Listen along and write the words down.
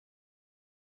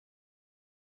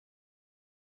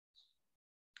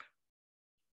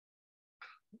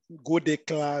Good day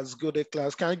class, good day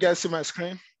class. Can you guys see my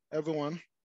screen, everyone?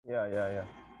 Yeah.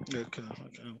 Okay.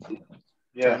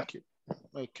 Yeah. Thank you.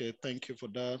 Okay, thank you for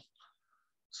that.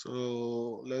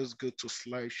 So let's go to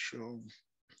slideshow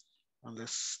and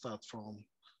let's start from.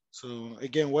 So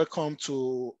again, welcome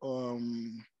to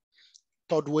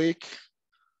third week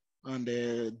and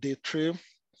day 3,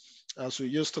 as we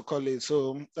used to call it.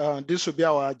 So this will be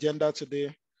our agenda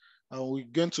today. We're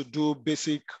going to do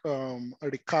basic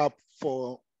recap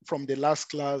from the last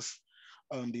class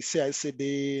on the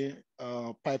CICD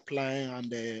pipeline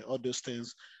and all those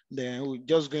things. Then we're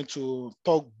just going to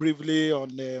talk briefly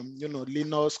on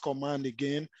Linux command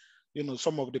again.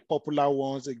 Some of the popular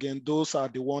ones again. Those are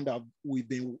the ones that we've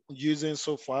been using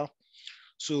so far.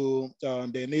 So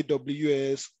then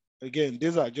AWS again.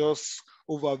 These are just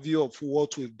overview of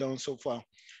what we've done so far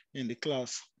in the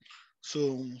class.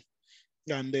 So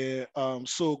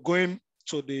so going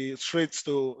to the straight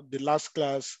to the last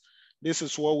class, this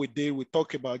is what we did. We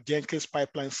talked about Jenkins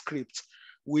Pipeline script,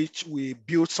 which we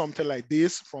built something like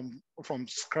this from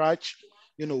scratch.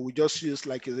 We just use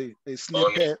like a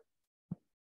snippet.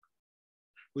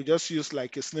 We just use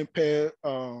like a snippet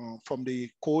from the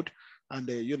code, and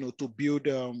to build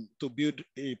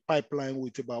a pipeline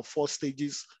with about 4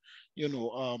 stages.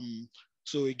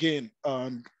 So again,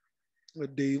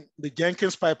 the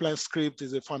Jenkins pipeline script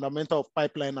is a fundamental of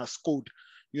pipeline as code.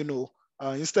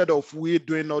 Instead of we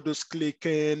doing all those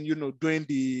clicking, doing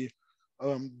the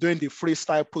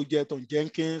freestyle project on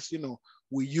Jenkins,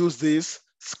 we use this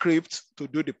script to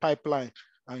do the pipeline,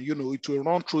 and it will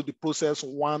run through the process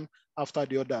one after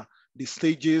the other. The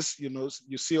stages,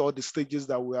 you see all the stages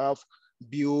that we have: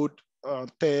 build,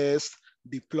 test,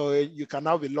 deploy. You can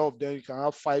have a lot of them. You can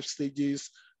have 5 stages,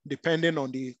 depending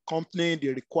on the company, the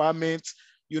requirements,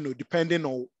 depending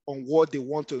on what they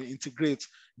want to integrate.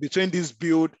 Between this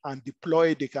build and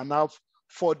deploy, they can have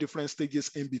 4 different stages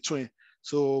in between.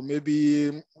 So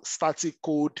maybe static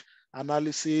code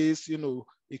analysis,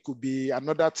 it could be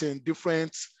another thing,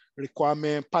 different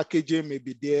requirement, packaging may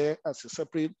be there as a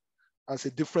separate, as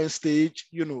a different stage.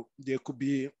 There could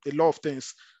be a lot of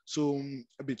things. So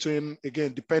between,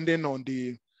 again, depending on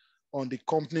the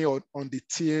company or on the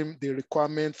team, the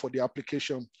requirement for the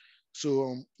application.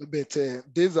 So, but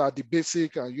these are the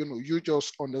basic, and you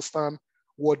just understand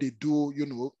what they do.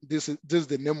 This is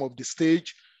the name of the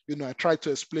stage. I try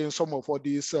to explain some of all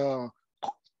these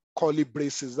curly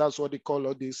braces. That's what they call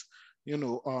all this.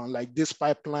 Like this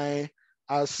pipeline,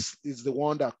 as is the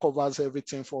one that covers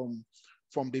everything from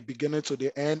the beginning to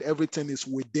the end. Everything is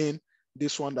within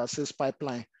this one that says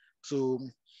pipeline. So,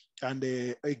 and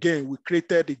again, we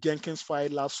created the Jenkins file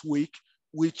last week,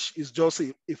 which is just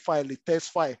a file, a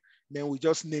test file. Then we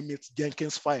just name it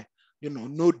Jenkins file.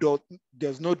 No dot,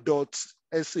 there's no dot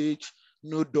sh,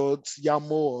 no dot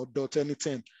YAML or dot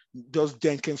anything, just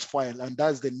Jenkins file. And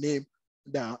that's the name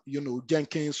that,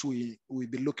 Jenkins we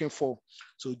be looking for.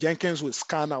 So Jenkins will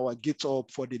scan our GitHub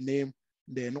for the name,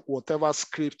 then whatever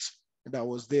script that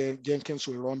was there, Jenkins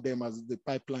will run them as the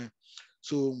pipeline.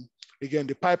 So again,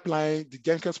 the pipeline, the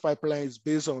Jenkins pipeline is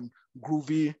based on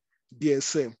Groovy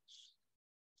DSM.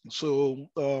 So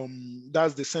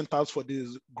that's the syntax for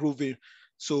this Groovy.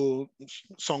 So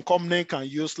some company can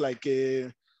use like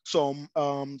some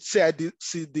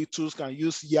CICD tools can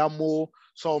use YAML,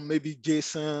 some maybe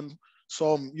JSON,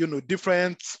 some,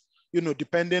 different,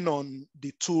 depending on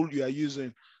the tool you are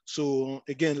using. So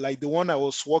again, like the one I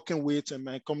was working with in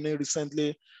my company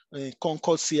recently,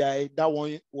 Concord CI, that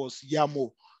one was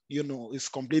YAML. It's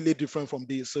completely different from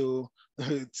this. So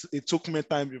it took me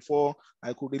time before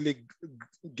I could really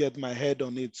get my head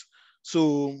on it.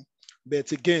 So,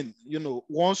 but again,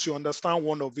 once you understand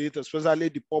one of it, especially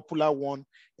the popular one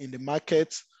in the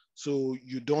market, so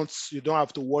you don't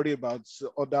have to worry about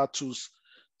other tools.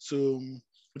 So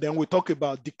then we talk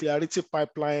about declarative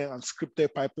pipeline and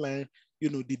scripted pipeline.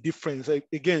 The difference.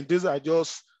 Again, these are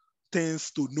just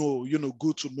things to know.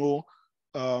 Good to know.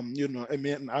 I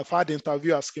mean, I've had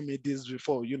interview asking me this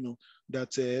before,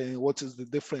 that what is the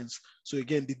difference? So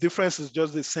again, the difference is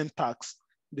just the syntax,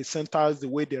 the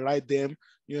way they write them,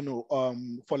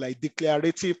 for like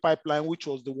declarative pipeline, which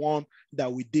was the one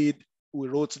that we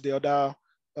wrote the other,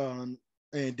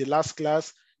 in the last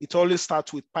class, it always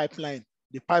starts with pipeline.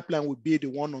 The pipeline will be the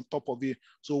one on top of it.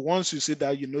 So once you see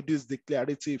that, this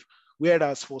declarative,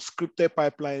 whereas for scripted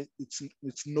pipeline,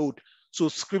 it's node. So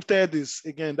scripted is,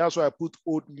 again, that's why I put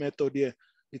old method here.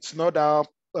 It's not that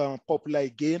popular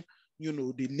again.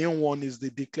 The new one is the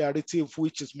declarative,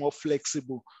 which is more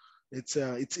flexible. It's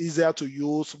easier to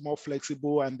use, more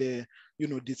flexible, and the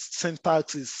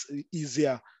syntax is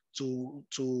easier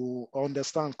to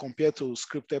understand compared to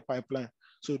scripted pipeline.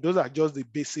 So those are just the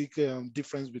basic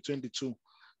difference between the two.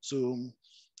 So,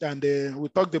 and we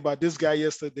talked about this guy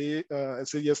yesterday, I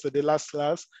said yesterday, last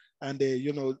class, and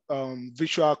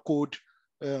Visual Code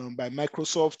by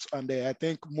Microsoft. And I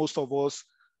think most of us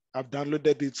have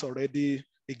downloaded it already.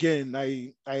 Again,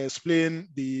 I explained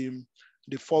the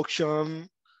function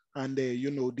and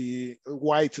the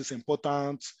why it is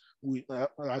important. We,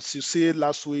 as you said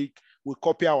last week, we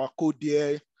copy our code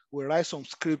there. We write some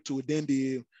script within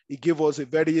it gave us a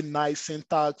very nice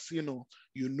syntax. You'll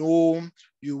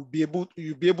be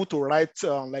able to write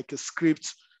like a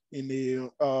script in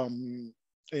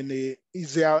an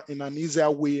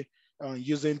easier way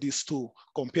using this tool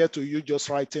compared to you just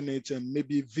writing it and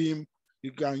maybe Vim.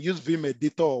 You can use Vim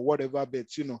editor or whatever, but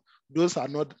those are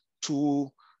not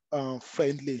too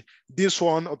friendly. This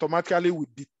one automatically will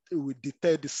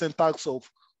detect the syntax of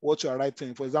what you are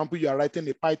writing. For example, you are writing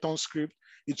a Python script,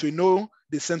 it will know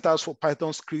the syntax for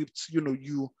Python scripts.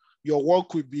 Your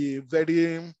work will be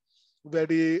very will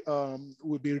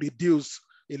be reduced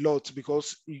a lot,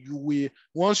 because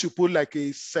once you put like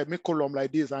a semicolon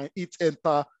like this and hit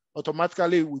enter,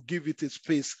 automatically it will give it a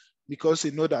space, because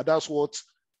you know that's what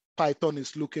Python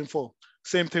is looking for.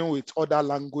 Same thing with other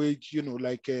language,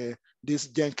 like this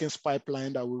Jenkins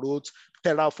pipeline that we wrote,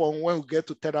 Terraform. When we get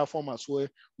to Terraform as well,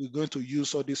 we're going to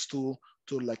use all this tool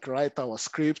to like write our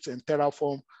scripts in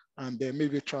Terraform and then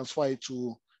maybe transfer it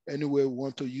to anywhere we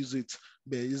want to use it.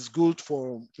 But it's good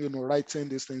for writing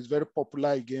this thing. It's very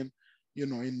popular again,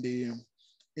 in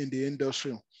the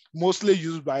industry. Mostly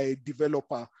used by a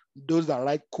developer, those that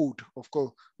write code, of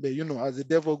course. But as a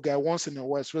DevOps guy, once in a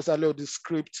while, especially all the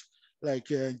scripts like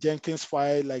Jenkins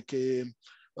file, like a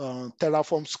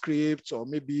Terraform script, or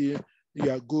maybe you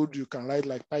are good, you can write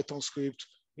like Python script.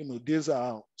 These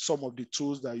are some of the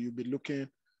tools that you'll be looking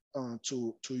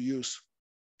to use.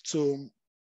 So,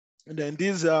 and then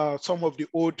these are some of the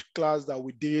old class that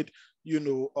we did,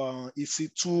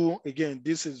 EC2. Again,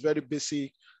 this is very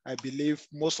basic. I believe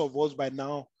most of us by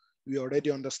now, we already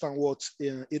understand what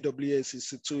AWS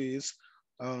EC2 is,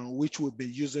 which we'll be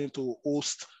using to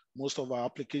host most of our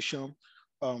application.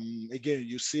 Again,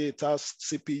 you see it has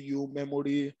CPU,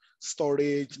 memory,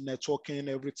 storage, networking,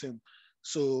 everything.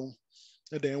 So,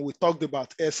 and then we talked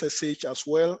about SSH as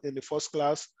well in the first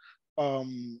class,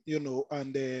 and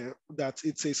that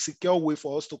it's a secure way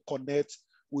for us to connect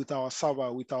with our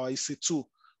server, with our EC2.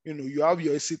 You have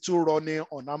your EC2 running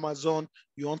on Amazon,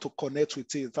 you want to connect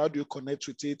with it. How do you connect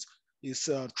with it? It's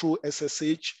through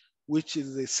SSH, which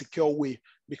is a secure way.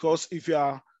 Because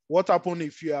what happens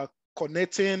if you are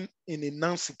connecting in a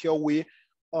non-secure way,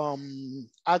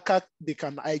 hacker, they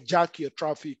can hijack your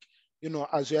traffic.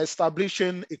 As you're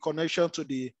establishing a connection to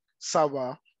the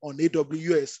server on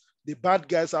AWS, the bad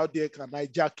guys out there can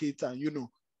hijack it and,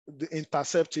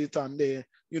 intercept it and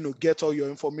get all your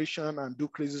information and do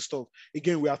crazy stuff.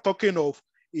 Again, we are talking of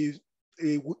a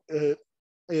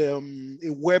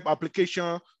web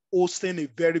application hosting a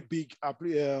very big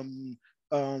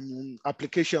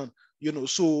application,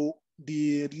 so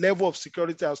the level of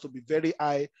security has to be very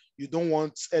high. You don't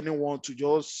want anyone to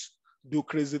just do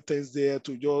crazy things there,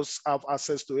 to just have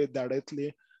access to it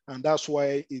directly. And that's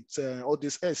why it's all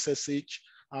these SSH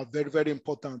are very, very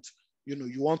important.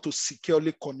 You want to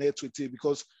securely connect with it,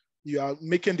 because you are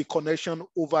making the connection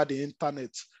over the internet.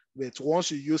 But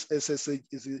once you use SSH,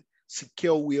 it's a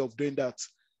secure way of doing that.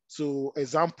 So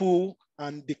example,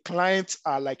 and the clients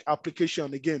are like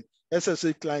application. Again,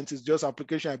 SSH client is just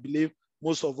application. I believe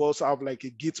most of us have like a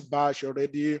Git bash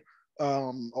already,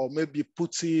 or maybe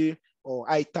PuTTY or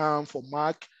ITAM for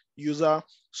Mac user.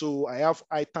 So I have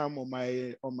ITAM on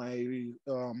my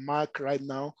Mac right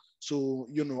now. So,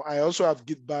 I also have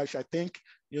Git bash. I think,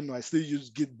 I still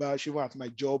use Git bash even at my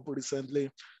job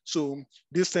recently. So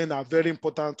these things are very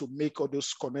important to make all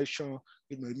those connections.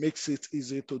 It makes it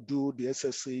easy to do the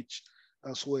SSH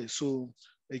as well. So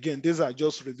again, these are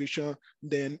just revision.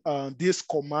 Then this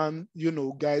command,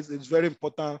 guys, it's very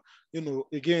important.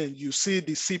 Again, you see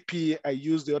the CP I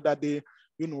used the other day.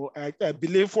 I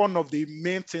believe one of the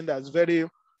main things that's very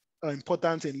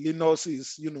important in Linux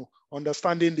is,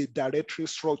 understanding the directory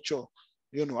structure,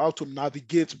 how to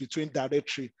navigate between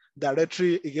directory.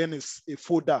 Directory, again, is a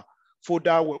folder.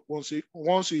 Folder, once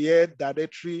you hear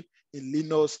directory in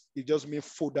Linux, it just means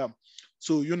folder.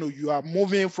 So, you are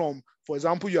moving from, for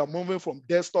example, you are moving from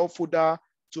desktop folder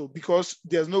to, because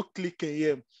there's no click in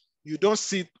here, you don't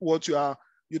see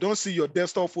you don't see your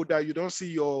desktop folder, you don't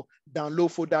see your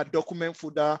download folder, document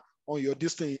folder on your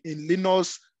thing. In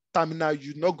Linux terminal,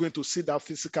 you're not going to see that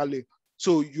physically.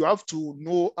 So you have to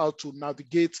know how to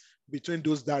navigate between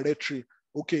those directory.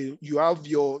 Okay, you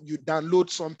download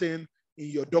something in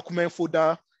your document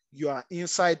folder, you are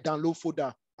inside download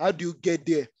folder. How do you get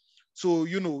there? So,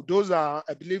 those are,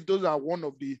 I believe those are one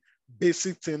of the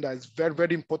basic things that is very,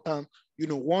 very important.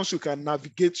 Once you can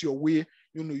navigate your way,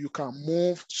 you can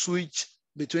move, switch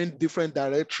between different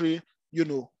directory,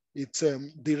 it's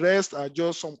the rest are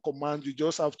just some commands. You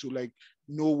just have to like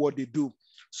know what they do.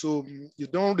 So you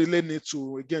don't really need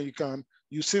to, again,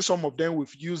 you see some of them,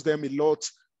 we've used them a lot.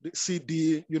 The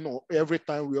CD, every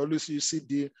time we always use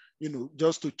CD,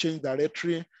 just to change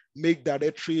directory, make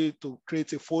directory to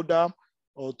create a folder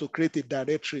or to create a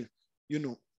directory,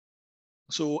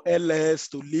 So ls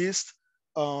to list,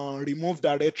 remove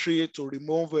directory to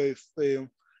remove a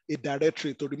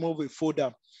directory, to remove a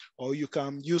folder, or you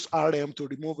can use rm to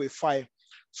remove a file.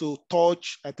 So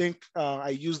touch, I think I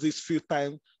use this few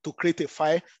times to create a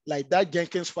file. Like that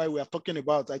Jenkins file we are talking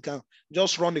about, I can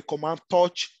just run the command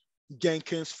touch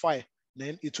Jenkins file.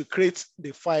 Then it will create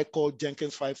the file called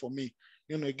Jenkins file for me.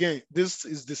 Again, this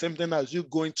is the same thing as you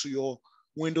going to your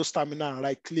Windows terminal and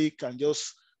right click and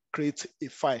just create a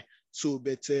file. So,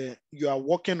 but you are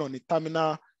working on a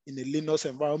terminal in a Linux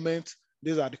environment.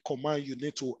 These are the commands you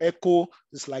need to echo.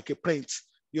 It's like a print.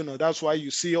 That's why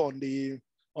you see on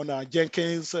our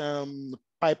Jenkins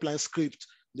pipeline script,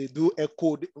 they do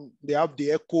echo. They have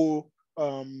the echo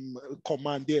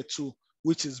command there too,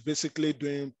 which is basically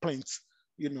doing print.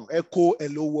 Echo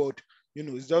hello world.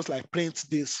 It's just like print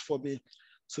this for me.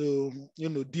 So,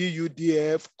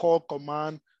 DUDF, call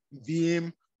command,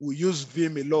 Vim. We use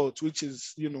Vim a lot, which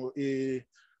is, a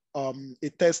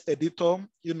text editor,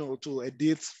 to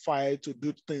edit file, to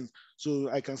do things. So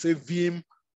I can say Vim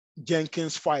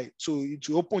Jenkins file. So it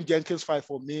will open Jenkins file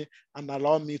for me and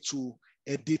allow me to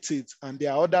edit it. And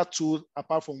there are other tools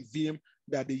apart from Vim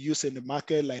that they use in the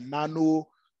market, like Nano,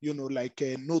 like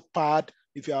a Notepad.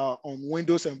 If you are on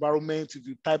Windows environment, if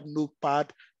you type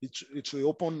Notepad, it will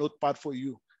open Notepad for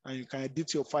you and you can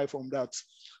edit your file from that.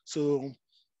 So,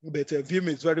 but Vim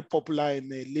is very popular in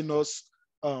the Linux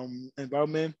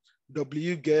environment.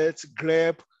 wget,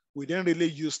 grep, we didn't really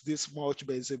use this much,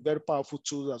 but it's a very powerful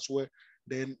tool as well.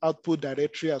 Then output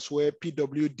directory as well,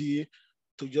 pwd,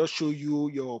 to just show you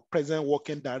your present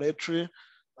working directory.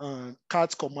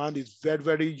 Cat command is very,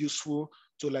 very useful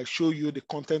to like show you the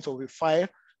content of a file,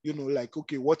 like,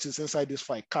 okay, what is inside this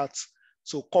file, cat.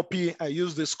 So copy, I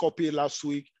used this copy last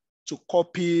week to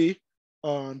copy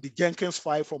the Jenkins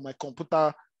file from my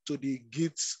computer to the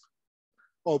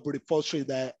GitHub repository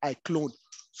that I cloned.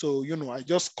 So, I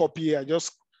just copy, I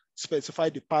just specify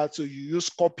the path. So you use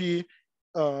copy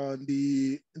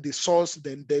the source,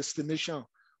 then destination,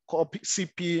 copy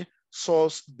CP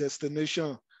source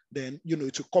destination, then,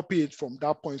 it will copy it from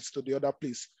that point to the other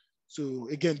place. So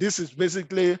again, this is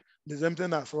basically the same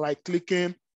thing as right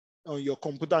clicking on your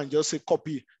computer and just say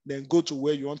copy, then go to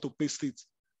where you want to paste it.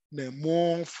 Then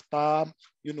move, tab,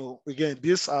 again,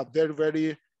 these are very,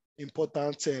 very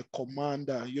important command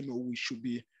that, we should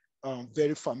be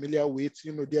very familiar with.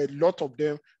 There are a lot of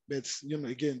them, but,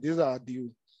 again, these are the,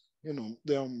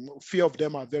 the few of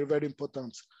them are very, very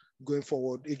important going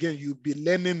forward. Again, you'll be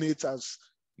learning it as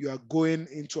you are going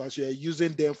into, as you are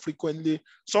using them frequently.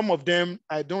 Some of them,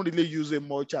 I don't really use it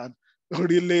much, and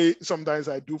really, sometimes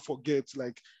I do forget,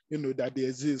 like, that they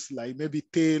exist, like maybe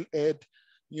tail, head,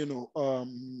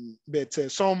 but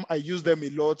some I use them a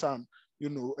lot, and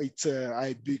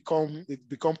it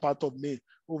become part of me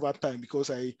over time because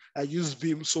I use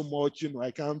Vim so much.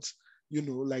 I can't,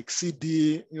 like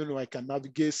CD, I can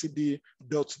navigate CD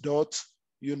dot.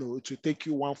 It will take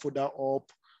you one folder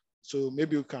up. So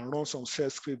maybe you can run some shell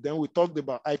script. Then we talked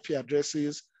about IP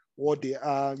addresses, what they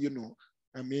are.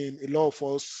 I mean, a lot of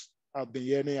us have been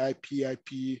hearing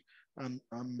IP, and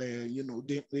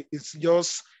it's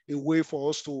just a way for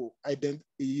us to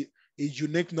identify a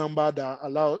unique number that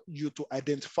allows you to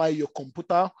identify your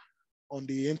computer on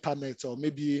the internet, or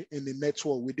maybe in the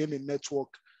network, within the network.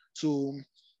 So,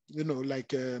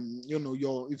 like,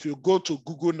 if you go to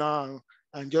Google now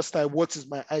and just type, what is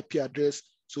my IP address?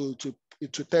 So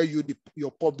it will tell you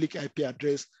your public IP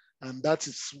address, and that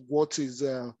is what is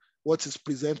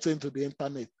presenting to the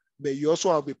internet. But you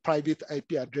also have a private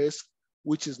IP address,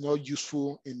 which is not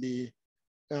useful in the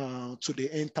to the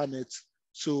internet.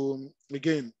 So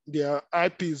again, their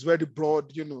IP is very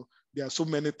broad. There are so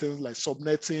many things like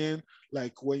subnetting.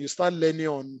 Like when you start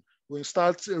learning when you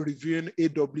start reviewing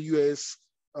AWS,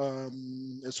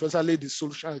 especially the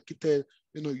solution architect,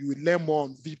 you will learn more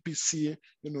on VPC.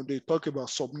 They talk about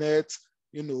subnet,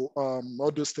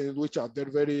 all those things which are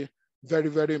very, very, very,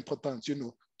 very important.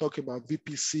 Talk about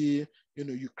VPC,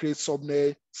 you create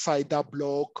subnet, CIDR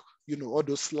block, all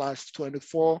those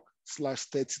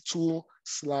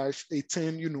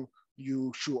 /24/32/18,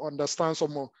 you should understand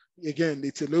some of, again,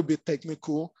 it's a little bit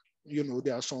technical,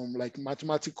 there are some like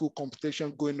mathematical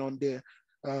computation going on there.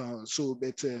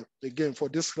 But again, for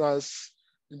this class,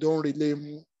 you don't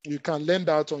really, you can learn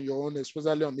that on your own,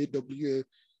 especially on AWS,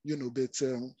 but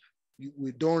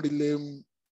we don't really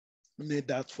need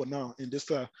that for now in this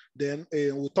class. Then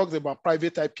we talked about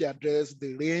private IP address,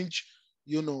 the range,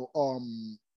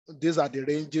 these are the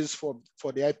ranges for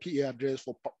the IP address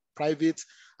for private,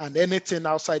 and anything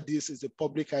outside this is a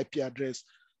public IP address.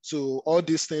 So all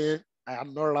these things are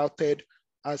not routed.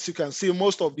 As you can see,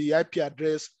 most of the IP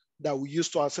address that we use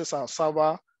to access our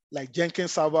server, like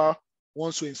Jenkins server,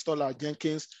 once we install our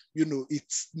Jenkins,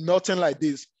 it's nothing like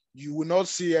this. You will not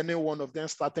see any one of them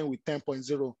starting with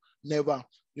 10.0, never.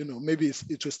 Maybe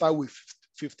it will start with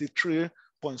 53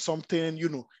 point something,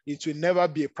 it will never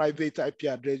be a private IP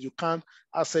address. You can't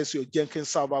access your Jenkins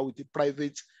server with a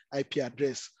private IP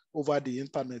address over the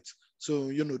internet.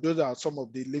 So, those are some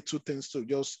of the little things to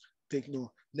just take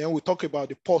note. Then we talk about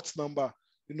the port number,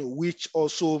 which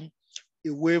also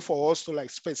a way for us to like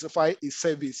specify a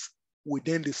service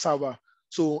within the server.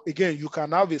 So again, you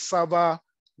can have a server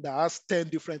that has 10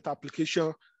 different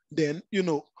applications. Then,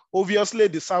 obviously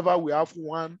the server will have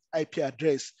one IP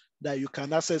address that you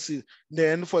can access it.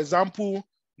 Then, for example,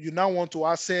 you now want to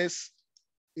access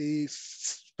a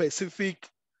specific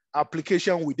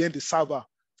application within the server.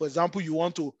 For example, you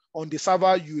want to, on the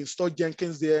server, you install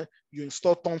Jenkins there, you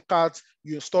install Tomcat,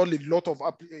 you install a lot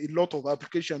of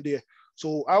application there.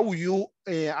 So how will you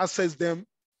access them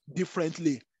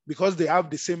differently? Because they have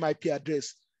the same IP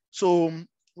address. So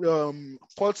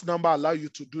port number allow you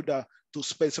to do that, to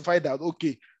specify that,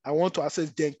 okay, I want to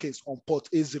access Jenkins on port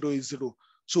A080.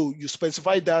 So you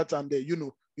specify that, and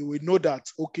you will know that,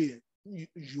 okay,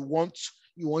 you want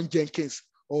Jenkins,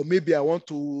 or maybe I want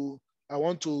to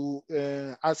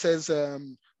access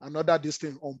another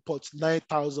distance on port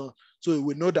 9000. So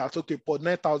we know that, okay, port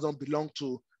 9000 belongs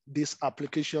to this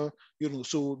application,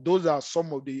 so those are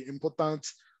some of the important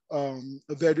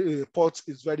ports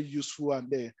is very useful,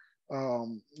 and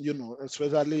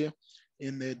especially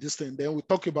in this thing. Then we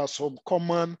talk about some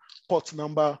common port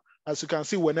number. As you can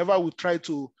see, whenever we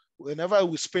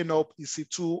spin up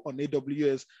EC2 on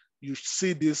AWS, you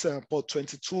see this port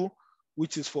 22,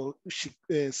 which is for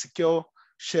secure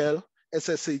shell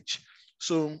SSH.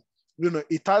 So,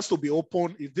 it has to be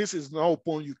open. If this is not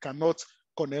open, you cannot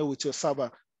connect with your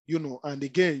server, and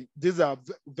again, these are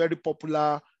very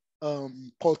popular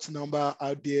port number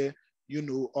out there.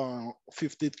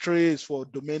 53 is for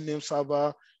domain name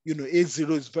server.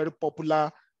 80 is very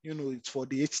popular. It's for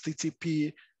the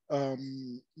HTTP.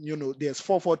 There's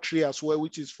 443 as well,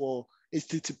 which is for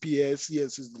HTTPS.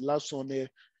 Yes, is the last one there.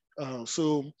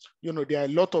 So, there are a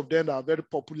lot of them that are very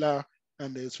popular,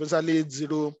 and especially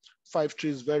 8053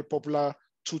 is very popular.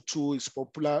 22 is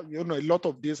popular. A lot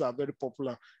of these are very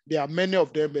popular. There are many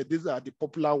of them, but these are the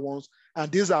popular ones,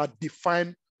 and these are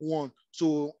defined ones.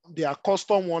 So they are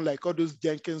custom one, like all those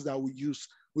Jenkins that we use.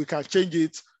 We can change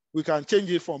it. We can change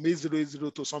it from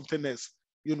A080 to something else.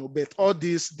 But all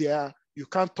these, you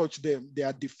can't touch them. They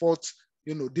are default.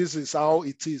 This is how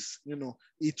it is.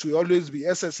 It will always be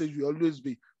SSH. Will always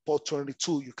be port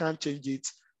 22. You can't change it.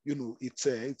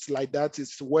 It's like that.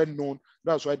 It's well known.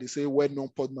 That's why they say well known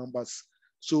port numbers.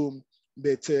 So,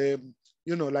 but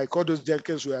like all those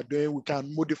Jenkins we are doing, we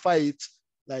can modify it.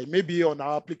 Like maybe on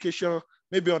our application,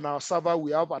 maybe on our server,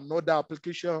 we have another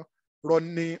application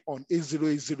running on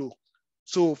A080.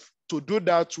 So to do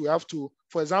that, we have to,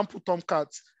 for example,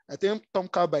 Tomcat. I think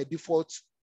Tomcat by default,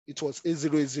 it was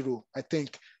A080. I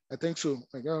think so.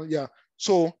 Yeah.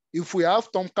 So if we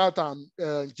have Tomcat and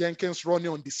Jenkins running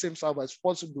on the same server, it's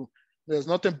possible. There's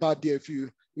nothing bad there.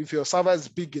 If your server is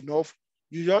big enough,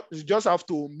 you just have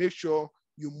to make sure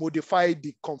you modify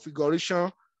the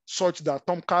configuration such that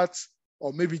Tomcat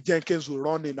or maybe Jenkins will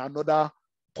run in another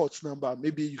port number.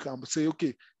 Maybe you can say,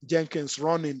 okay, Jenkins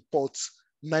run in port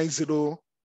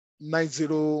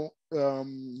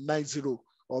 9090,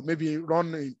 or maybe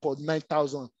run in port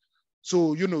 9000.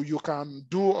 So, you can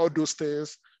do all those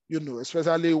things,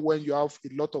 especially when you have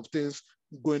a lot of things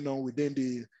going on within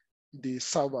the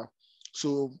server.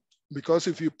 So, because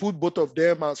if you put both of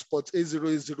them as port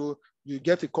A080, you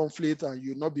get a conflict and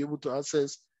you'll not be able to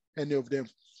access any of them.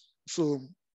 So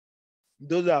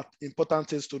those are important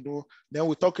things to know. Then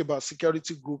we talk about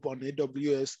security group on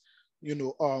AWS,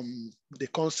 the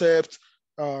concept,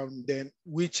 then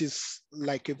which is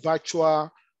like a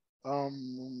virtual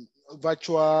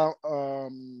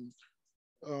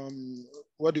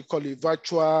what do you call it?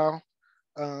 Virtual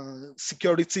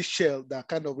security shell that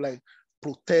kind of like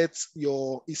protects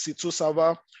your EC2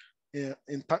 server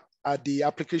at the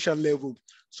application level.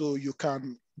 So you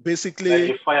can basically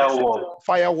like a firewall.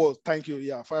 Firewall. Thank you.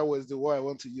 Yeah, firewall is the word I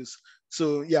want to use.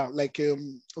 So yeah, like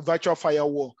virtual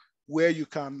firewall where you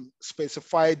can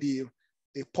specify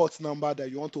a port number that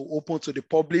you want to open to the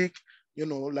public. You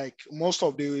know, like most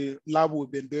of the lab we've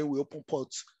been doing, we open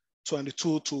ports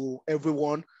 22 to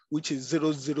everyone, which is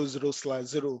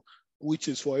 000/0, which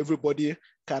is for everybody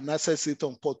can access it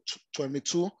on port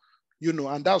 22. You know,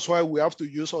 and that's why we have to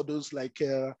use all those like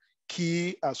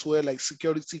key as well, like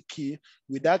security key.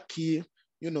 With that key,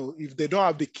 you know, if they don't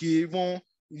have the key, even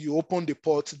you open the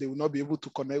port, they will not be able to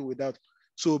connect with that.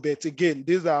 So, but again,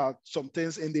 these are some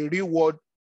things in the real world.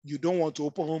 You don't want to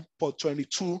open port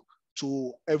 22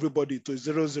 to everybody to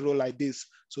 00 like this.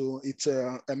 So it's,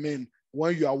 I mean,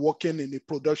 when you are working in a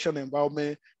production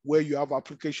environment where you have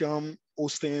application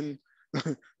hosting,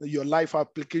 your live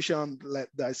application like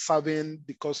that is serving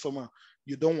the customer,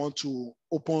 you don't want to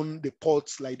open the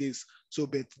ports like this. So,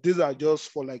 but these are just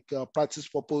for like practice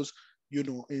purpose. You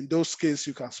know, in those cases,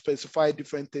 you can specify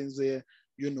different things there.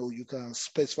 You know, you can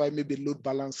specify maybe load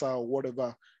balancer or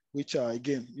whatever, which are,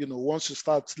 again, you know, once you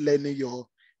start learning your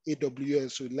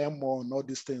AWS, you learn more on all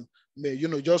these things. You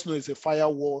know, just know it's a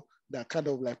firewall that kind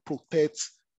of like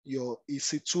protects your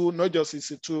EC2, not just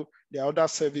EC2, there are other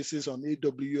services on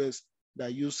AWS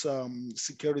that use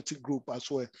security group as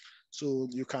well. So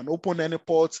you can open any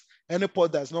port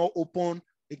that's not open.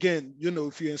 Again, you know,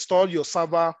 if you install your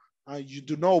server and you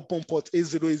do not open port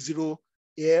 8080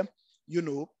 here, you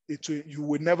know, you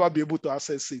will never be able to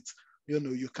access it. You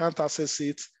know, you can't access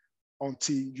it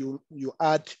until you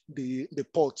add the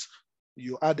port.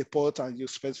 You add the port and you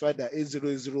specify that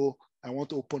 8080, I want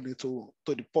to open it to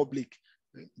the public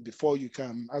before you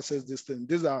can access this thing.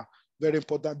 These are very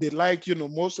important. They like, you know,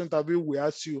 most interview we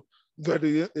ask you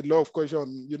a lot of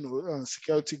questions, you know,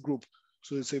 security group.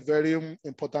 So it's a very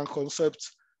important concept,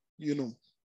 you know.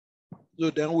 So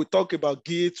then we talk about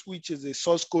Git, which is a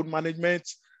source code management,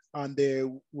 and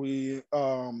we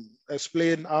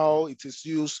explain how it is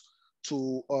used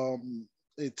to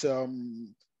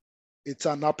it's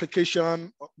an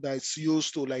application that is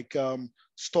used to like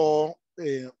store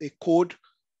a code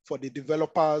for the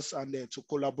developers and to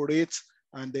collaborate,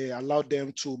 and they allow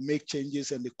them to make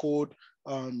changes in the code,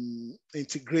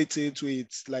 integrate it with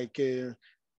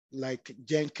like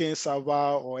Jenkins server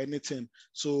or anything.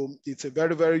 So it's a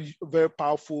very, very, very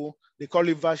powerful, they call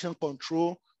it version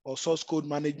control or source code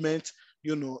management.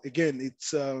 You know, again,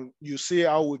 it's, you see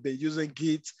how we've been using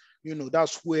Git, you know,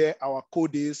 that's where our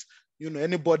code is. You know,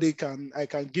 I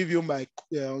can give you my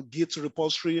Git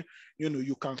repository, you know,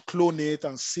 you can clone it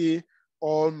and see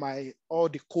all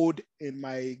the code in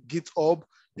my GitHub.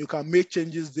 You can make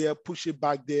changes there, push it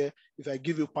back there if I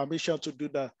give you permission to do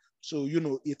that. So, you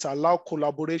know, it allows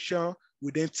collaboration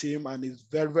within team, and it's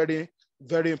very, very,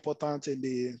 very important in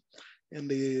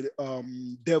the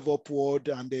DevOps world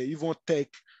and even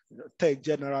tech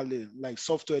generally, like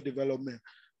software development,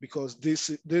 because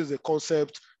this is a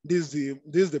concept, this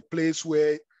is the place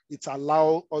where it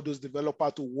allows all those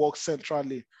developers to work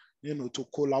centrally, you know, to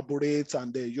collaborate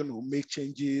and you know, make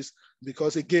changes.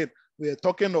 Because again, we are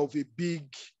talking of a big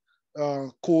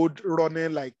code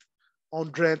running like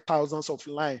hundreds, thousands of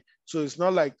lines. So it's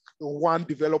not like one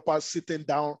developer sitting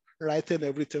down writing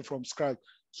everything from scratch.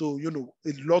 So, you know,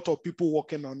 a lot of people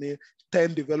working on it,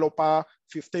 10 developer,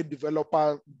 15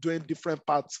 developer doing different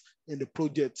parts in the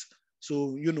project.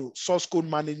 So, you know, source code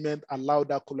management allow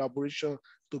that collaboration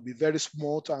to be very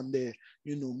smooth, and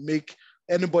you know, make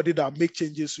anybody that make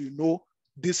changes, you know,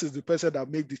 this is the person that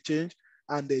make the change,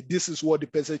 and this is what the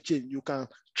person changed. You can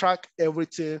track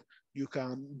everything. You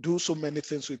can do so many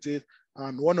things with it.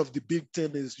 And one of the big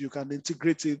things is you can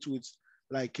integrate it with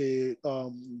like a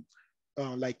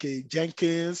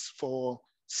Jenkins for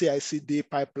CICD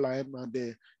pipeline,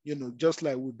 and you know, just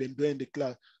like we've been doing in the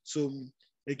class. So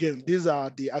again, these are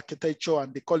the architecture,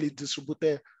 and they call it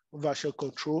distributed version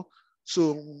control.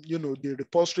 So, you know, the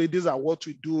repository, these are what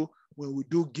we do when we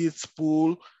do Git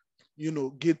pull, you know,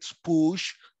 Git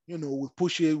push, you know, we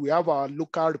push it. We have our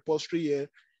local repository here.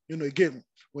 You know, again,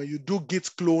 when you do Git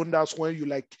clone, that's when you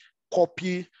like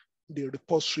copy the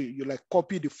repository, you like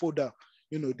copy the folder.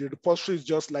 You know, the repository is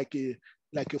just like a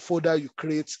folder you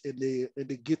create in the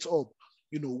GitHub,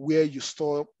 you know, where you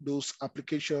store those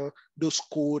applications, those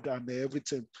code and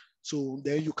everything. So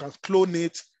then you can clone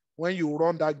it. When you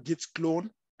run that Git clone,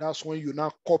 that's when you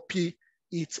now copy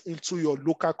it into your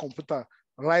local computer,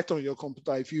 right on your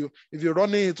computer. If you're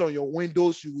running it on your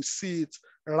Windows, you will see it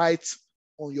right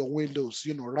on your Windows,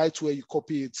 you know, right where you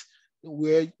copy it,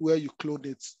 where you clone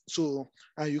it. So,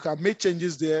 and you can make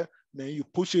changes there, then you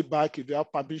push it back if you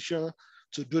have permission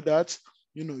to do that.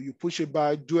 you push it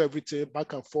back, do everything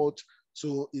back and forth.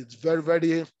 So it's very,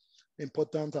 very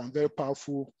important and very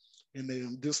powerful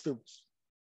in this thing.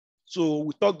 So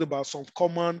we talked about some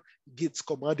common Git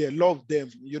command. There are a lot of them,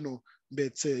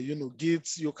 but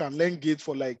Git, you can learn Git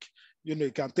for like,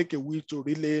 it can take a week to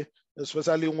really,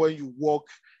 especially when you work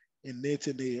in it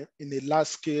in a large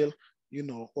scale,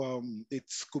 it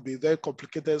could be very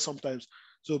complicated sometimes.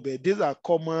 So, but these are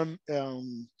common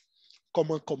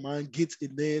command: Git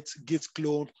init, Git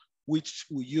clone, which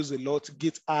we use a lot,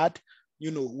 Git add,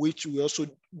 which we also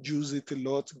use it a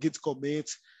lot, Git commit,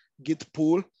 Git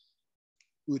pull.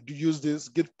 We use this,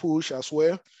 Git push as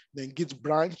well, then Git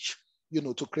branch,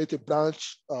 to create a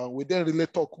branch. We didn't really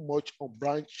talk much on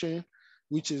branching,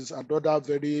 which is another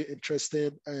very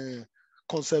interesting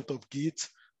concept of Git.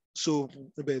 So,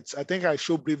 but I think I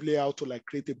showed briefly how to like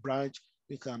create a branch.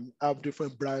 You can have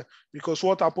different branch, because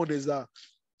what happened is that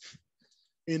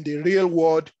in the real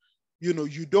world, you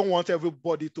don't want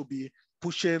everybody to be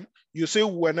pushing. You say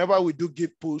whenever we do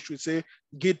Git push, we say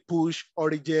Git push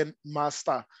origin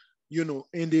master.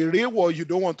 In the real world, you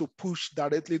don't want to push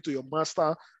directly to your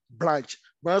master branch.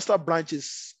 Master branch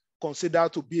is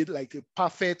considered to be like a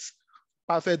perfect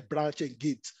branch in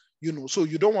Git, so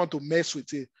you don't want to mess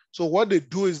with it. So what they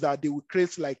do is that they will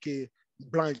create like a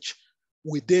branch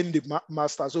within the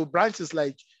master. So branch is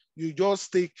like, you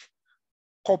just take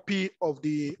copy of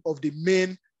the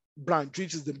main branch,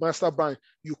 which is the master branch.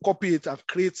 You copy it and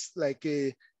create like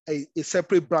a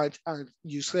separate branch. And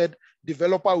you said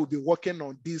developer will be working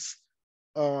on this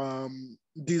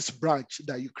branch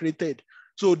that you created.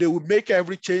 So they will make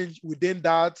every change within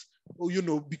that,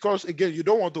 because again, you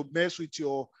don't want to mess with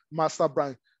your master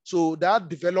branch. So that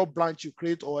develop branch you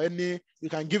create, or you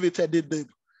can give it any name.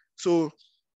 So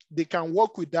they can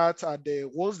work with that, and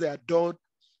once they are done,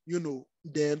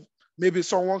 then maybe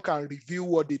someone can review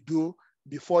what they do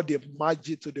before they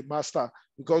merge it to the master.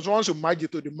 Because once you merge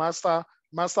it to the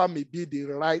master may be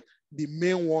the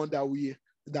main one that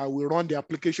will run the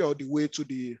application all the way to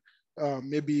the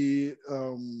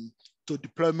to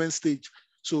deployment stage.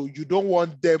 So you don't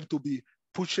want them to be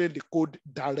pushing the code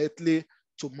directly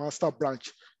to master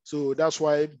branch. So that's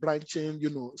why branching,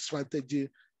 strategy,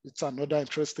 it's another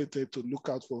interesting thing to look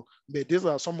out for. But these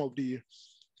are some of the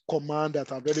commands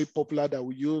that are very popular that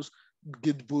we use: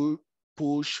 Git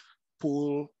push,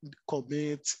 pull,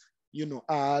 commit,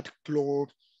 add, clone,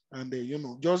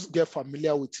 and just get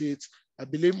familiar with it. I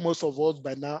believe most of us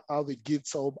by now have a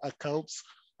GitHub account,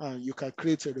 and you can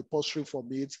create a repository from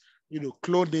it,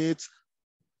 clone it,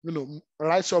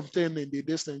 write something in the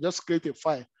distance, just create a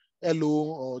file, hello,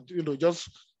 or, just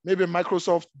maybe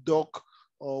Microsoft Doc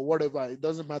or whatever, it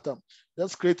doesn't matter.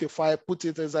 Just create a file, put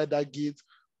it inside that Git,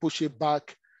 push it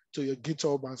back to your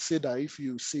GitHub and say that if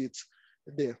you see it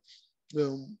there.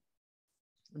 Then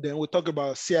we talk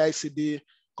about CICD,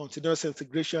 continuous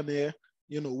integration here,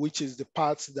 which is the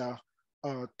part that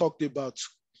talked about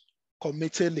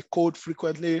committing the code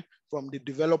frequently from the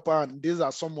developer. And these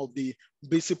are some of the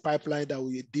basic pipeline that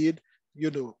we did.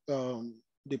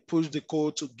 They push the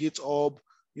code to GitHub,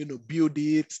 build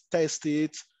it, test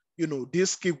it.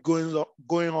 This keep going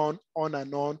on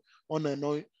and on.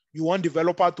 You want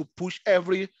developer to push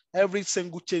every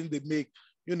single change they make.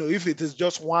 If it is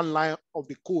just one line of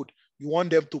the code, you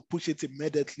want them to push it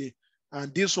immediately.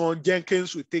 And this one,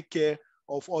 Jenkins will take care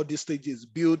of all these stages: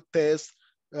 build, test,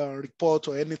 report,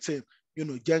 or anything.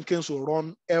 Jenkins will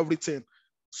run everything.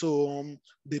 So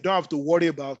they don't have to worry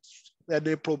about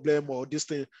any problem or this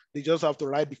thing. They just have to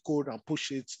write the code and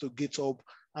push it to GitHub,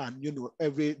 and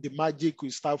the magic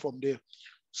will start from there.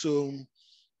 So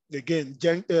again,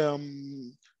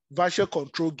 version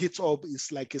control, GitHub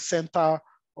is like a center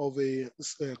of a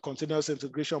continuous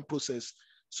integration process.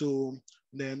 So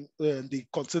then the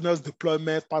continuous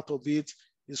deployment part of it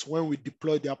is when we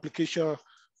deploy the application,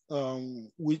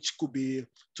 which could be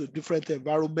to different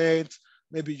environments.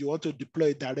 Maybe you want to deploy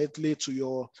it directly to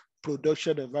your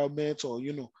production environment, or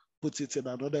put it in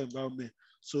another environment.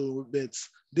 So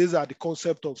these are the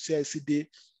concept of CI/CD.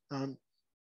 And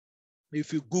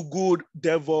if you Google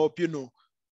DevOps,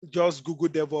 just Google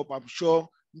DevOps, I'm sure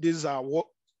these are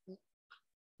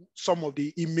some of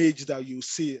the image that you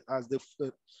see as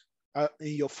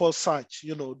in your first search.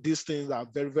 These things are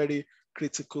very, very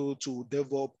critical to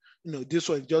DevOps. This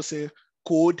one just say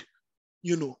code,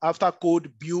 after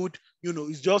code, build,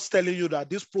 it's just telling you that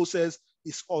this process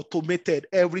is automated,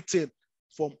 everything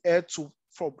from A to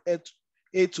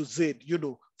Z,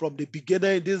 from the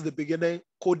beginning. This is the beginning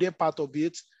coding part of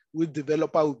it, which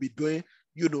developer will be doing,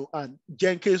 and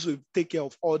Jenkins will take care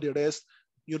of all the rest,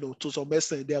 to some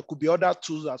extent. There could be other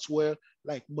tools as well,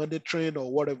 like monitoring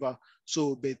or whatever.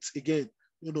 So, but again,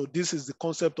 this is the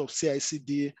concept of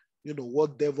CICD,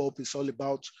 what DevOps is all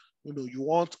about. You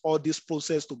want all this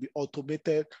process to be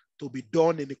automated, to be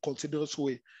done in a continuous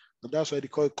way. And that's why they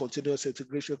call it continuous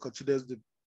integration, continuous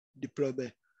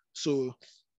deployment. So,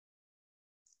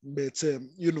 but,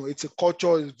 it's a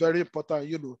culture, it's very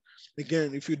important,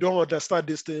 again, if you don't understand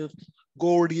this thing,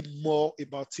 go read more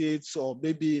about it. So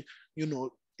maybe,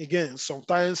 again,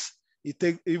 sometimes it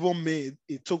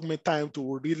took me time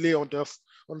to really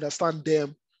understand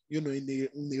them, in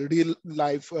a real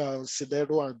life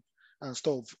scenario and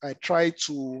stuff. I try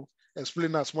to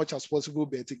explain as much as possible,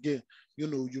 but again,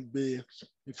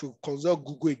 if you consult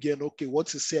Google again, okay,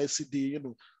 what is CICD,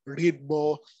 read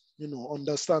more,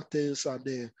 understand things,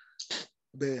 and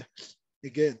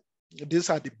again, these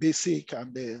are the basic,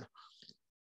 and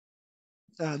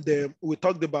we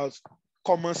talked about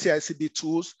common CI/CD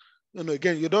tools.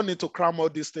 Again, you don't need to cram all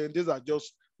these things. These are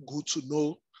just good to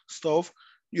know stuff.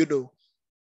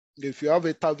 If you have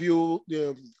an interview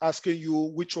asking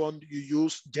you which one you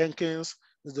use, Jenkins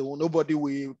is the one. Nobody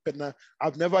will.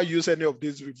 I've never used any of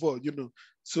these before.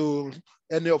 So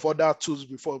any of other tools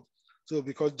before. So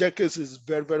because Jenkins is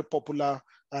very, very popular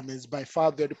and is by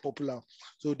far very popular.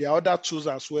 So there are other tools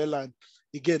as well. And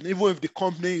again, even if the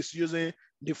company is using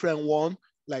different one,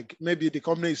 like maybe the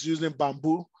company is using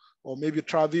Bamboo or maybe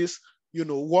Travis,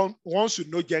 once you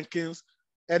know Jenkins,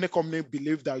 any company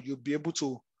believe that you'll be able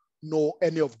to know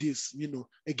any of this.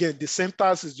 Again, the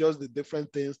syntax is just the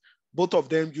different things. Both of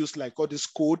them use like all this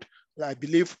code. I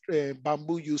believe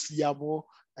Bamboo use YAML.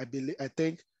 I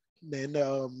think then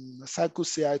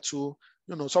CircleCI too.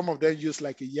 Some of them use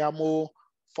like a YAML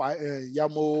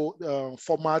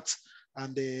format,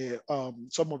 and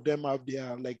some of them have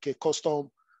their like a custom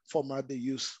format they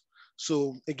use.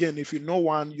 So again, if you know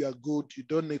one, you are good. You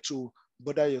don't need to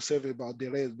bother yourself about the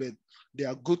rest, but they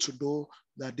are good to know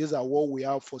that these are what we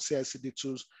have for CI/CD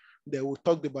tools. Then we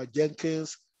talked about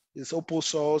Jenkins. It's open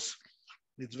source.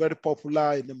 It's very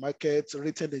popular in the market,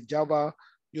 written in Java.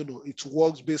 It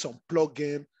works based on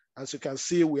plugin. As you can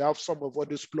see, we have some of all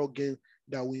these plugins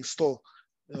that we install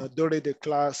during the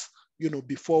class,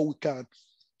 before we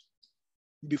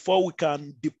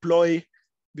can deploy,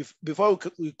 before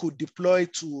we could deploy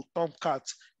to Tomcat.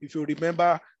 If you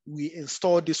remember, we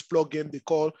installed this plugin they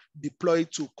call deploy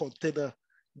to container.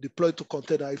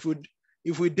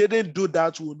 If we didn't do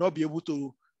that, we will not be able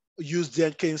to use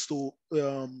Jenkins to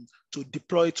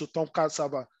deploy to Tomcat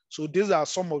server. So these are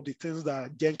some of the things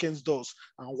that Jenkins does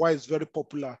and why it's very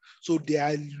popular. So there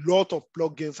are a lot of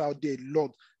plugins out there, a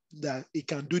lot that it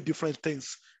can do different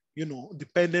things,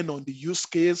 depending on the use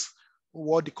case,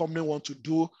 what the company wants to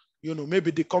do.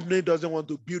 Maybe the company doesn't want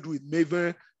to build with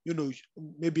Maven,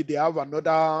 maybe they have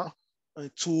another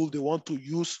tool they want to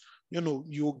use.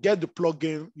 You get the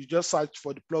plugin, you just search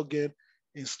for the plugin,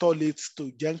 install it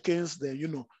to Jenkins, then,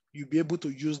 you'll be able to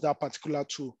use that particular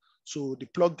tool. So the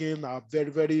plugin are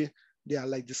very, very, they are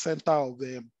like the center of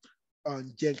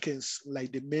Jenkins,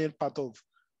 like the main part of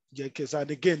Jenkins. And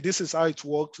again, this is how it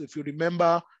works. If you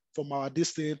remember from our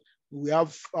thing, we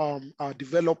have our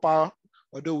developer,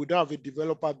 although we don't have a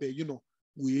developer, but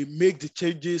we make the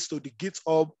changes to the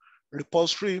GitHub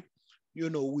repository.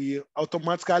 We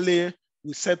automatically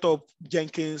we set up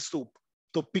Jenkins to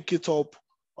pick it up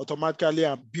automatically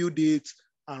and build it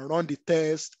and run the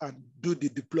test and do the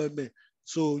deployment.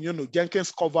 So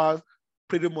Jenkins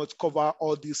pretty much cover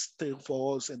all these things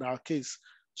for us in our case.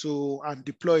 So and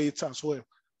deploy it as well.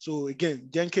 So again,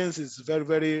 Jenkins is very,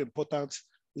 very important.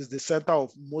 It's the center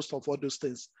of most of all those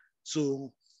things.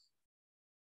 So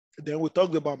then we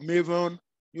talked about Maven.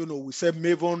 We said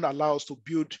Maven allows to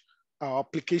build our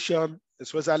application,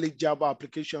 especially Java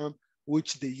application,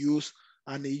 which they use,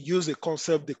 and they use a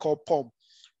concept they call POM,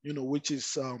 which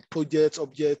is project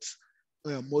object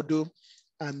module.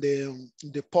 And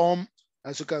the POM,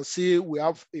 as you can see, we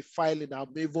have a file in our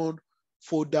Maven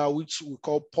folder, which we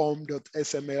call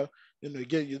pom.xml.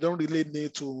 Again, you don't really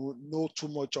need to know too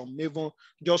much on Maven.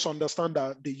 Just understand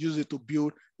that they use it to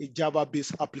build a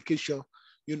Java-based application,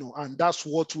 and that's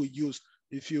what we use.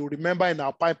 If you remember in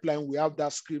our pipeline, we have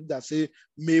that script that say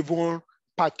Maven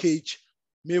package,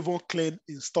 Maven clean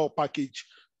install package,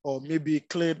 or maybe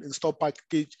clean install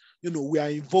package. We are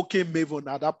invoking Maven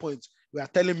at that point. We are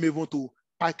telling Maven to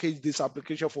package this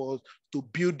application for us, to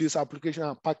build this application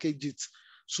and package it.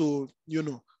 So,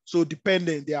 so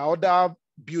depending, there are other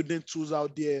building tools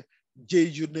out there.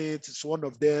 JUnit is one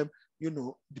of them,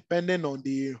 depending on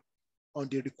the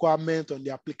requirement, on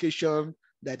the application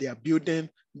that they are building.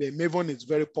 The Maven is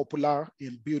very popular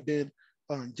in building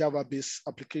Java-based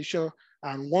application.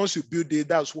 And once you build it,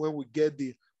 that's when we get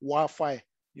the Wi-Fi.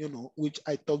 which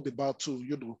I talked about too.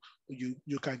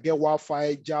 You can get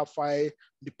Wi-Fi, Jar-Fi,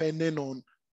 depending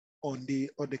on the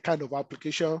kind of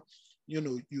application.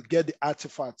 You get the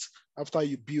artifacts after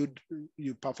you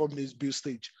perform this build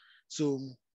stage. So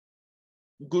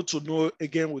good to know.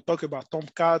 Again, we talk about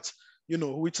Tomcat,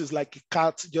 which is like a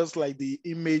cat, just like the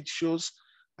image shows.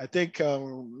 I think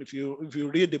if you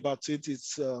read about it,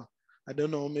 it's I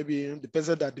don't know, maybe the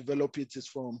person that developed it is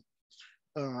from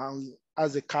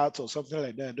as a cat or something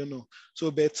like that. I don't know.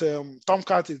 So, but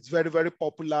Tomcat is very, very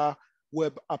popular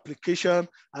web application.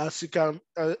 As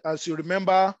you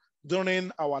remember,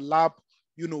 during our lab,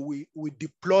 we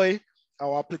deploy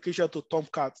our application to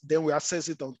Tomcat, then we access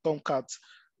it on Tomcat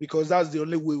because that's the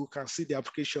only way we can see the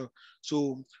application.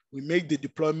 So we make the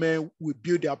deployment, we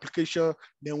build the application,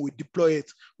 then we deploy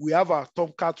it. We have our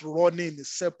Tomcat running in a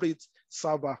separate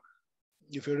server.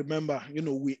 If you remember,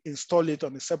 we install it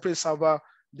on a separate server,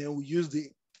 then we use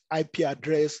the IP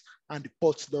address and the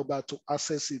port number to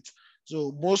access it.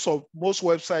 So most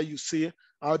websites you see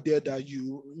out there that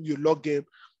you log in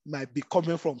might be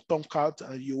coming from Tomcat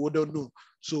and you wouldn't know.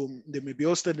 So they may be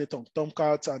hosting it on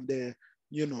Tomcat, and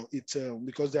it's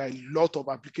because there are a lot of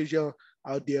applications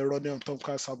out there running on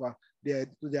Tomcat server. There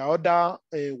are other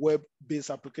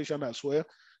web-based applications as well,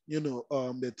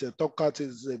 but Tomcat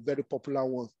is a very popular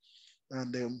one.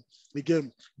 And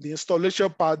again, the installation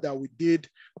part that we did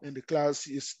in the class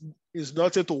is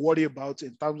nothing to worry about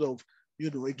in terms of,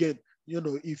 again,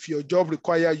 if your job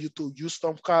requires you to use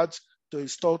Tomcat, to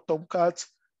install Tomcat,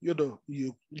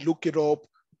 you look it up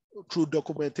through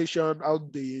documentation, how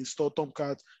they install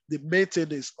Tomcat. The main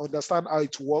thing is understand how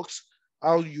it works,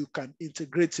 how you can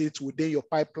integrate it within your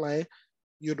pipeline,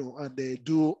 and they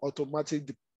do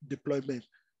automatic deployment.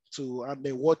 And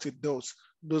then what it does.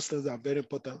 Those things are very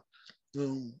important.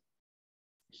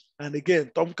 And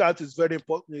again, Tomcat is very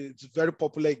important. It's very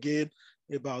popular again.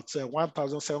 About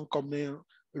 1,007 companies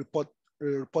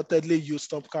reportedly use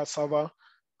Tomcat server,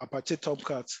 Apache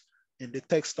Tomcat in the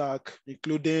tech stack,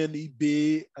 including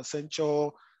eBay,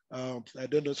 Accenture. I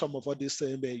don't know some of all these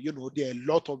things, but there are a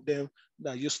lot of them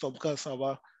that use Tomcat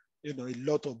server. A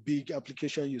lot of big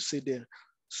applications you see there.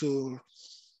 So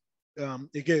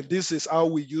again, this is how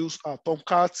we use our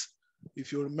Tomcat.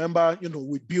 If you remember,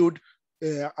 we build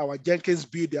our Jenkins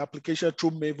build the application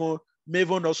through Maven.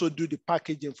 Maven also do the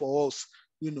packaging for us.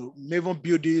 Maven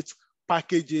build it,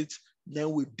 package it,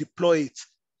 then we deploy it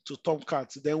to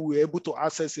Tomcat. Then we're able to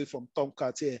access it from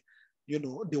Tomcat here.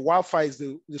 The Wi-Fi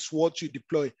is what you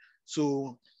deploy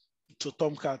to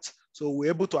Tomcat. So we're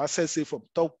able to access it from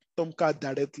Tomcat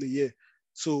directly here.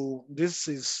 So this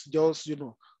is just,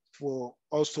 for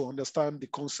us to understand the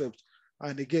concept.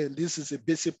 And again, this is a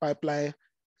basic pipeline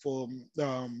for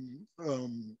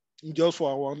just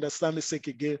for our understanding sake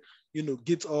again,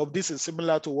 GitHub. This is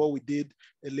similar to what we did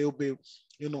a little bit,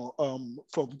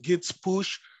 from Git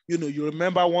push. You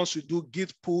remember once you do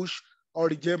Git push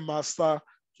origin master,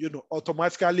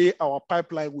 automatically our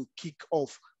pipeline will kick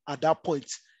off at that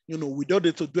point. We don't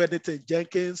need to do anything.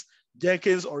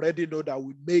 Jenkins already know that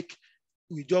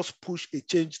we just push a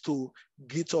change to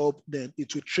GitHub, then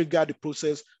it will trigger the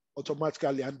process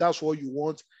automatically. And that's what you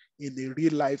want in a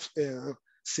real life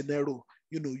scenario.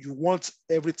 You want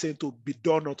everything to be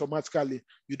done automatically.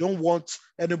 You don't want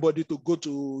anybody to go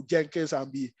to Jenkins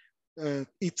and be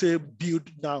it's a build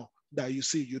now that you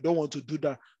see. You don't want to do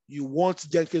that. You want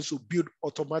Jenkins to build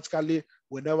automatically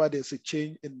whenever there's a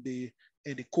change in the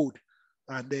code.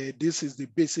 And this is the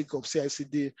basic of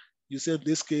CICD. You say in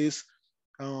this case,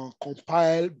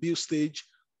 compile, build stage,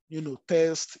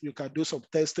 test. You can do some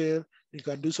testing. You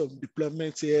can do some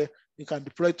deployments here. You can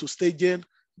deploy to staging.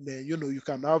 Then, you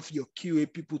can have your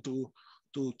QA people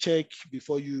to check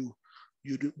before you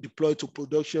deploy to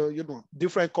production.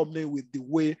 Different companies with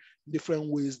different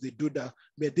ways they do that.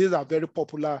 But these are very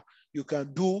popular. You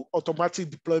can do automatic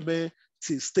deployment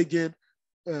to staging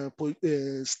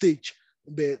stage,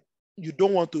 but you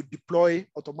don't want to deploy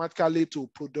automatically to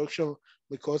production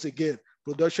because again,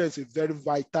 production is a very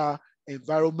vital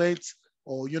environment,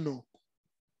 or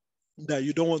that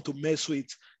you don't want to mess with.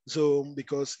 So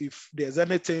because if there's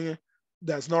anything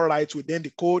that's not right within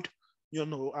the code,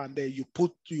 and then you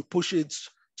push it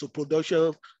to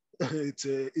production, it's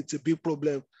a big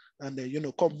problem. And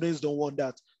then, companies don't want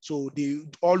that. So they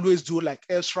always do like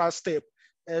extra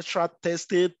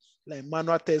testing, like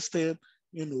manual testing,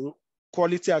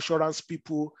 quality assurance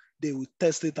people, they will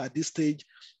test it at this stage,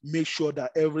 make sure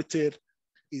that everything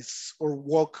is or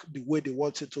work the way they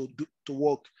want it to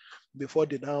work before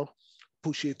they now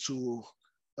push it to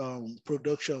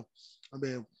production. I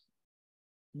mean,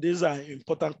 these are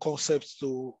important concepts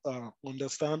to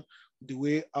understand the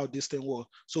way how this thing works.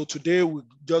 So today we're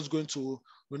not going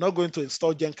to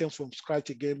install Jenkins from scratch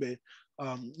again, but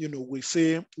we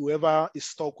say whoever is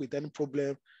stuck with any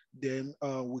problem, then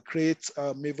we create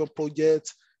a Maven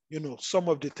project. Some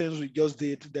of the things we just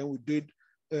did, then we're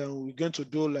going to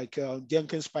do like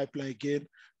Jenkins Pipeline again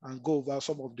and go over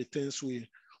some of the things we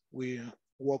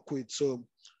work with. So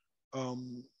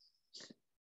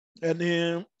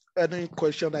any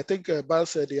question? I think Bal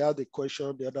said he had a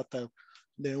question the other time.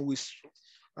 Then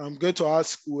I'm going to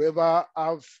ask whoever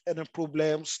have any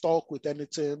problem, stuck with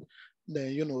anything,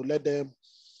 then let them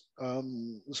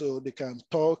so they can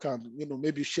talk and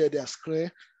maybe share their screen,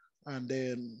 and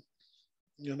then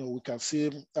we can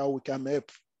see how we can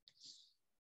help.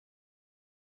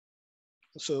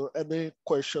 So any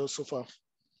questions so far?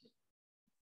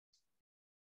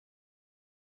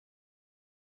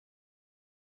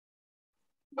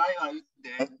 Bayo, are you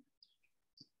there?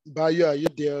 Bayo, are you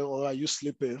there or are you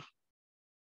sleeping?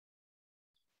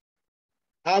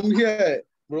 I'm here,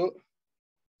 bro.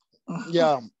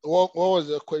 Yeah. What was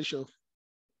the question?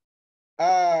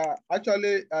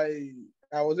 Actually, I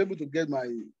was able to get my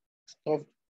stuff.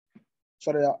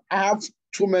 Sorry, I have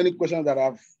too many questions that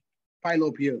I've piled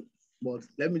up here, but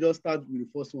let me just start with the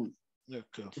first one.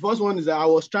 Okay. The first one is that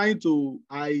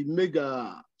I make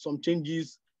some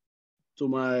changes to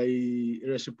my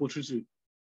repository,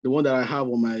 the one that I have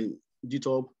on my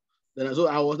GitHub. So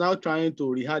I was now trying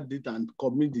to rehash it and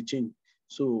commit the change.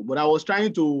 So, but I was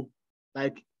trying to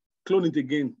like clone it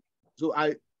again. So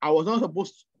I was not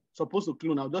supposed to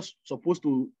clone. I was just supposed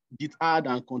to git add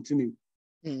and continue.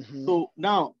 Mm-hmm. So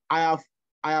now I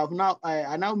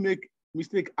now make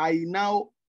mistake. I now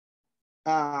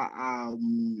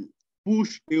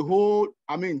push a whole.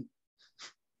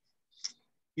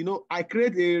 I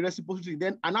create a repository.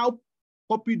 Then I now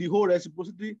copy the whole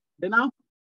repository. Then I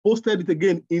posted it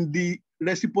again in the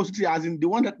repository, as in the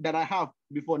one that I have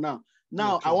before now.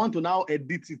 Now okay. I want to now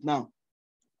edit it now.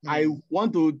 I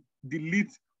want to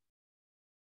delete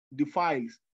the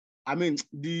files.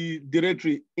 The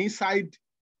directory inside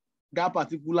that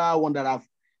particular one that I've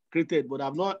created, but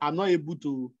I'm not able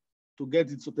to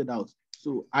get it sorted out.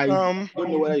 So I don't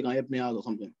know whether you can help me out or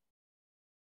something.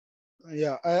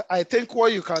 Yeah, I think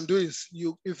what you can do is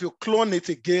if you clone it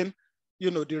again,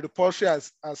 the repository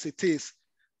as it is,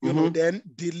 then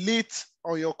delete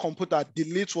on your computer,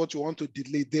 delete what you want to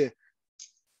delete there,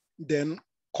 then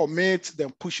commit, then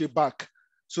push it back.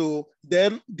 So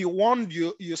then the one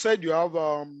you said you have,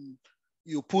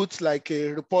 you put like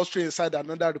a repository inside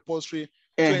another repository.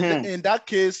 So in that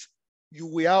case, you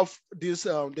will have this,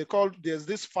 there's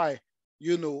this file,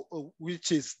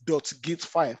 which is .git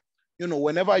file.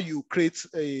 Whenever you create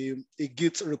a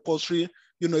Git repository,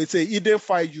 it's a hidden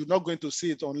file. You're not going to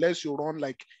see it unless you run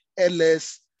like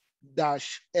ls-la.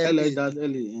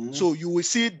 So you will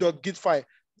see .git file.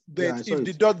 But if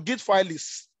the .git file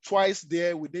is twice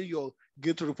there within your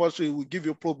Git repository, it will give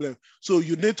you a problem. So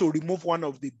you need to remove one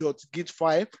of the .git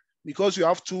file because you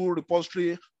have two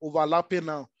repository overlapping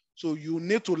now. So you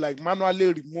need to like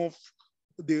manually remove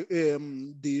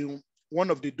the one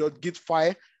of the .git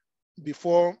file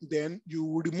before then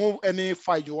you remove any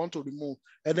file you want to remove,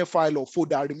 any file or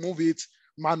folder, remove it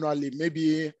manually,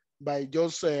 maybe by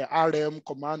just rm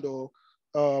command or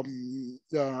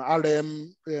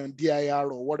rm dir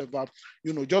or whatever,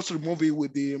 just remove it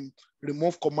with the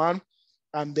remove command,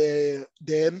 and then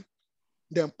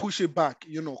push it back,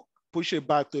 push it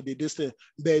back to the distance.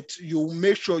 But you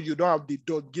make sure you don't have the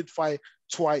 .git file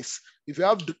twice. If you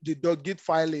have the .git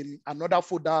file in another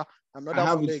folder, another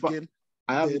folder again,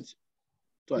 I have it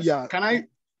twice. Yeah.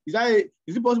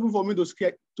 Is it possible for me to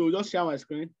just share my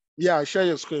screen? Yeah, share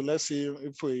your screen. Let's see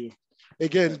if we,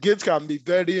 again, Git can be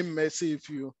very messy if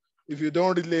you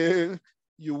don't really,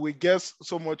 you will get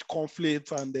so much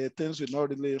conflict and the things will not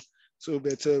really. So,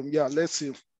 but yeah, let's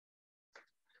see.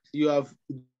 You have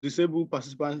disabled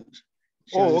participants.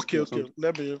 Oh, okay.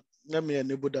 Let me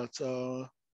enable that.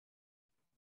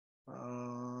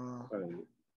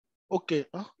 Okay.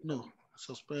 Oh, no.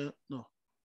 Suspend. No.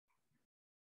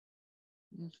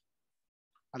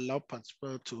 Allow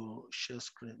participant to share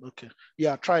screen. Okay.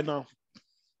 Yeah. Try now.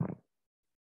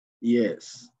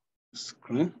 Yes.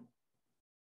 Screen.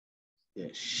 Yeah.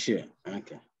 Share.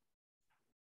 Okay.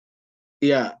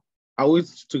 Yeah. Are we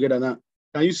together now?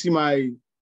 Can you see my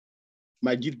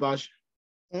Git bash?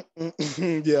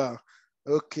 Yeah.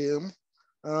 Okay.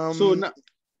 So now,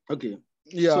 okay.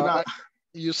 Yeah. So now,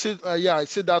 you see, yeah, I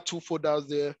see that 2 folders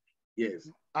there. Yes.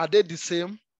 Are they the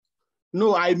same?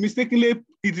 No, I mistakenly,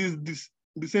 it is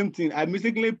the same thing. I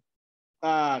mistakenly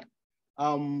clone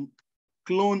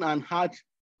and hatch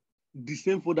the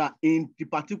same folder in the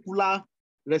particular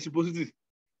reciprocity.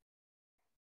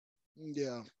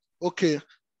 Yeah. Okay.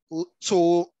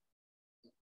 So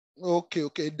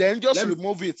okay. Then just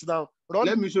remove it now.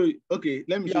 Let me show you. Okay,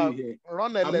 let me show you here.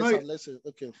 Run LS and let's say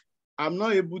okay. I'm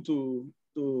not able to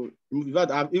remove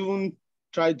that. I've even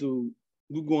tried to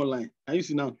Google online. Can you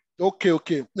see now?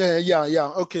 Okay.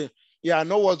 Yeah. Okay. Yeah, I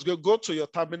know what's good. Go to your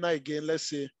terminal again. Let's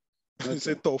see. Okay. It's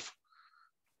tough.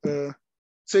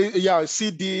 Say yeah,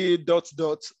 CD ...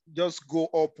 Just go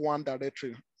up one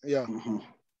directory. Yeah.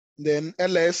 Then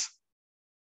LS.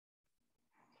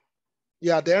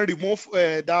 Yeah, then remove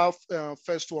that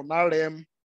first one, RM.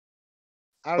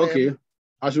 Okay,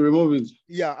 I should remove it.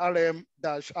 Yeah,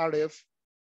 RM-RF.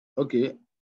 Okay,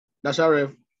 that's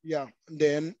RF. Yeah,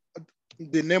 then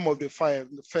the name of the file,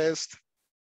 the first.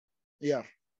 Yeah.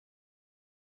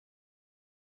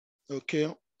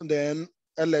 Okay, then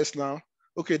LS now.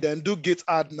 Okay, then do git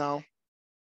add now.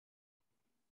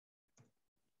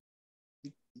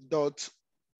 Dot.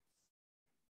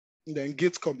 Then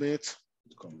git commit.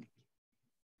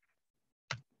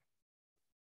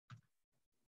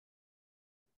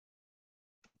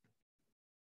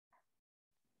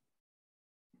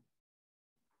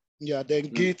 Yeah, then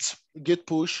git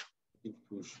push. Git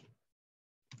push.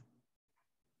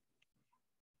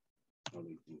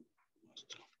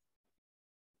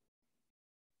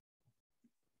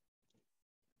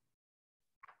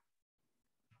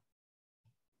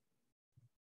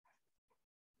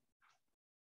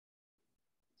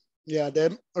 Yeah,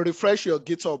 then refresh your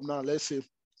GitHub now. Let's see.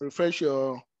 Refresh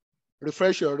your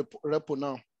repo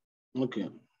now. Okay.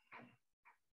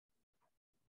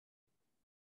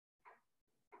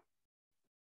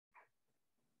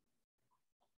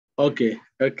 Okay.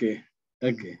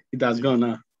 It has gone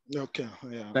now. Okay.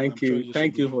 Yeah. Thank you.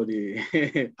 Thank you for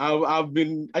the. I've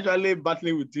been actually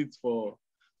battling with it for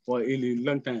a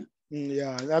long time.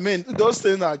 Yeah, I mean those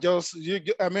things are just you.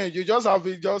 I mean you just have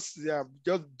it. Just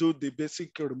do the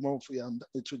basic remove. Yeah, and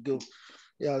it will go.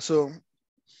 Yeah. So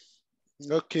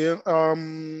okay.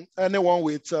 Anyone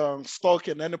with stock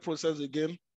in any process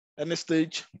again, any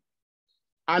stage.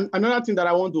 And another thing that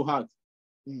I want to add.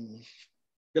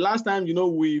 The last time,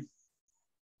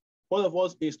 all of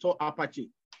us install Apache.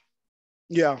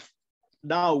 Yeah.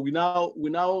 Now we install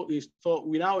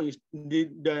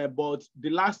but the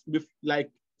last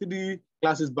like 3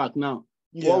 classes back now.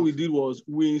 Yeah. What we did was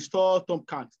we installed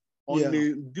Tomcat on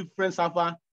a different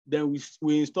server. Then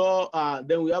we install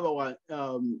then we have our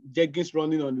Jenkins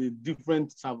running on a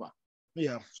different server.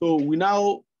 Yeah. So we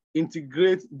now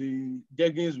integrate the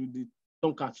Jenkins with the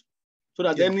Tomcat so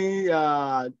that any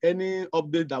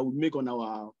update that we make on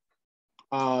our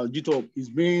GitHub is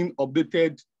being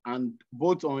updated and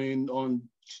both on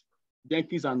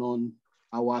Jenkins and on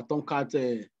our Tomcat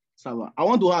server. I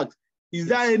want to ask, is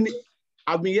there any?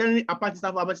 I've been hearing Apache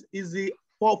stuff. Apache is the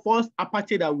first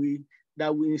Apache that we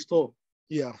install.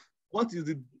 Yeah. What is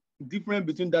the difference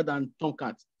between that and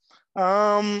Tomcat?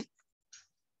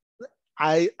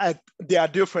 They are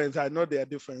different. I know they are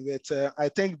different. But I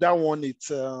think that one it's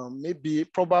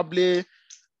probably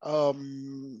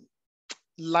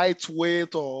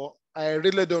lightweight, or I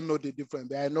really don't know the difference.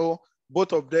 But I know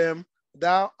both of them.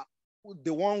 That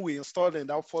the one we installed in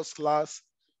that first class,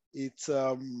 it's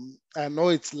I know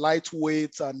it's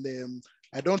lightweight, and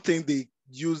I don't think they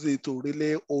use it to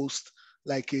really host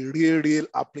like a real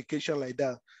application like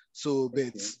that. So,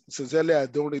 but sincerely, I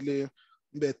don't really.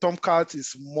 The Tomcat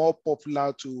is more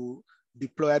popular to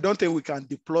deploy. I don't think we can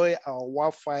deploy our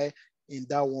Wi-Fi in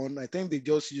that one. I think they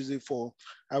just use it for.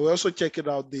 I will also check it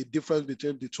out, the difference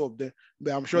between the two of them,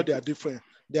 but I'm sure they are different.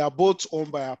 They are both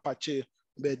owned by Apache,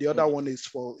 but the other one is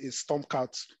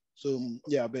Tomcat. So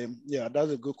yeah,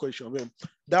 that's a good question.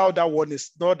 That other one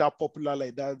is not that popular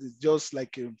like that. It's just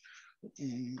like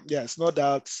it's not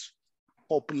that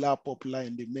popular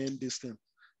in the main distance.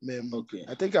 Okay.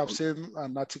 I think I've seen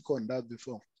an article on that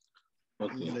before.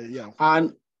 Okay. Yeah.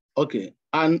 And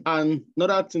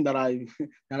another thing that I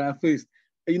faced,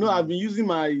 I've been using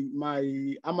my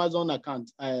Amazon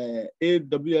account,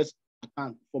 AWS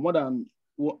account for more than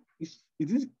it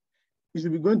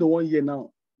should be going to 1 year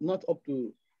now, not up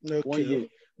to 1 year.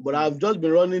 But I've just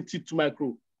been running T2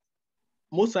 Micro.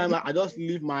 Most time I just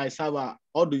leave my server,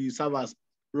 all the servers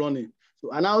running.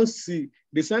 So I now see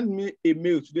they sent me a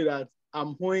mail today that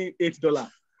I'm paying $8.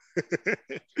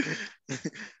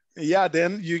 Yeah,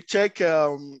 then you check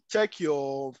your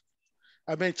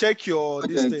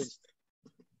this thing.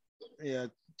 Yeah,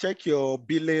 check your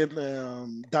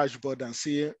billing dashboard and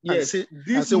see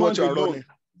what you're running.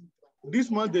 This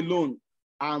month alone,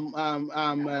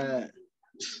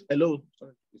 hello.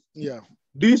 Yeah.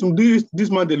 This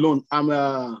month alone, I'm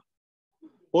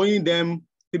owing them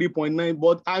 3.9,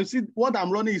 but I see what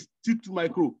I'm running is T2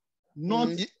 micro, not.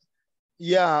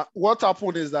 Yeah, what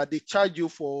happened is that they charge you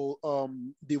for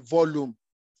the volume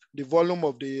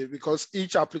of the, because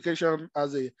each application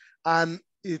has a, and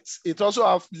it also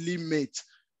have limit.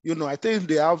 You know, I think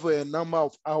they have a number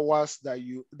of hours that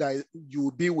you will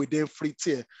be within free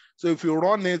tier. So if you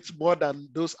run it more than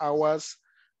those hours,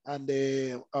 and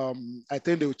they I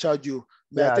think they will charge you.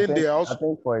 But Yeah, I think they also, I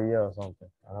think for a year or something.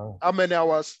 I don't know. How many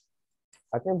hours?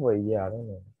 I think for a year, I don't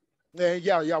know.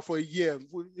 Yeah, for a year.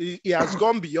 It has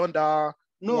gone beyond that.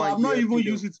 No, I've not even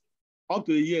used it up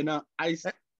to a year now. I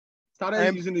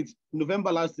started using it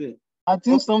November last year. I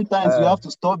think sometimes you have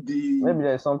to stop the, maybe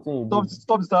there's something you do.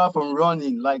 Stop the server from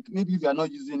running. Like maybe if you are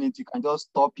not using it, you can just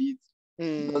stop it.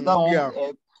 Does that one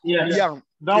help? Yeah.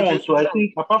 That one. So I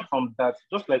think apart from that,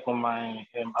 just like on my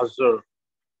Azure,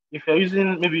 if you're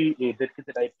using maybe a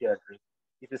dedicated IP address,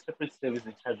 it's a separate service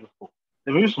they charge you for.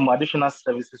 There may be some additional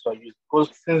services I use, because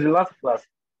since the last class,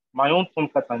 my own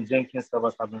Tomcat and Jenkins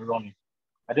servers have been running.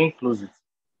 I didn't close it.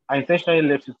 I intentionally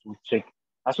left it to check.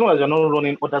 As long as you're not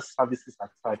running other services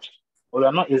attached, or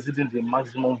you're not exceeding the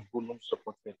maximum volume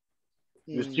supported,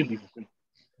 you'll still be free.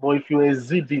 But if you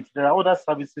exceed it, there are other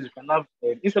services you can have,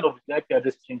 instead of the IP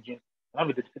address changing, you have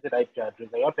a dedicated IP address.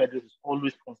 The IP address is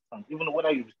always constant, even whether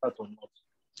you restart or not.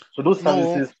 So those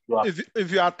services,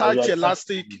 if you attach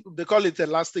Elastic, they call it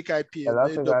Elastic IP.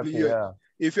 Elastic IP, yeah.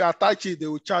 If you attach it, they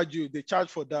will charge you. They charge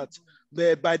for that.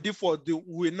 But by default,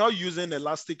 we're not using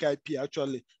Elastic IP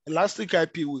actually. Elastic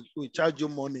IP will charge you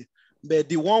money. But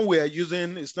the one we are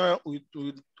using is not. We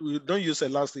don't use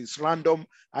Elastic. It's random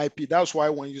IP. That's why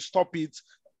when you stop it,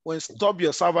 when you stop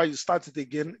your server, you start it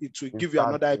again, it will give you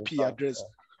another IP address. Yeah.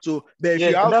 So, but if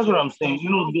you have, that's what I'm saying. You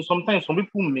know, sometimes some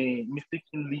people may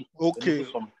mistakenly do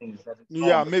some things.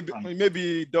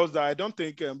 Maybe it does that. I don't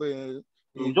think. You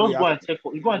just go and check.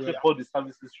 You go and check all the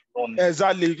services you run.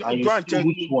 Exactly. And you go and check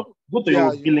which one. Go to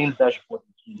your billing dashboard.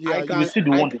 Yeah, you see the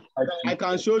one. I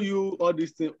can show you all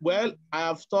these things. Well, I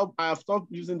have stopped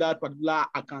using that particular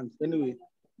account anyway.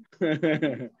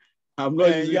 I'm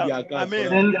not using the account. I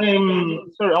mean,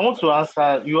 sorry, I want to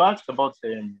answer. You asked about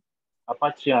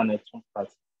Apache and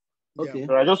Tomcat. Okay.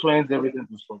 So I just went everything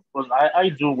to solve, because I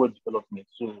do web development,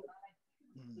 so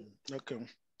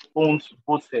owns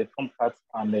both Tomcat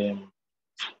and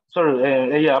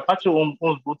Apache owns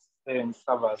both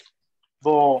servers,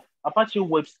 but Apache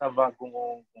web server,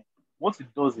 what it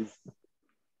does is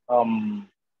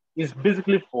it's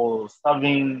basically for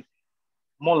serving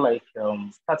more like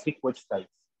static websites.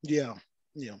 Yeah.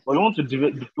 But you want to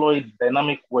deploy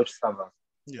dynamic web servers.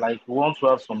 Yeah. Like you want to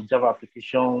have some Java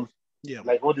applications. Yeah.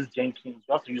 Like all these Jenkins,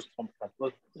 you have to use Tomcat,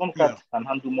 because Tomcat can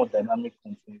handle more dynamic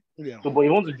content. Yeah. So, but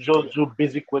you want to just do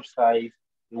basic website,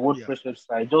 the WordPress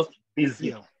website, just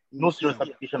basic, no serious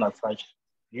application attached.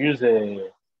 Use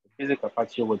a basic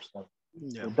Apache website.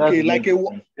 Yeah. So okay, like a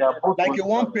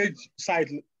one-page site,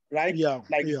 right? Yeah.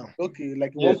 Okay,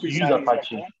 like a one-page site. Use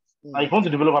Apache. Like if you want to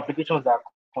develop applications that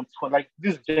are like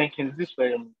this Jenkins, this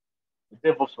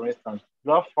DevOps, for instance,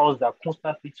 you have files that are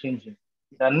constantly changing,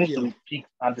 that needs to be picked,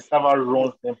 and the server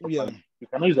runs them properly. You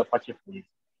cannot use Apache for it.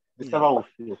 The server will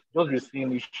fail. Just be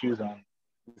seeing issues, and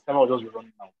the server will just be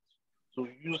running out. So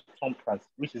use Tomcat,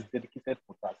 which is dedicated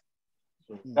for that.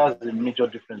 So that's the major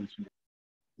difference between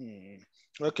them.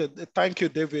 Okay, thank you,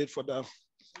 David, for that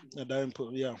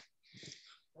input. Yeah.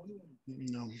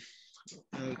 No.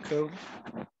 Okay.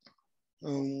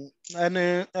 And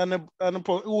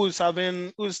who's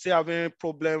still having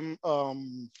problem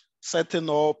setting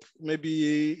up?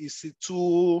 Maybe is it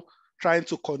tool trying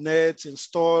to connect,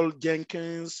 install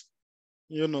Jenkins,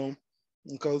 you know,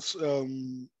 because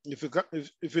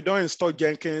if you don't install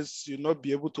Jenkins, you'll not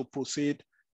be able to proceed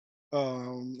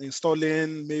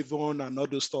installing Maven and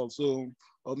other stuff. So,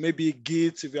 or maybe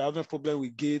Git, if you're having a problem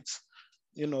with Git,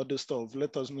 you know, the stuff,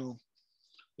 let us know.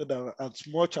 So that as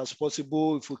much as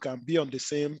possible, if we can be on the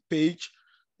same page,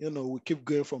 you know, we keep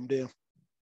going from there.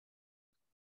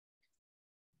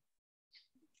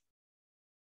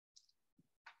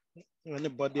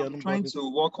 Anybody? I'm trying to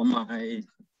work on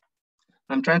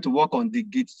the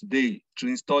Git today to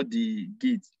install the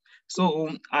Git. So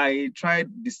I tried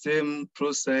the same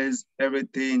process,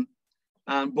 everything,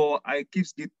 but I keep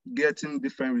getting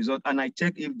different results. And I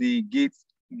check if the Git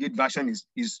version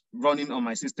is running on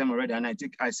my system already, and I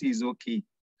see it's okay.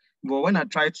 But when I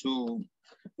try to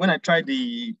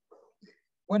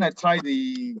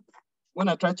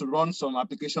run some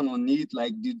application on it,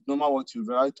 like the normal what you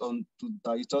write on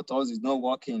that you taught us is not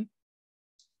working.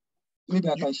 Maybe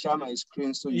I can share my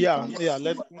screen so you can.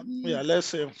 Let's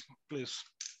see, please.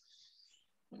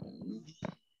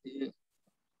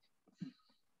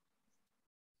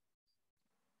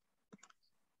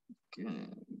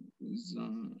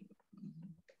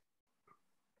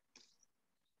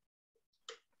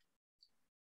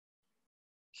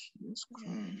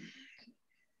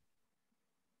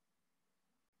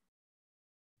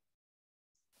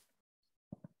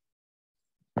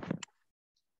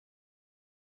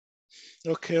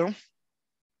 Okay.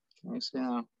 Okay.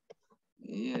 So,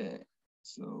 yeah.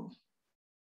 So,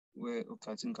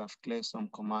 okay, I think I've cleared some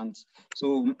commands.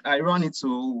 So I run it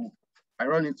to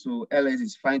ls.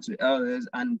 It's fine to ls,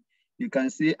 and you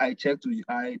can see I try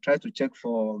to check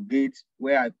for gate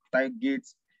where I type gate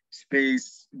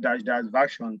space dash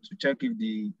version to check if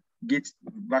the gate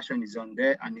version is on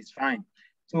there, and it's fine.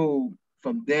 So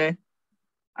from there,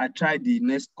 I tried the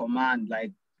next command.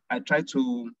 Like I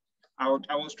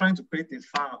was trying to create a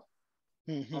file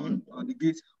on the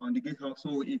GitHub,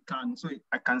 so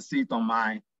I can see it on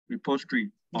my repository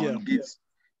on Git.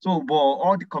 So, but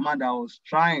all the command I was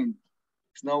trying,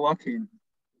 it's not working.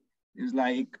 It's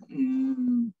like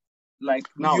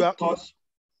now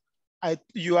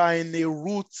you are in a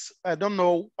root. I don't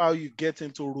know how you get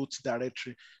into root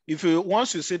directory.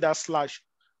 Once you see that slash,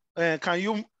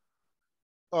 can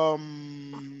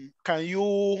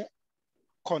you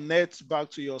connect back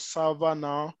to your server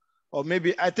now? Or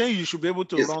maybe I think you should be able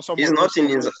to run some of those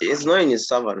commands. It's not in his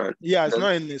server now. Yeah, it's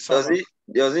not in his server.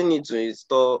 Does it need to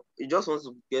install? He just wants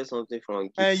to get something from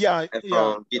from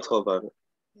GitHub.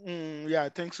 Yeah, I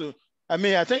think so. I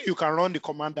mean, I think you can run the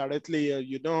command directly.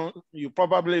 You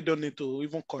probably don't need to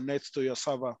even connect to your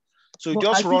server. So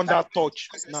just run that touch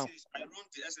now. I run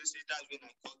the SSC. That's when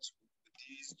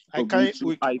I got to this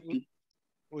IP.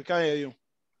 We can't hear you.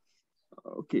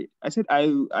 Okay, I said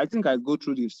I think I go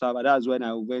through the server. That's when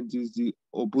I went to the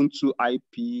Ubuntu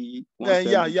IP.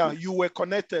 Yeah. You were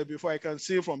connected before. I can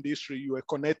see from the history you were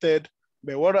connected.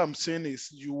 But what I'm saying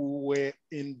is you were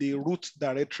in the root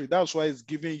directory. That's why it's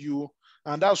giving you,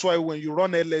 and that's why when you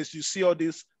run ls, you see all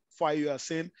this file you are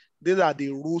saying. These are the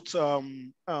root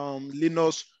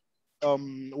Linux.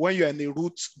 When you're in the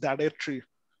root directory,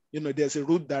 there's a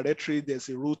root directory, there's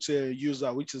a root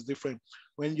user, which is different.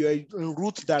 When you're in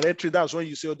root directory, that's when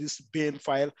you see all this bin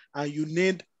file, and you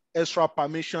need extra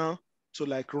permission to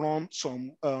like run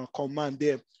some command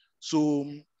there. So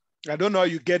I don't know how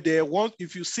you get there.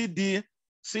 If you cd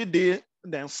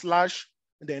then slash,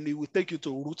 then it will take you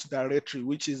to root directory,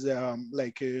 which is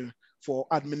for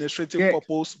administrative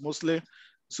purpose mostly.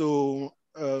 So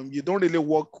you don't really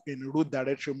work in root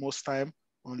directory most time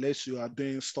unless you are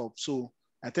doing stuff. So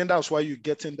I think that's why you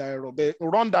get in that error. But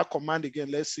run that command again.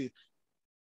 Let's see.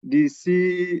 Do you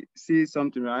see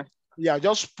something, right? Yeah,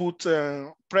 just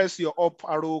press your up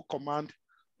arrow command.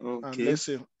 Okay. And let's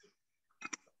see.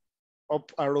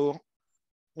 Up arrow.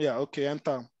 Yeah, okay,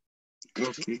 enter.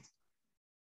 Okay.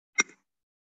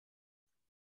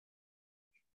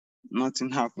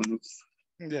 Nothing happens.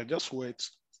 Yeah, just wait.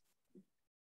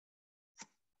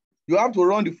 You have to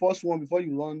run the first one before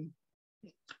you run.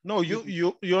 No,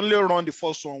 you only run the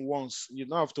first one once. You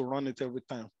don't have to run it every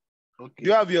time. Okay. Do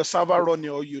you have your server running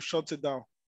or you shut it down?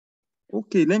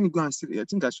 Okay, let me go and see. I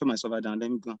think I shut my server down. Let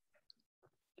me go.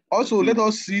 Also, let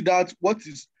us see that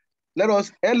let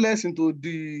us ls into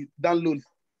the download.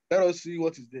 Let us see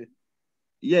what is there.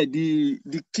 Yeah, the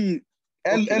key.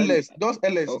 ls, just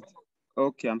ls.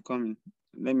 Okay, I'm coming.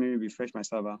 Let me refresh my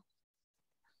server.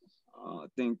 I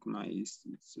think my is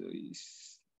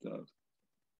stuff.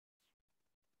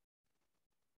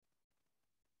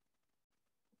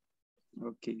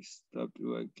 Okay, stop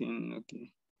working.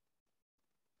 Okay.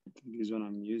 I think this one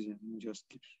I'm using. Just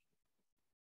keep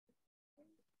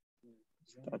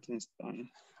starting time.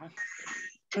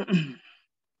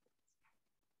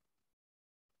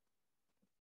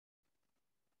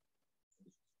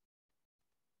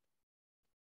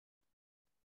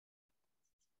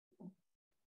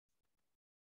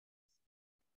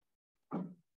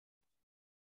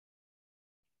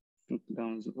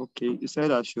 Okay, you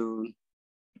said I should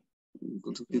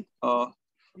go to it.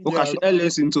 Okay, I should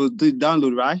ls into the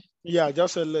download, right? Yeah,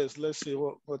 just ls. Let's see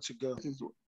what you got. This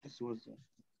was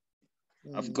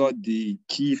I've got the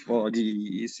key for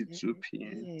the EC2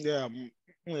 pin. Yeah,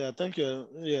 I think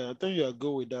you're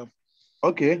good with that.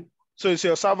 Okay. So is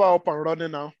your server up and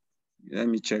running now? Let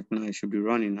me check now. It should be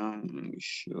running now. It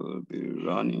should be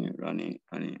running.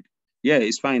 Yeah,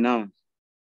 it's fine now.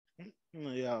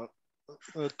 Yeah.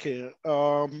 Okay.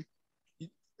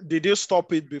 Did you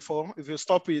stop it before? If you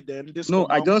stop it, then this. No,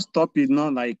 I just stopped it now,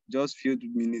 like just few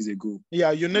minutes ago. Yeah,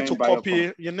 you need to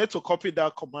copy. You need to copy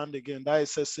that command again. That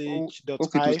ssh.i.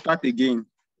 Okay, to start again.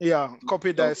 Yeah,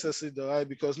 copy that ssh.i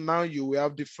because now you will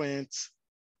have different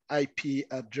IP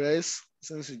address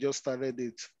since you just started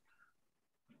it.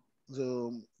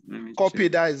 So copy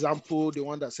that example, the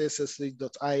one that says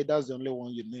ssh.i, that's the only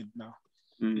one you need now.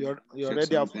 You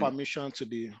already have permission to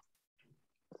the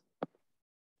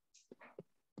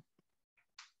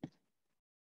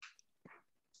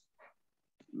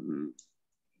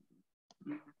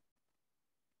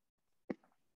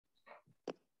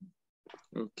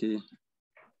Okay.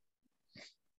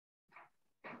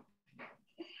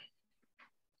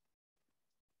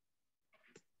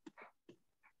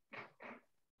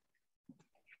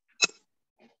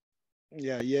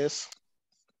 Yeah, yes.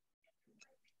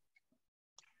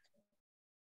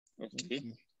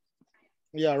 Okay.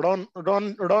 Yeah, run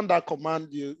that command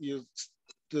you're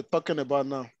talking about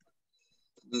now.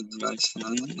 Git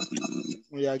version.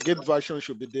 Yeah, Git version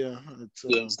should be there.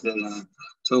 Yes, then,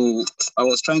 so I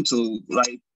was trying to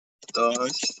write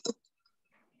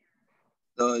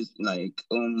like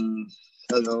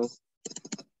hello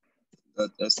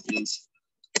 .sh.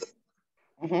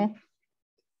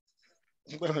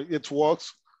 It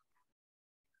works.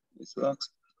 It works.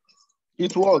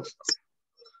 It works.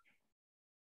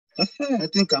 I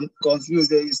think I'm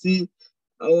confused there. You see,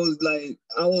 I wanted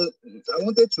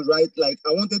to write the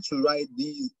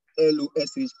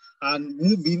LOSH and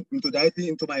move it directly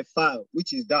into my file,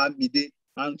 which is that midday,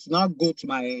 and to now go to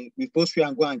my repository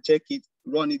and go and check it,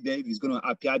 run it there if it's going to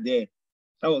appear there.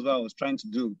 That was what I was trying to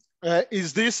do.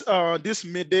 Is this this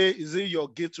midday, is it your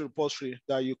Git repository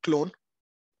that you clone?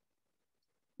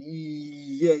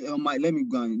 Yeah,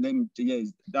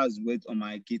 yes, that's wait on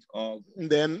my GitHub.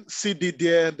 Then CD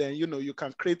there, then you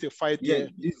can create a file there. Yeah,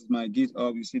 this is my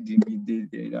GitHub. You see the midday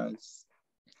there.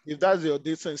 If that's your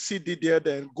data, CD there,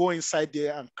 then go inside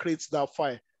there and create that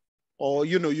file. Or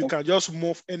you can just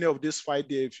move any of this file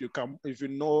there if you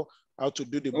know how to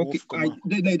do the move command.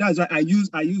 That's right. I use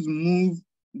move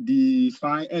the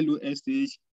file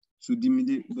LOSH to the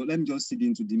midday, but let me just CD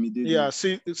into the midday. Yeah,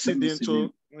 CD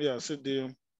into CD.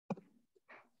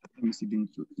 Let me CD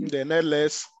into. Then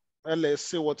ls,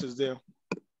 see what is there.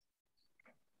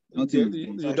 Nothing.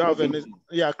 You don't have any.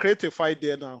 Yeah, create a file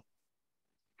there now.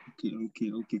 Okay.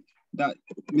 That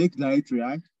make directory,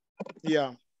 right?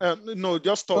 Yeah. No,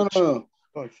 just touch.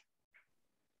 Touch.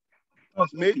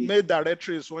 Make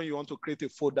directories when you want to create a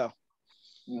folder.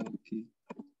 Okay.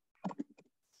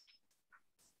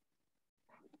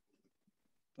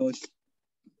 Touch.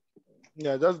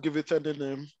 Yeah, just give it any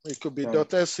name. It could be .sh or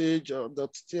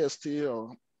 .txt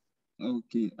or.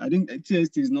 Okay, I think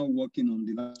TXT is not working on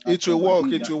the laptop. It will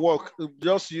work. It will work.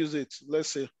 Just use it. Let's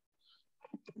say.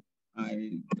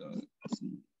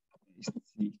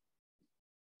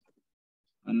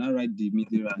 And I write the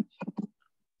middle rank.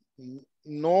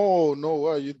 No. What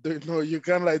are you doing? No, you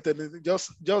can't write anything.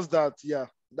 Just that. Yeah,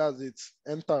 that's it.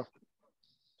 Enter.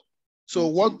 So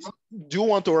okay. What do you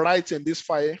want to write in this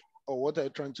file, or what are you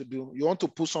trying to do? You want to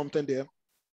put something there?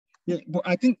 Yeah, but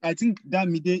I think that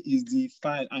midday is the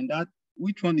file, and that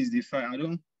which one is the file? I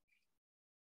don't.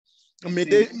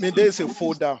 Midday is a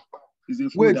folder. Is a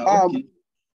folder. Wait, okay.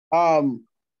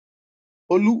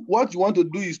 Olu, what you want to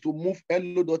do is to move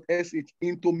hello.sh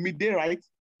into midday, right?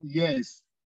 Yes.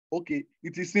 Okay,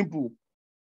 it is simple.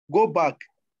 Go back.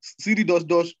 CD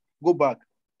 --, go back.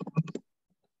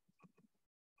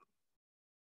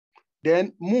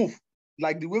 Then move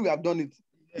like the way we have done it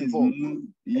before.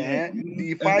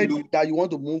 The file that you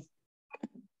want to move.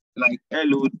 Like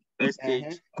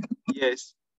hello.sh.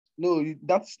 Yes. No,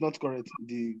 that's not correct.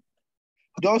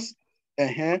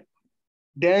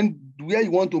 Then where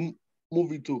you want to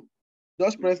move it to,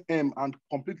 just press M and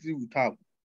complete it with tab.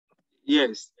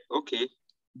 Yes. Okay.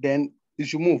 Then it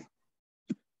should move.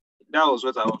 That was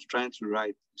what I was trying to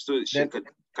write. So then,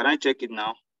 can I check it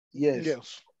now?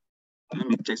 Yes. Let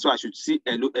me check. So I should see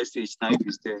LOSH now if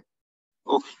it's there.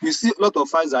 Oh, you see a lot of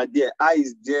files are there. I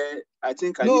is there. I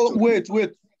think I need to... wait.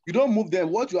 You don't move them.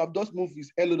 What you have just moved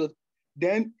is hello.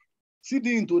 Then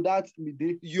CD into that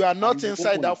midday. You are not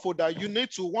inside that folder.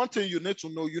 One thing you need to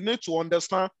know, you need to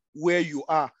understand where you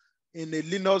are in a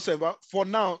Linux server. For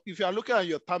now, if you are looking at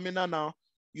your terminal now,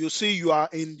 you see you are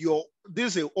in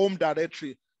this is a home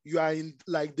directory. You are in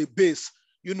like the base,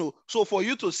 So for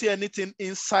you to see anything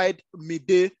inside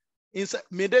midday is a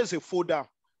folder.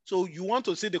 So you want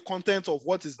to see the content of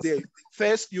what is there.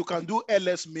 First, you can do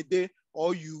ls midday,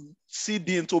 or you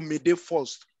CD into midday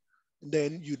first.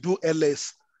 Then you do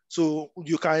ls. So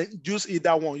you can use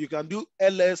either one. You can do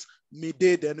ls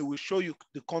midday, then it will show you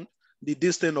the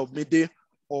distance of midday,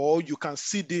 or you can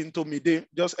CD into midday,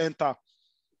 just enter.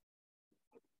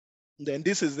 Then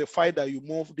this is the file that you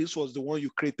move. This was the one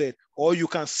you created. Or you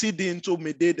can CD into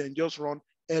midday, then just run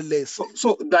ls.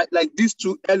 So that like these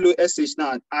two LOSH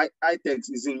now, iText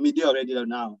is in midday already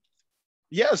now.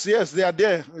 Yes, they are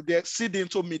there. They seed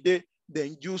into midday,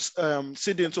 then use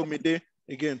seed into midday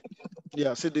again.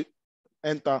 Yeah, seed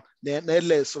enter, then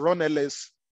ls, run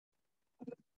ls.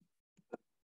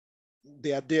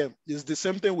 They are there. It's the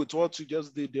same thing with what you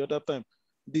just did the other time.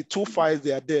 The 2 files,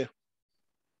 they are there.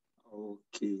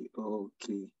 Okay.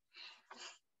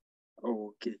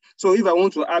 So if I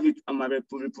want to have it on my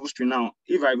repository now,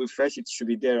 if I refresh it, should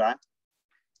be there, right?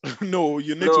 No,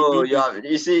 you need to do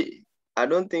you see, I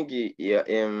don't think you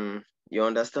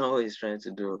understand what he's trying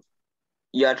to do.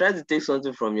 You are trying to take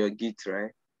something from your Git,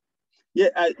 right? Yeah,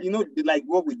 like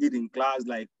what we did in class,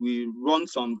 like we run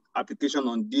some application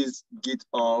on this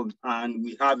GitHub and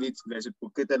we have it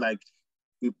reciprocated, like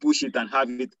we push it and have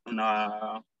it on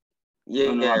our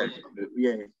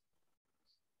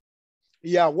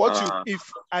what you,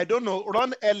 if I don't know,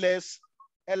 run ls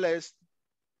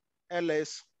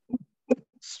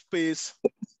space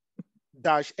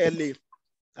 -la.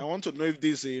 I want to know if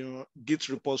this is a Git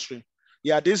repository.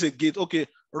 Yeah, this is a Git. Okay,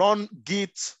 run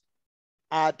git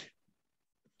add.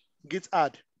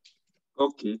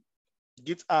 Okay.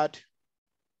 Git add.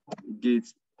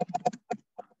 Git.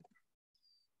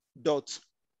 Dot.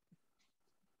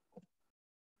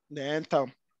 Then enter.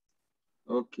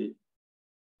 Okay.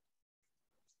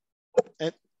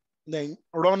 And then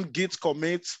run git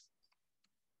commit.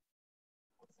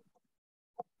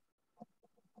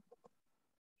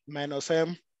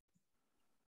 -m.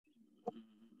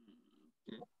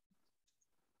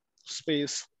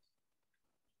 Space.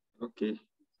 Okay.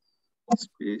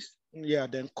 Space. Yeah,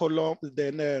 then column,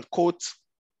 then quote.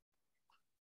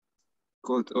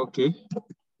 Quote, okay.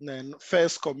 Then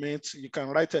first commit. You can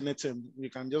write anything. You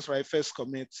can just write first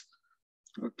commit.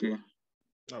 Okay.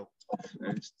 No.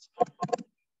 First.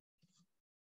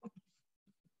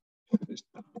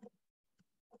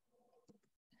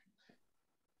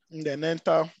 And then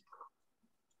enter.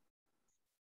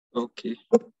 Okay.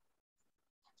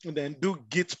 And then do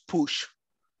git push.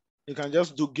 You can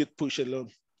just do git push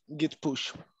alone. Git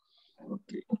push.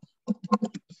 Okay.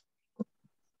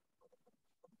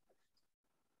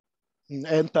 And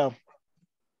enter.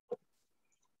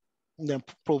 And then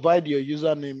provide your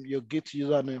username, your Git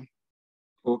username.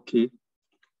 Okay.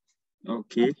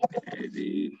 Okay.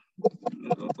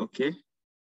 Okay.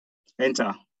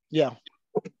 Enter. Yeah.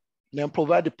 Then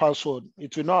provide the password.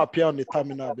 It will not appear on the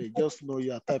terminal, but just know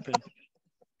you are typing.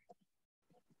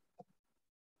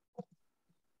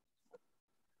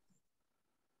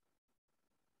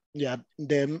 Yeah,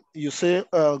 then you say,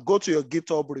 go to your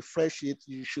GitHub, refresh it.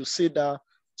 You should see that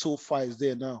 2 files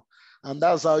there now. And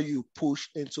that's how you push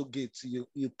into Git.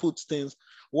 You put things.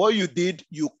 What you did,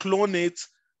 you clone it.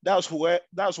 That's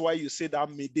why you see that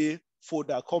midday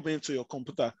folder come into your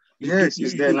computer. Yes,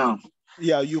 it's there now.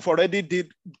 Yeah, you've already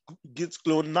did Git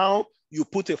clone. Now you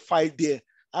put a file there.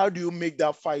 How do you make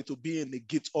that file to be in the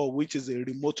GitHub, which is a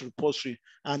remote repository?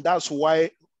 And that's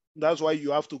why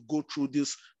you have to go through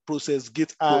this process: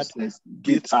 git add,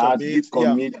 git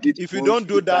commit. Git if you don't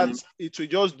do that, it will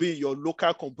just be in your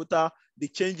local computer. The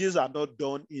changes are not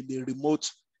done in the remote,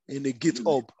 in the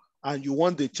GitHub, and you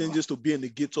want the changes to be in the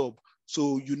GitHub.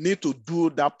 So you need to do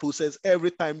that process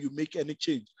every time you make any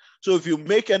change. So if you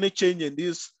make any change in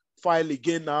this file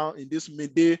again now, in this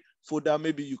midday folder,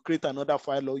 maybe you create another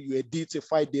file or you edit a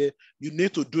file there, you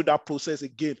need to do that process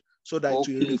again so that it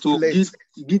will reflect.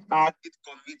 So git add, git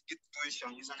commit, git push,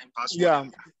 and username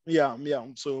password. Yeah.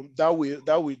 So that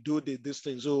will do this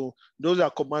thing. So those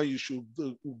are commands you should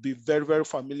be very, very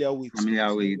familiar with.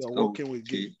 You're working with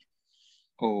Git.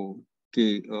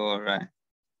 Okay, all right.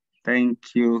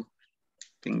 Thank you.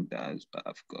 I think that's what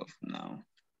I've got for now.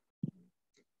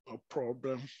 No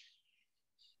problem.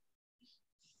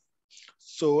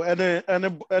 So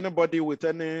anybody with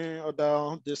any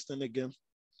other this thing again?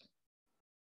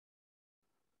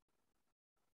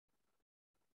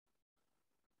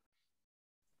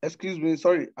 Excuse me,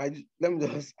 sorry. Let me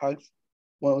just ask.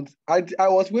 Well, I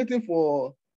was waiting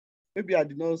for, maybe I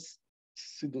did not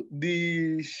see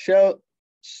the shell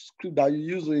script that you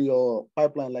use in your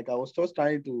pipeline. Like I was just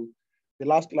trying to, the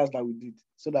last class that we did,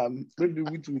 so that maybe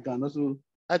we can also.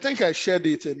 I think I shared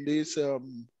it in this,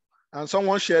 and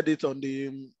someone shared it on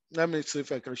the. Let me see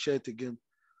if I can share it again.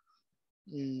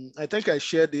 I think I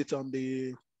shared it on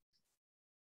the.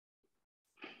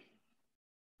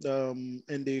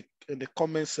 In the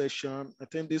comment section. I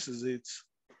think this is it.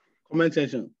 Comment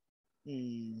section. Let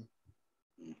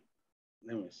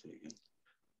me see again.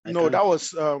 No, that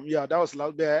was that was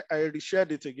loud. But I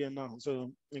reshared it again now,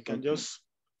 so you can just.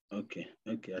 Okay.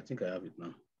 I think I have it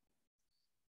now.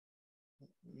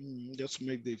 Just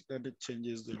make the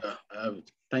changes there. Yeah, I have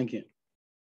it. Thank you.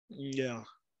 Yeah.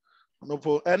 No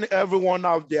problem. And everyone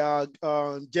have their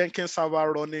Jenkins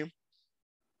server running.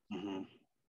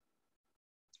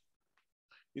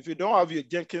 If you don't have your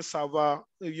Jenkins server,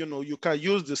 you can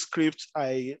use the script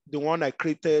the one I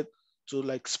created to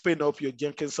like spin up your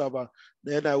Jenkins server.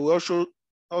 Then I will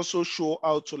also show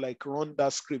how to like run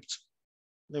that script.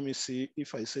 Let me see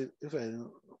if I.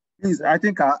 Please, I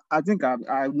think I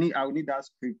will need that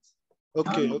script.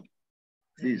 Okay.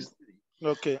 Please.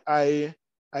 Okay, I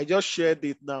just shared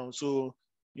it now. So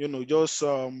just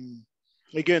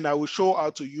again, I will show how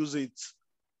to use it.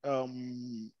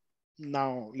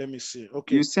 Now let me see.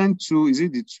 Okay. You sent two. Is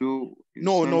it the two?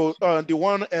 No. The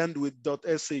one end with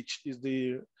 .sh is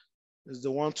the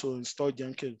one to install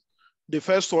Jenkins. The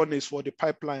first one is for the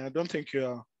pipeline. I don't think you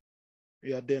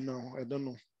are there now. I don't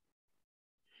know.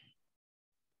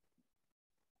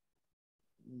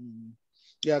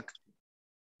 Yeah.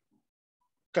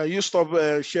 Can you stop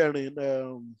sharing?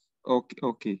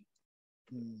 Okay.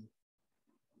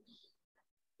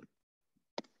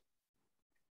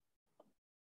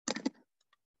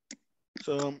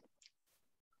 So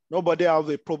nobody have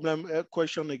a problem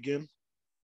question again?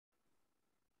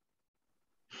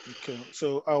 Okay,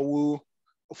 so I will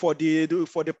for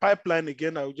the pipeline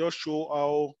again. I will just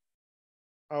show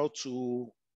how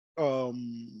to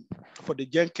for the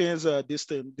Jenkins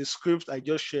the script I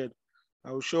just shared.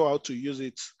 I will show how to use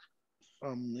it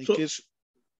in case.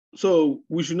 So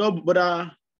we should not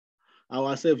bother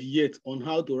ourselves yet on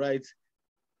how to write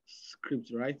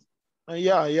scripts, right?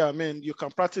 Yeah. I mean, you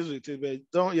can practice with it, but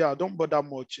don't bother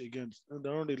much again.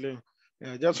 Don't really.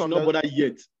 Yeah, just not bother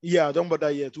yet. Yeah, don't bother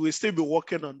yet. We'll still be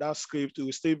working on that script.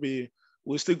 We're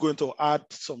still going to add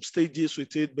some stages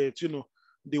with it, but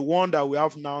the one that we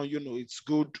have now, it's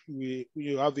good.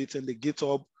 You have it in the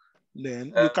GitHub.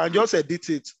 Then you can just edit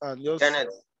it and just. Kenneth,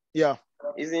 yeah.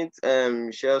 Isn't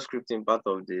shell scripting part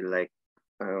of the like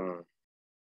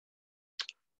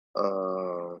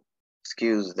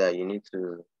skills that you need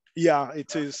to? Yeah,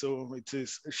 it is. So it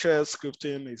is shell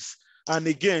scripting is, and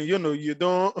again, you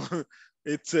don't.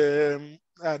 It's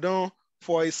I don't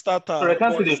for a starter. So I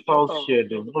can't see the files shared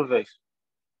though. No vex.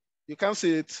 You can't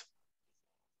see it.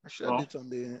 I shared it on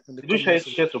the. Did you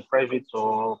share to private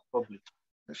or public?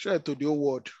 I shared it to the whole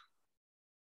world.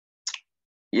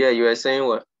 Yeah, you were saying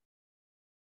what?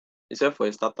 Except for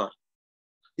a starter.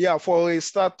 Yeah, for a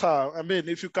starter. I mean,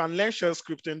 if you can learn shell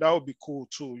scripting, that would be cool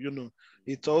too.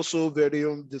 It's also very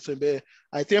disable.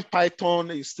 I think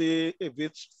Python is still a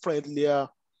bit friendlier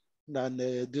than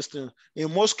this thing.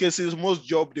 In most cases, most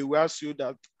jobs, they will ask you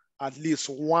that at least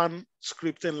one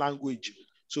scripting language.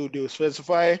 So they will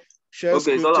specify shell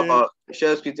scripting. It's all about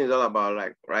shell scripting is all about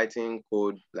like writing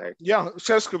code, like. Yeah,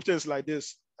 shell scripting is like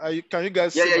this. Can you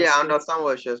guys see? Yeah, I understand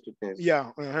what shell scripting is.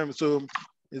 Yeah, so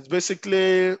it's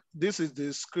basically, this is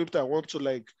the script I want to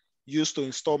like use to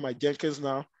install my Jenkins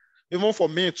now. Even for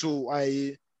me too,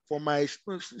 for my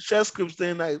shell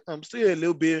scripting, I'm still a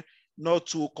little bit not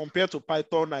to compare to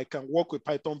Python. I can work with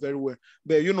Python very well,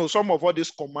 but some of all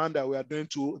these commands that we are doing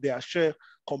they are shell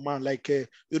command. Like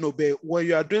but when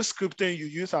you are doing scripting, you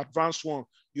use advanced one.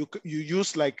 You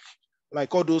use like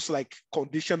all those like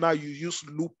conditional. You use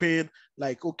looping.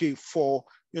 Like for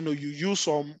you use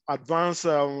some advanced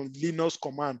Linux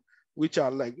command, which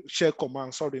are like shell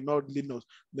commands. Sorry, not Linux,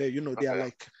 but they are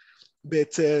like.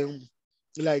 But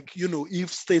like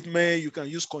if statement, you can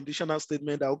use conditional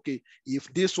statement that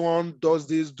if this one does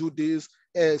this, do this,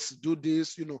 else do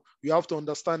this. You have to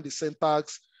understand the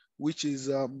syntax, which is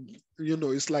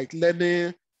it's like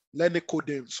learning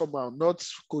coding somehow, not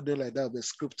coding like that, but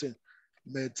scripting.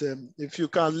 But if you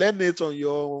can learn it on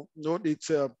your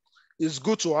it's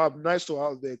good to have, nice to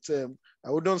have, but I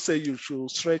wouldn't say you should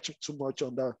stretch too much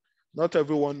on that. Not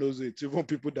everyone knows it, even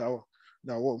people that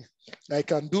won't. I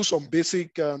can do some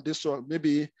basic, this one,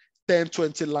 maybe 10,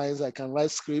 20 lines. I can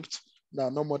write script,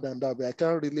 no more than that, but I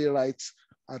can't really write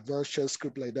advanced shell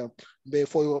script like that. But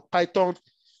for Python,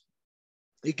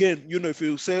 again, if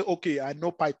you say, I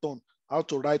know Python, how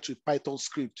to write with Python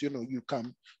script, you'll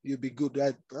be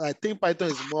good. I think Python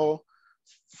is more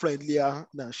friendlier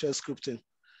than shell scripting.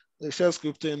 The shell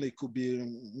scripting, it could be,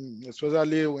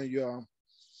 especially when you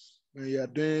are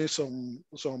doing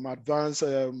some advanced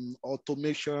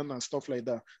automation and stuff like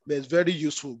that. But it's very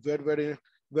useful, very, very,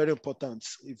 very important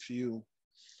if you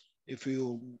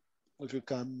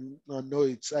can know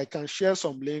it. I can share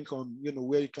some link on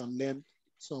where you can learn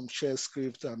some shell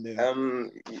script and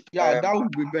that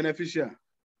would be beneficial.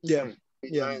 Yeah.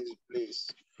 Please.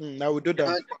 I will do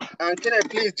that. And can I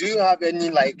please, do you have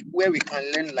any like where we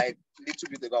can learn like a little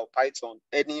bit about Python?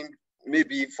 Any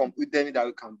maybe from Udemy that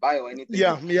we can buy or anything?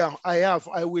 Yeah, I have.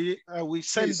 I will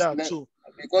send that too.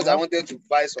 Because I wanted to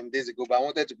buy some days ago, but I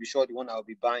wanted to be sure the one I'll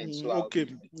be buying. So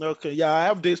okay, yeah, I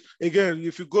have this. Again,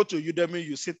 if you go to Udemy,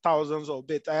 you see thousands of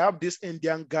it. I have this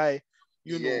Indian guy,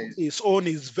 you know, his own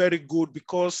is very good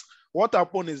because what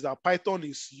happened is that Python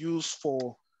is used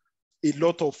for a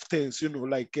lot of things, you know,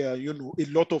 like, you know, a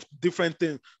lot of different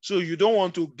things. So you don't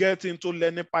want to get into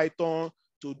learning Python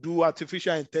to do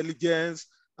artificial intelligence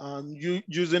and you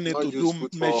using it to do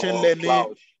machine learning.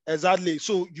 Cloud. Exactly.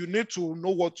 So you need to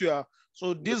know what you are.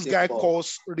 So this guy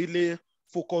course really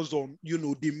focused on, you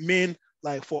know, the main,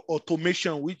 like for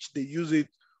automation, which they use in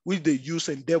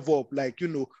DevOps, like, you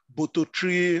know,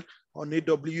 Boto3 on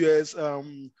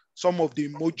AWS, some of the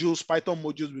modules, Python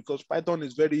modules, because Python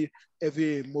is very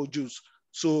heavy in modules.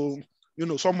 So, you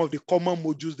know, some of the common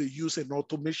modules they use in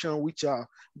automation, which are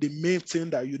the main thing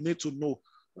that you need to know,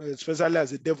 especially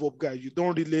as a DevOps guy. You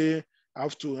don't really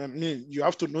have to, I mean, you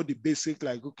have to know the basic,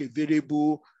 like, okay,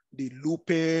 variable, the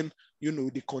looping, you know,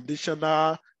 the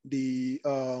conditional, the,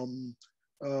 all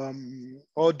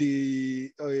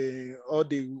the,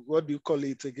 what do you call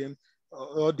it again?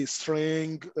 All the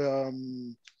string,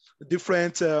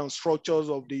 different structures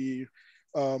of the,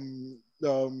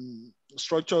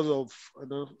 structures of,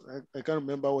 I can't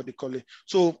remember what they call it.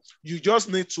 So you just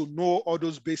need to know all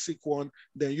those basic ones,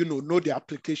 then, you know the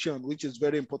application, which is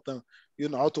very important, you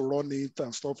know, how to run it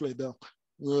and stuff like that.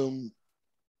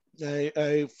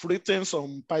 I've written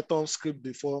some Python script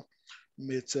before,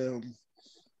 but,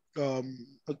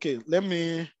 okay, let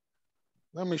me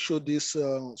show this.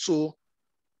 So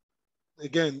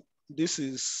again, this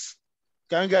is,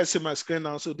 can you guys see my screen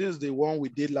now? So this is the one we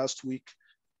did last week.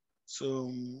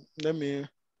 So let me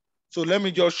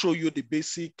just show you the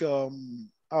basic,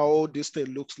 how this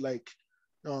thing looks like,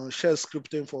 shell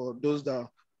scripting for those that,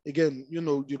 again, you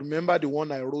know, you remember the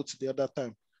one I wrote the other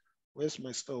time. Where's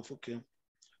my stuff? Okay,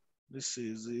 this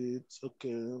is it.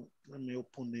 Okay, let me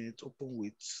open it, open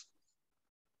with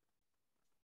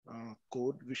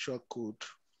code, visual code.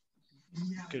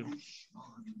 Okay,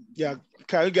 yeah,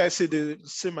 can you guys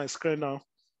see my screen now?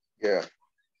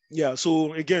 Yeah,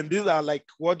 so again, these are like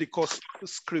what they call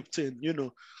scripting, you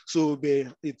know. So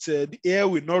it's here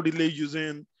we're not really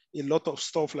using a lot of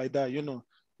stuff like that, you know,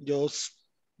 just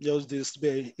this.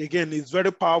 But again, it's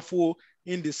very powerful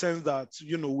in the sense that,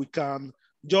 you know, we can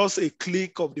just a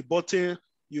click of the button,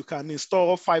 you can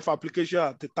install 5 applications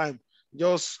at a time,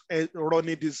 just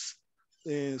running this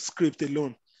script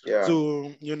alone. Yeah.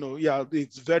 So, you know, yeah,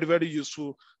 it's very, very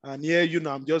useful. And here, you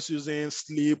know, I'm just using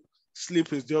sleep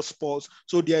is just pause.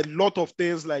 So there are a lot of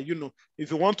things like, you know, if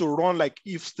you want to run like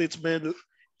if statement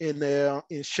in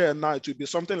shell now, it will be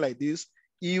something like this.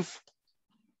 If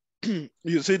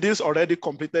you see this already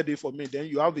completed it for me, then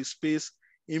you have a space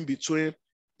in between.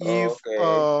 If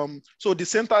so the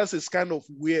syntax is kind of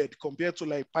weird compared to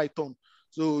like Python.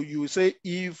 So you say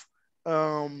if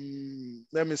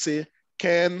let me say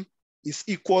can is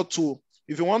equal to,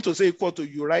 if you want to say equal to,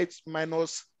 you write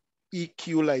minus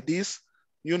EQ like this.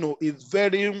 You know, it's a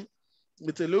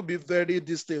little bit very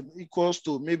distant, equals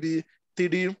to maybe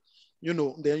 3, you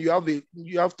know, then you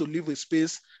have to leave a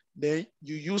space, then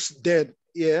you use then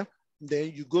here,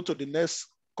 then you go to the next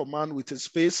command with a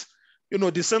space. You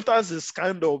know, the syntax is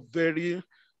kind of very,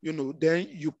 you know, then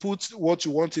you put what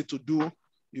you want it to do.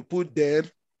 You put then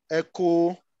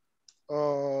echo,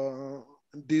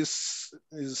 this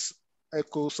is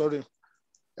echo,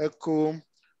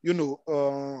 you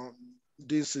know,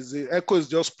 this is it. Echo is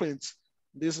just print.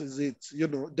 This is it, you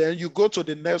know. Then you go to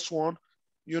the next one,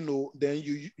 you know, then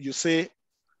you say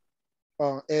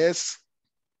S,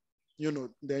 you know,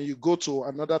 then you go to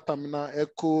another terminal,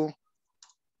 echo,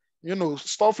 you know,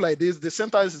 stuff like this. The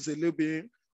syntax is a little bit,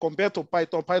 compared to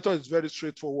Python, Python is very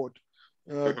straightforward.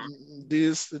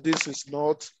 This is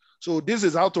not. So this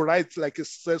is how to write like a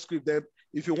script. Then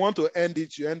if you want to end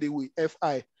it, you end it with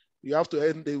FI. You have to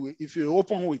end it with, if you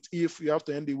open with if, you have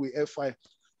to end it with FI.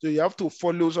 So you have to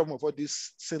follow some of all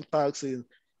this syntax.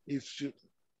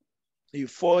 If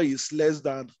 4 is less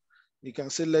than, you can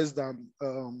say less than,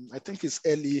 I think it's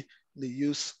LE they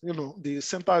use, you know, the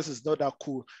syntax is not that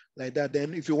cool like that.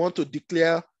 Then if you want to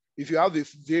declare, if you have a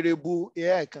variable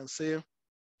here, I can say,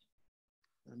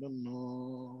 I don't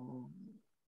know.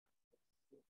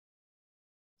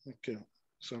 Okay,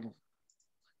 so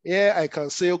here I can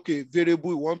say, okay, variable,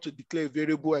 we want to declare a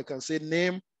variable. I can say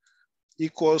name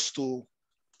equals to,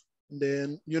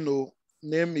 then, you know,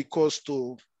 name equals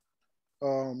to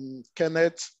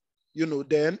Kenneth, you know.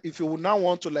 Then if you now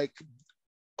want to like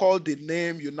call the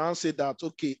name, you now say that,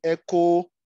 okay, echo,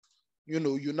 you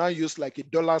know, you now use like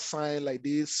a $sign like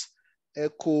this,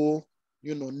 echo,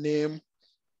 you know, name,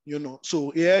 you know. So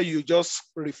here you just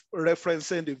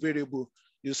referencing the variable.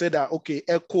 you say that, okay,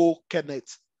 echo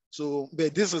Kenneth. So,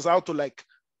 but this is how to like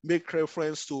make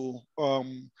reference to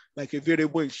like a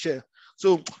variable in shell.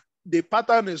 So the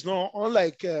pattern is not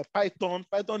unlike Python.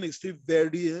 Python is still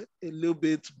very a little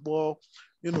bit more,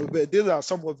 you know, but these are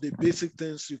some of the basic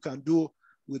things you can do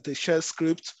with a shell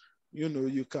script. You know,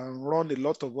 you can run a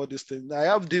lot of all these things. I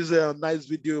have this nice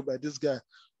video by this guy,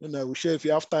 and I will share if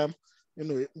you have time. You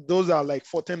know, those are like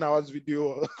 14 hours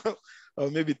video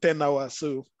or maybe 10 hours.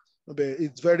 So but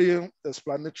it's very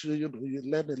explanatory, you know, you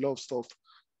learn a lot of stuff.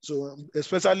 So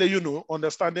especially, you know,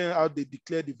 understanding how they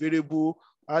declare the variable,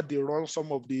 how they run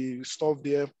some of the stuff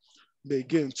there. But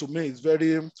again, to me, it's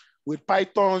very, with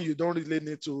Python, you don't really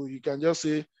need to, you can just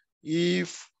say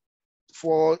if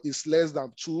 4 is less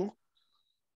than 2,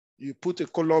 you put a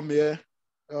column here,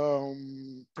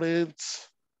 print,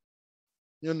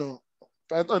 you know,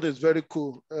 Python is very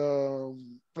cool.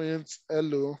 Print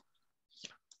hello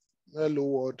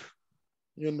world,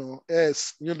 you know,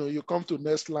 S, you know, you come to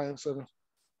next line. So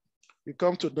you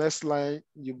come to next line,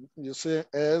 you say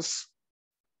S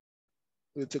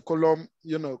with a column,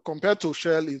 you know, compared to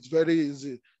shell, it's very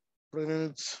easy.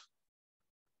 Print,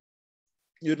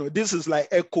 you know, this is like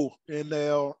echo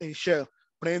in shell.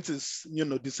 Print is, you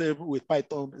know, the same with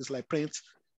Python, it's like print,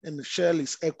 and shell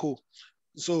is echo.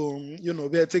 So, you know,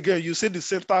 but again, you see the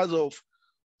syntax of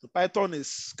the Python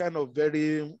is kind of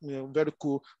very, you know, very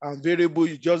cool. And variable,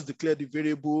 you just declare the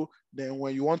variable. Then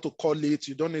when you want to call it,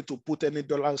 you don't need to put any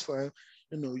 $sign.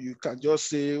 You know, you can just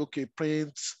say, okay,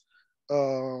 print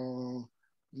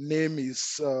name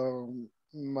is,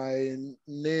 my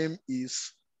name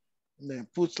is, then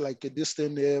put like a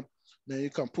distance there. Then you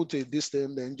can put a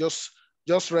distance, then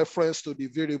just reference to the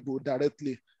variable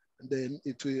directly. And then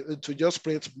it will just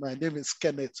print my name is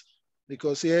Kenneth,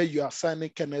 because here you are assigning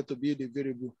Kenneth to be the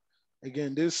variable.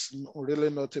 Again, this is really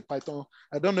not a Python.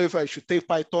 I don't know if I should take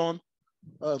Python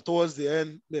towards the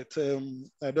end, but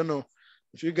I don't know.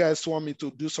 If you guys want me to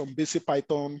do some basic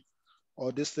Python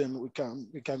or this thing, we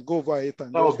can go over it.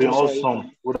 And that would be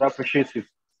awesome. Would appreciate it.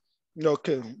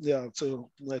 Okay, yeah. So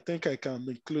I think I can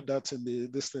include that in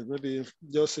this thing. Maybe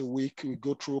just a week we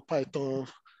go through Python.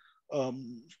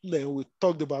 Then we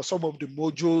talked about some of the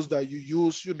modules that you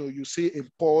use. You know, you see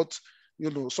import. You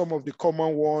know, some of the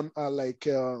common one are like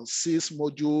sys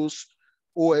modules,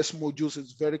 OS modules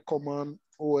is very common.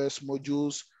 OS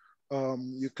modules.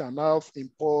 You can have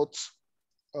import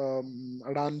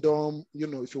random. You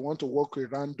know, if you want to work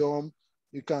with random,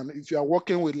 you can. If you are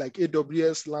working with like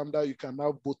AWS Lambda, you can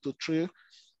have boto3.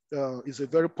 It's a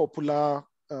very popular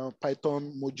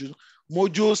Python module.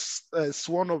 Modules is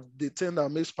one of the things that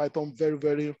makes Python very,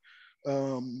 very,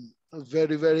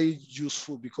 very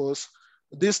useful, because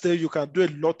this day you can do a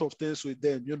lot of things with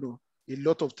them, you know, a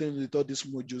lot of things with all these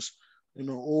modules, you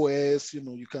know, OS, you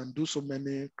know, you can do so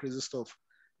many crazy stuff.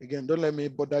 Again, don't let me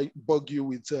bug you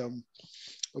with a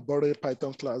boring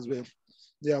Python class. But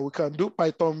yeah, we can do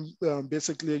Python,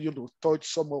 basically, you know, touch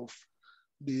some of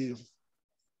the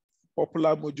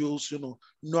popular modules, you know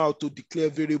how to declare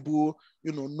variable,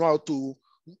 you know how to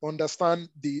understand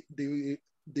the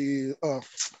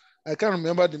I can't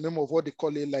remember the name of what they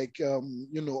call it, like,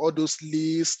 you know, all those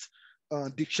lists,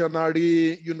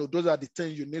 dictionary, you know, those are the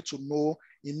things you need to know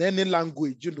in any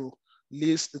language, you know,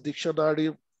 list,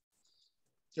 dictionary.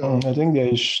 I think there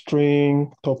is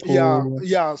string, tuple.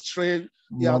 Yeah, string.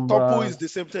 Yeah, tuple is the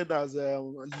same thing as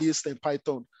list in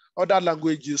Python. Other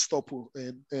language use tuple,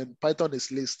 and Python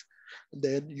is list.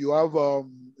 Then you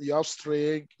have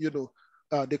string, you know,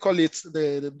 they call it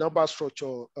the number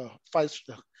structure,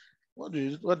 what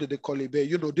did they call it there?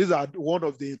 You know, these are one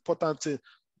of the important things,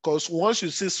 because once you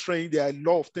see string, there are a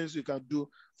lot of things you can do.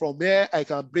 From here, I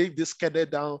can break this kernel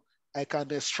down. I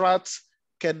can extract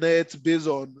kernel based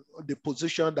on the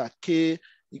position that K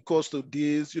equals to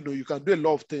this. You know, you can do a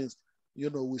lot of things, you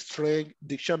know, with string.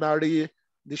 Dictionary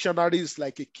is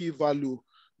like a key value,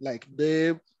 like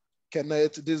name, kernel,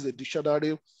 this is a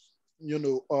dictionary, you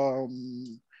know,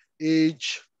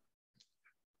 age,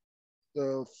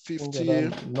 50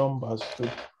 numbers too.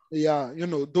 Yeah, you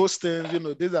know, those things, you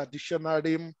know, these are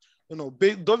dictionary, you know,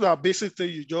 those are basic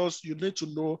things you need to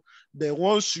know. Then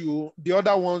the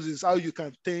other ones is how you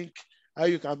can think, how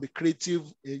you can be creative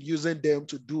in using them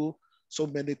to do so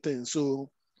many things. So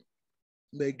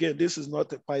again, this is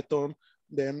not a Python.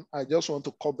 Then I just want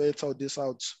to comment all this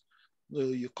out.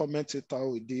 You comment it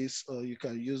out with this, or you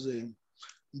can use it.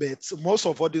 But most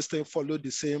of all these things follow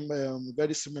the same,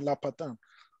 very similar pattern.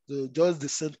 So just the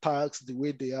syntax, the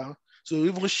way they are. So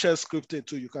even shell scripting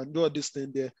too, you can do all this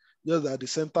thing there. Just that the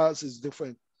syntax is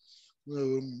different.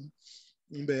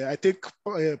 But I think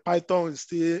Python is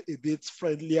still a bit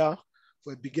friendlier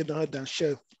for a beginner than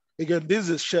shell. again, this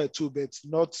is share too, but it's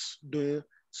not doing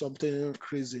something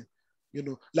crazy.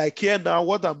 Like here now,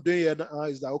 what I'm doing here now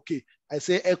is that, okay, I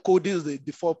say echo, this is the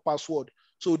default password.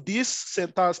 So these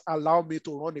centers allow me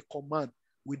to run a command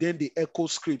within the echo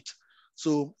script.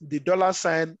 So the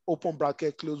 $, open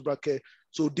bracket, close bracket.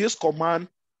 So this command,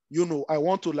 I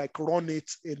want to like run it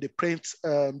in the print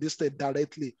this thing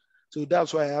directly. So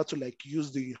that's why I have to like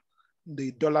use the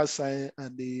 $,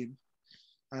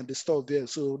 and the stuff there.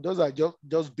 So those are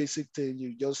just basic things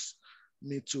you just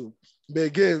need to. But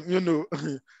again,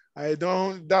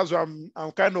 that's why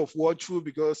I'm kind of watchful,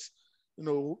 because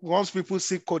once people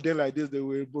see coding like this, they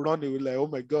will run away like, oh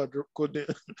my God, coding.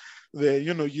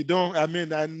 You don't, I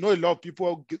mean, I know a lot of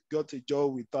people got a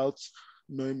job without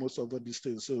knowing most of these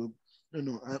things. So,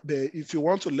 but if you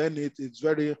want to learn it, it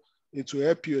will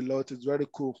help you a lot. It's very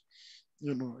cool.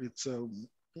 And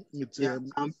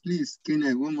please,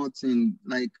 Kenneth, one more thing.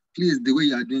 Like, please, the way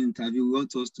you are doing interview, we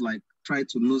want us to like try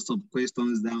to note some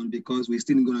questions down, because we're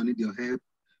still gonna need your help.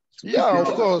 Yeah,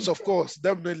 of course,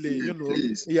 definitely. Yeah,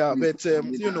 please, but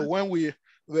please,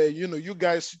 you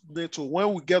guys need to,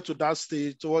 when we get to that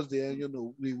stage towards the end,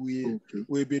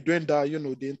 we'll be doing that,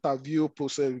 the interview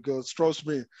process, because trust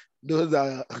me, those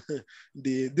are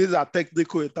these are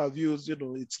technical interviews.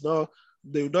 It's not,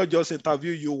 they will not just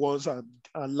interview you once and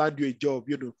land you a job.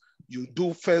 You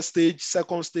do first stage,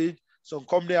 second stage. Some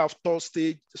company have third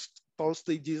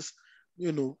stages.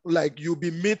 Like you'll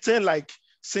be meeting like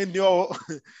senior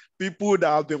people that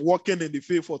have been working in the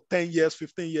field for 10 years,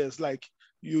 15 years. Like,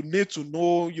 you need to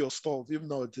know your stuff. If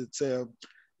not,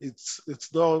 it's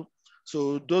not.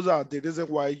 So those are the reason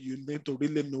why you need to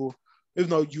really know. If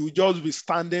not, you just be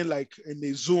standing like in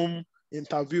a Zoom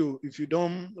interview. If you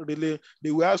don't really,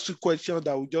 they will ask you questions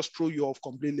that will just throw you off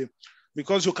completely,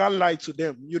 because you can't lie to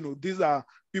them. These are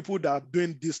people that are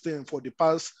doing this thing for the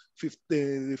past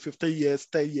 15 years,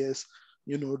 10 years.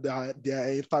 That they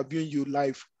are interviewing you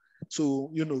live.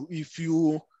 So, if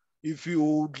you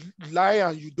lie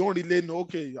and you don't really know,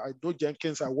 okay, I know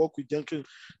Jenkins, I work with Jenkins,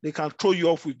 they can throw you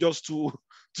off with just two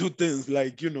things,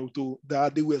 like,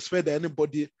 that they will expect that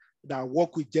anybody that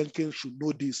work with Jenkins should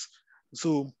know this.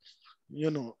 So,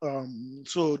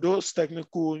 so those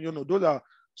technical, those are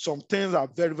some things are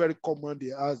very, very common.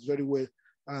 They ask very well.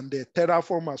 And the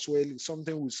Terraform as well is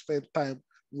something we spend time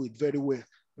with very well.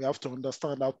 We have to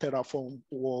understand how Terraform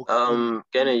works.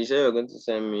 Kenny, you said you're going to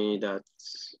send me that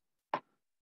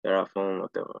Terraform,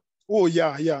 whatever. Oh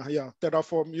yeah.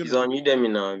 Terraform, It's on Udemy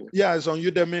now. Yeah, it's on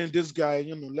Udemy. This guy,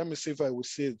 let me see if I will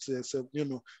see it.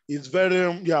 It's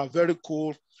very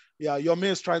cool. Yeah, your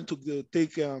man is trying to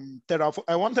take Terraform.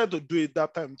 I wanted to do it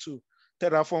that time too.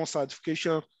 Terraform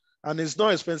certification, and it's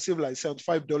not expensive, like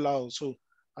 $75 or so,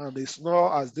 and it's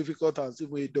not as difficult as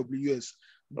even AWS.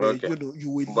 But Okay. You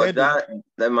will But learn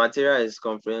the material is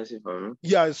comprehensive for me.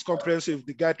 Yeah, it's comprehensive.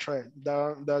 The guy tried.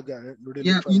 That guy really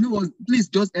yeah, tried. you know what? Please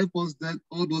just help us that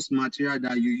all those material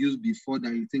that you used before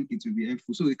that you think it will be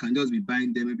helpful, so we can just be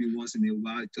buying them maybe once in a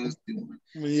while, just so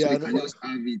we can just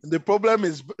have it. The problem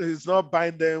is not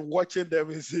buying them, watching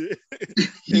them is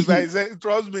if I say,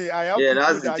 trust me, I have people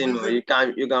that's that the thing.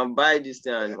 using, you can buy this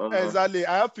thing. Exactly.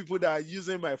 I have people that are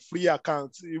using my free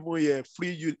account, even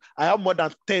free. I have more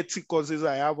than 30 courses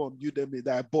I have on Udemy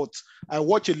that I bought. I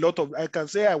watch a lot of. I can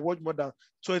say I watch more than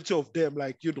 20 of them.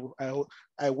 Like I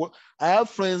have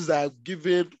friends that I've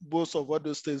given most of all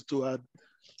those things to, and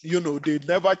they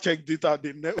never checked it out.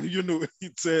 They never,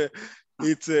 it's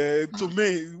to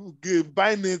me,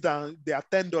 buying it and they are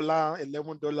 $10,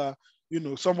 $11.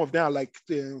 Some of them are like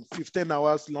 15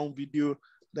 hours long video,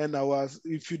 10 hours.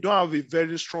 If you don't have a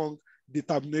very strong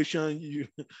determination,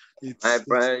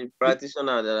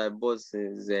 practitioner that I bought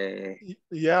since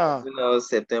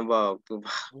September, October.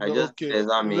 I just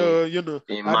exam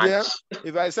in March.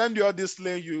 If I send you all this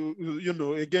link,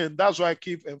 again, that's why I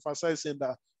keep emphasizing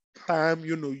that time.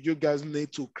 You guys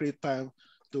need to create time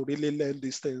to really learn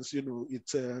these things.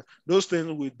 It's those things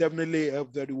will definitely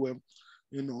help very well.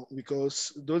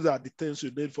 Because those are the things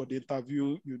you need for the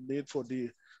interview. You need for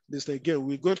this. Again,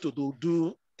 we're going to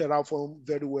do Terraform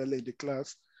very well in the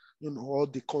class. All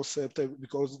the concept,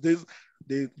 because they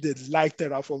like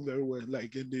Terraform very well.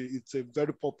 Like it's a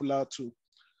very popular tool.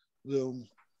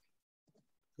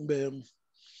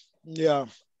 Yeah,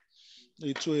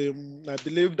 it I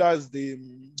believe that's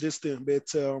this thing. But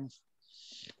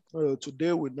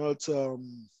today we're not.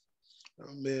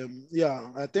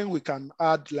 I think we can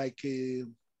add like a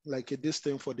this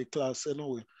thing for the class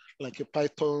anyway, like a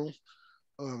Python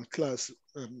class,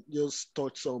 and just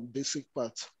touch some basic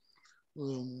parts.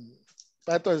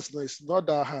 Python is not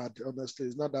that hard, honestly.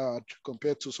 It's not that hard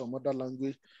compared to some other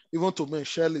language. Even to me,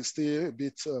 Shell is still a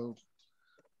bit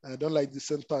I don't like the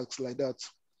syntax like that.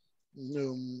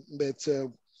 But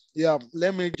yeah,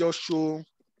 let me just show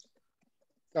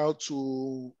how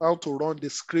to run the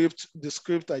script. The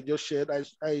script I just shared.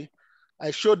 I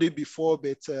showed it before,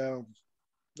 but I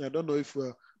don't know if.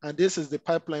 And this is the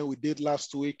pipeline we did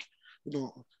last week. You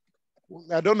know,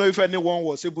 I don't know if anyone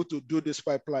was able to do this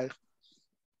pipeline.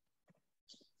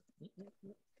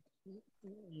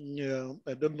 Yeah,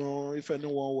 I don't know if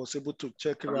anyone was able to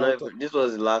check it out. This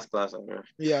was the last class.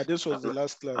 Yeah, this was the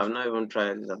last class. I've not even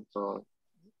tried it at all.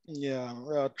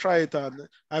 Yeah, try it. And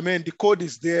I mean, the code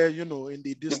is there, you know, in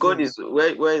the The code is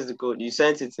where is the code? You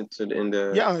sent it in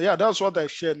the. Yeah, that's what I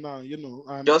shared now, you know.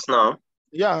 And just now.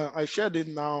 Yeah, I shared it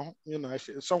now. You know,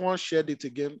 someone shared it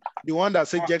again. The one that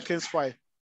said Jenkins file.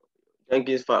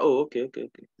 Jenkins file. Oh, okay.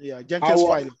 Yeah, Jenkins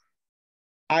file.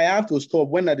 I have to stop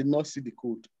when I did not see the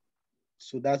code.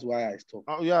 So that's why I stopped.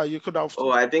 Oh, yeah, you could have. Oh,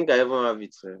 I think I even have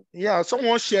it. Yeah,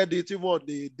 someone shared it about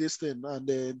this thing,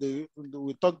 and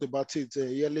we talked about it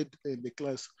early in the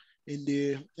class, in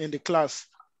the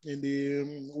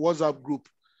WhatsApp group.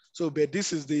 So, but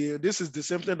this is the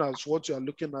same thing as what you are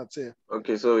looking at here.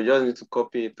 Okay, so you just need to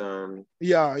copy it.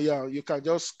 Yeah, you can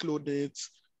just clone it.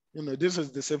 You know, this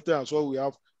is the same thing as what we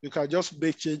have. You can just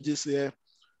make changes here.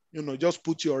 You know, just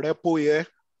put your repo here.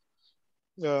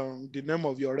 The name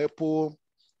of your repo,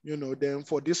 you know, then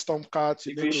for this Tomcat,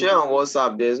 if you share on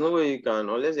WhatsApp, there's no way you can,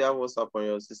 unless you have WhatsApp on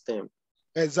your system.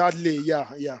 Exactly,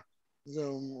 yeah.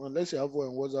 Unless you have one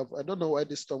on WhatsApp. I don't know why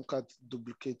this Tomcat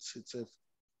duplicates itself.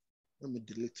 Let me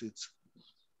delete it.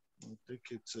 I'll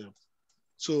take it.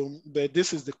 So, but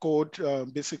this is the code.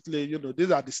 Basically, you know, these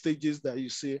are the stages that you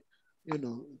see, you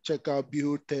know, check out,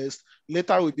 build, test.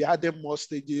 Later, we'll be adding more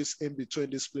stages in between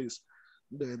this place.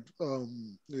 Then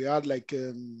we had like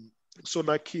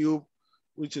Sonar Cube,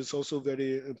 which is also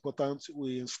very important.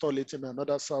 We install it in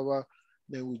another server,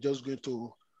 then we're just going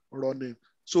to run it.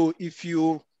 So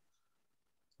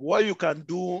what you can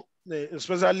do,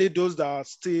 especially those that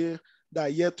are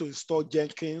yet to install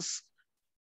Jenkins.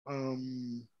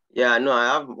 Yeah, no,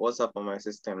 I have WhatsApp on my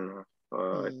system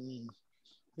now.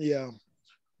 Yeah,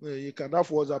 you can have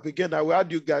WhatsApp. Again, I will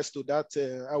add you guys to that.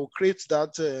 I will create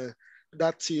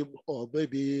that team, or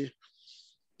maybe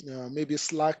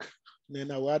Slack.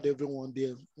 Then I will add everyone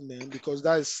there. Then, because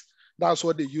that's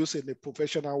what they use in the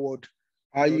professional world.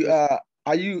 We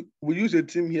use a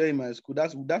team here in my school.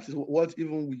 That is what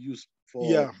even we use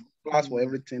for class, for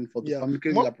everything, for the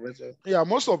communication operation. Yeah,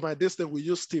 most of my distance we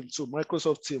use Team, so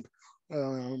Microsoft Team.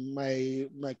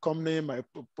 My company,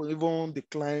 even the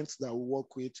clients that we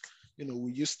work with, you know,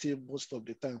 we use Team most of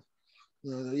the time.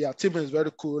 Yeah, Team is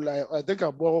very cool. I think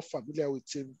I'm more familiar with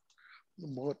Team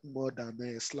more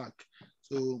than Slack.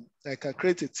 So I can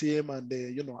create a team and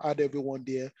you know, add everyone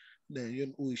there.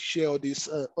 Then we share all these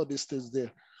things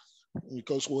there.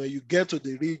 Because when you get to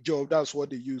the real job, that's what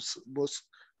they use most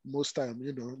time.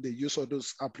 You know, they use all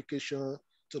those applications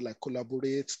to like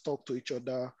collaborate, talk to each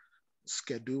other,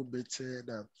 schedule meeting,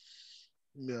 and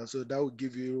yeah. So that will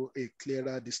give you a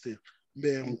clearer distance.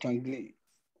 Then,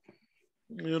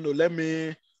 you know, let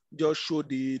me just show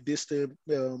the distance.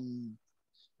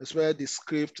 As well, the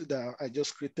script that I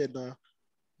just created now.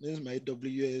 This is my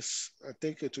AWS. I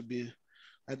think it will be.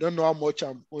 I don't know how much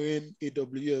I'm owing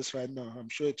AWS right now. I'm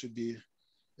sure it will be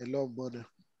a lot of money.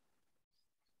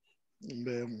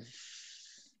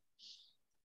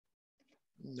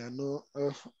 I know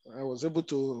I was able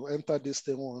to enter this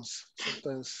thing once.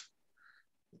 Sometimes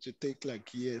it will take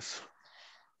like years.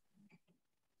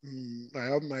 I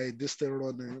have this thing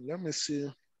running. Let me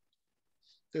see.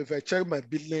 So if I check my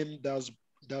billing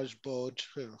dashboard,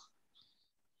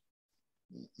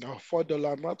 now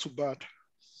 $4, not too bad.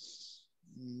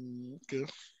 Okay.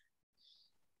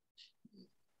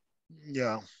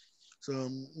 Yeah. So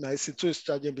my C2 is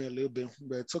charging me a little bit,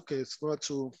 but it's okay. It's not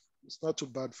too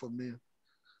bad for me.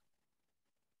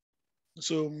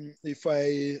 So if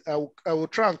I will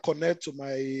try and connect to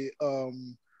my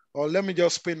or let me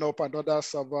just spin up another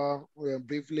server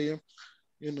briefly,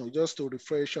 you know, just to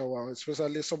refresh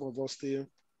especially some of us still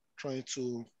trying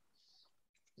to.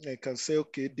 I can say,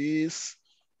 okay, this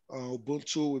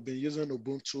Ubuntu, we've been using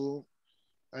Ubuntu.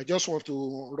 I just want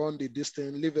to run the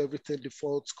distance, leave everything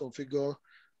default, configure.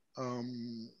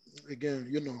 Again,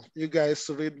 you know, you guys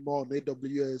read more on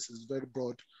AWS, it's very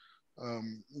broad.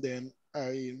 Then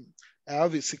I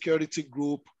have a security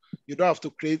group. You don't have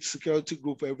to create security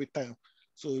group every time.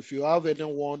 So if you have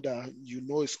anyone that you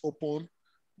know is open,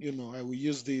 you know, I will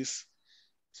use this.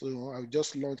 So I'll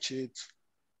just launch it.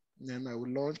 And then I will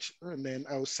launch, and then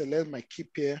I will select my key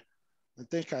pair. I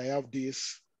think I have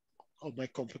this on my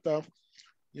computer,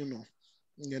 you know,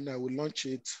 and then I will launch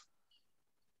it.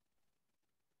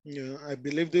 Yeah, I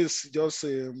believe this is just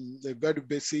a very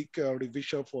basic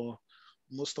revision for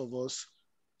most of us.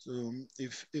 So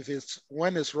if it's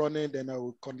when it's running, then I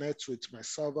will connect with my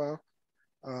server.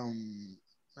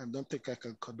 I don't think I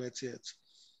can connect yet.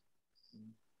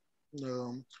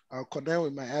 I'll connect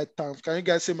with my item. Can you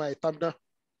guys see my item now?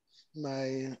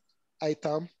 My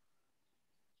item.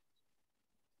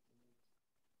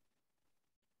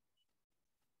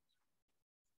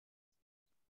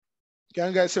 Can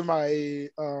you guys see my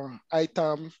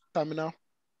item terminal?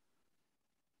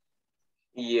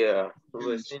 Yeah,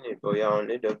 we're seeing it, but yeah, on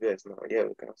AWS now. Yeah,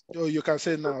 we can. Oh, you can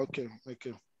say now. Okay,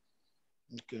 okay,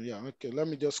 okay. Yeah, okay. Let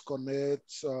me just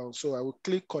connect. So I will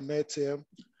click connect here.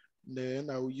 Then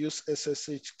I will use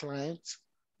SSH client.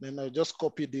 Then I'll just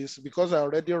copy this because I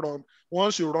already run.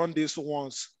 Once you run this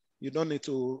once, you don't need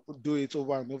to do it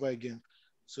over and over again.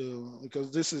 So because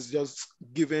this is just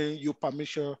giving you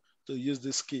permission to use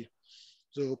this key.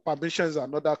 So permission is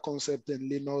another concept in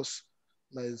Linux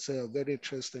that is very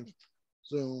interesting.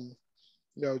 So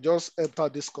I'll just enter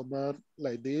this command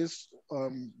like this.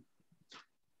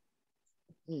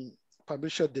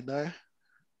 Permission deny.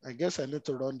 I guess I need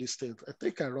to run this thing. I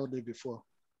think I run it before.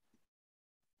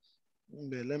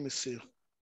 Let me see.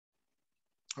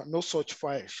 No such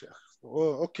file.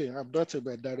 Oh, okay. I'm not in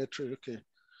my directory. Okay.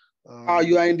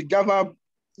 You are in the Java.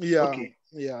 Yeah. Okay.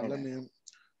 Yeah.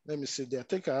 Let me see there. I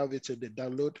think I have it in the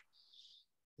download.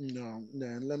 No.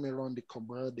 Then let me run the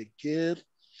command again.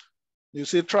 You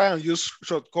see, try and use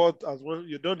shortcut as well.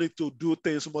 You don't need to do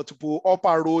things multiple. Up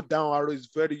arrow, down arrow is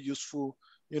very useful.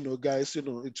 Guys,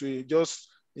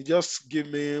 it just give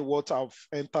me what I've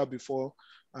entered before,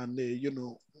 and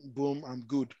boom, I'm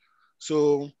good.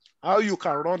 So how you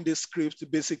can run this script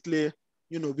basically,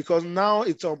 because now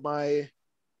it's on my,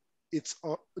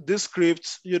 this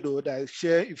script, that I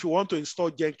share. If you want to install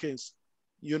Jenkins,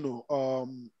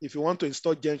 if you want to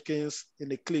install Jenkins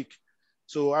in a click,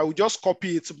 so I will just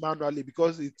copy it manually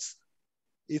because it's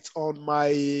on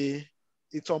my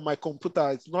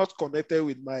computer. It's not connected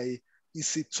with my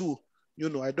EC2.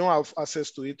 I don't have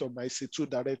access to it on my EC2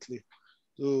 directly.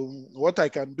 So what I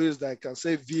can do is that I can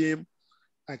say Vim.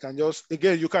 I can just,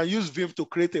 again, you can use Vim to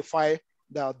create a file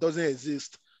that doesn't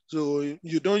exist. So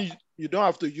you don't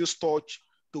have to use Torch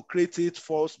to create it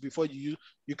first before you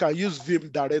can use Vim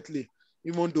directly.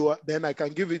 Even though then I can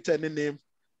give it any name,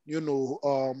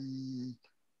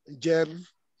 gen.sh,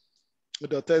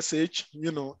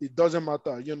 it doesn't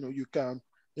matter. You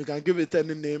can give it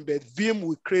any name, but Vim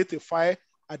will create a file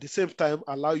at the same time,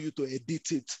 allow you to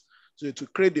edit it. So it will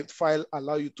create the file,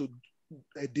 allow you to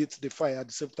edit the file at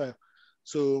the same time.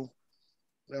 So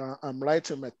I'm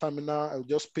writing my terminal, I'll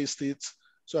just paste it.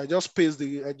 So I just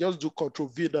do Control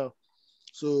V now.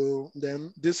 So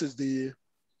then this is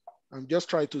I'm just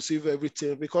trying to save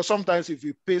everything, because sometimes if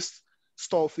you paste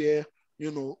stuff here,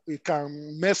 it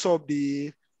can mess up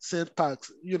the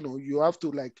syntax. You have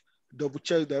to like double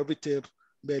check everything,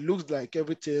 but it looks like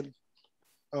everything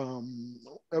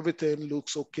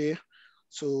looks okay.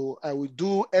 So I will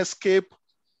do escape.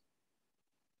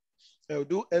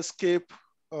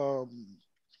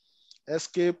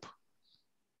 Escape,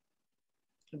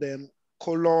 then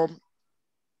column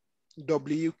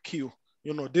WQ.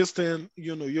 This thing,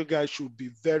 you guys should be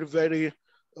very, very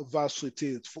versed with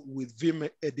it with Vim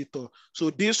editor. So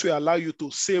this will allow you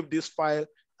to save this file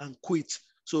and quit.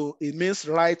 So it means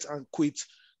write and quit.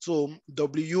 So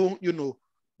W,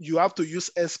 you have to use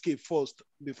escape first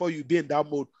before you be in that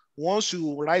mode. Once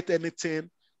you write anything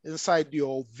inside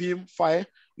your Vim file,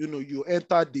 you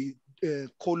enter the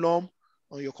column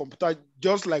on your computer,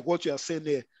 just like what you are saying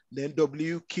there, then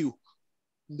WQ,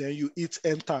 then you hit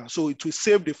enter. So it will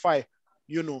save the file,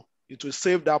 it will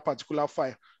save that particular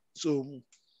file. So,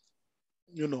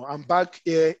 I'm back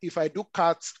here. If I do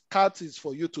cat is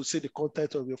for you to see the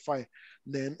content of your file.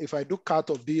 Then if I do cat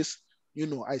of this,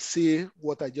 I see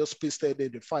what I just pasted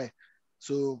in the file.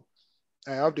 So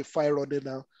I have the file running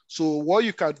now. So what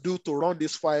you can do to run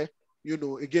this file,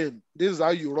 again, this is how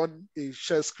you run a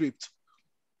shell script.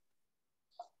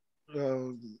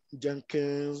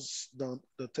 Jenkins.sh.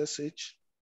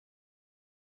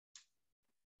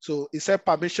 So it said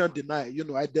permission denied.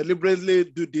 I deliberately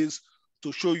do this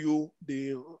to show you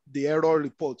the error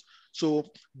report. So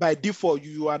by default,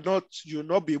 you'll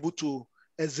not be able to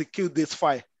execute this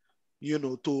file,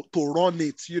 to run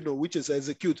it, which is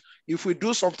execute. If we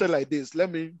do something like this, let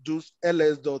me do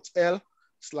ls.l/l.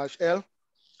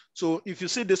 So if you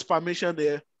see this permission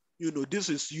there, this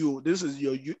is you, this is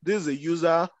a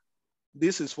user,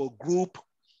 this is for group,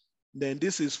 then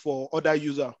this is for other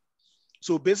user.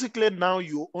 So basically now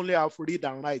you only have read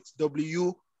and write,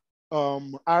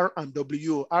 R and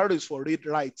W. R is for read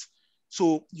write.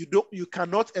 So you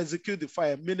cannot execute the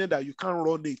file, meaning that you can't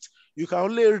run it. You can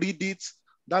only read it.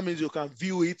 That means you can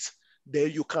view it.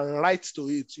 Then you can write to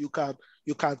it. You can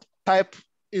type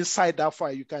inside that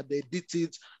file. You can edit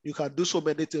it. You can do so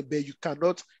many things, but you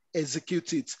cannot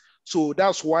execute it. So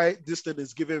that's why this thing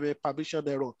is giving me permission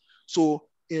error. So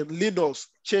in Linux,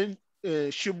 change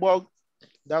shmog,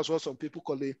 that's what some people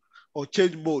call it, or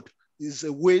change mode is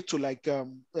a way to like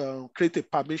create a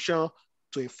permission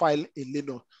to a file in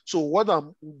Linux. So what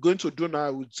I'm going to do now,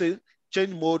 I would say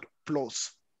change mode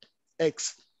plus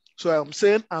X. So I'm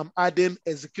saying I'm adding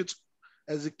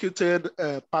executed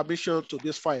permission to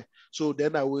this file. So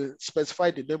then I will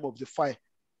specify the name of the file,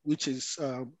 which is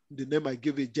the name I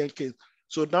give it, Jenkins.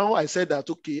 So now I said that,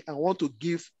 okay, I want to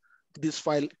give this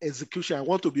file execution. I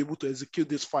want to be able to execute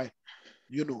this file,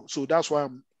 so that's why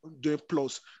I'm doing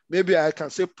plus. Maybe I can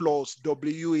say plus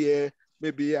W here.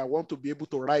 Maybe I want to be able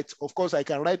to write. Of course, I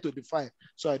can write to the file,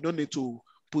 so I don't need to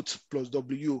put plus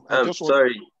W. I just want.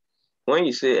 Sorry. When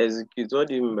you say execute, what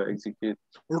do you mean by execute?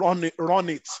 Run it. Run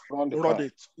it.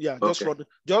 Yeah, okay. Just run it.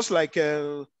 Just like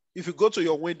if you go to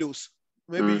your Windows,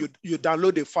 maybe you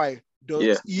download a file,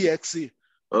 .exe.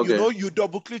 Okay. You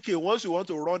double click it. Once you want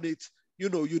to run it,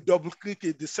 you double click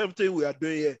it. The same thing we are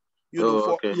doing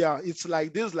here. It's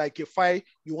like this, like a file,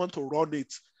 you want to run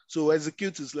it. So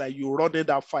execute is like you running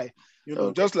that file,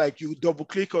 just like you double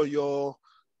click on your,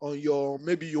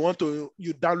 maybe you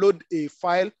download a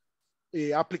file,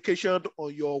 a application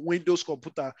on your Windows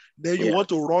computer, then you want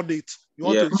to run it, you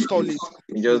want to install it.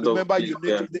 You remember you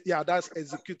need that's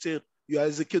executing, you are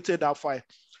executing that file.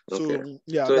 Okay.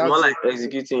 So so it's more like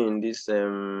executing in this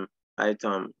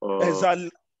item or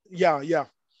exactly.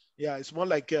 It's more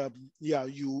like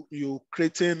you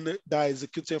creating that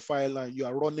executing file and you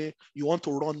are running, you want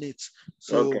to run it.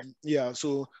 So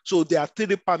so there are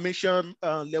 3 permission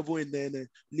level in the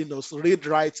Linux: read,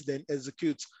 write, then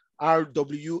execute.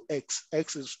 RWX,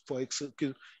 X is for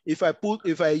execute. If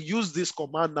I use this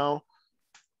command now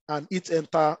and hit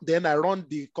enter, then I run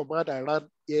the command I ran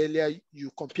earlier,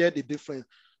 you compare the difference.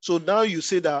 So now you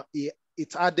see that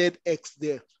it added X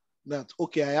there. That,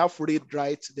 okay, I have read,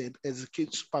 write, then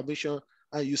execute permission,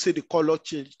 and you see the color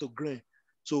change to green.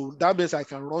 So that means I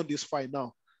can run this file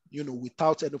now,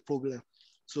 without any problem.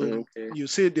 So you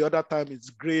see the other time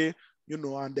it's gray,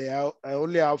 and I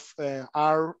only have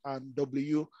R and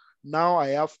W. Now I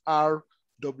have R,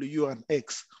 W, and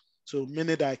X. So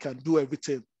meaning that I can do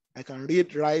everything. I can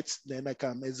read, write, then I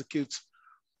can execute.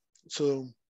 So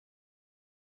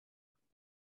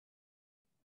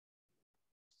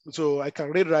I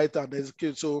can read, write, and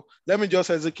execute. So let me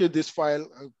just execute this file.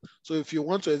 So if you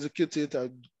want to execute it, I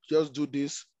just do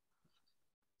this.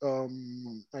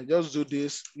 I just do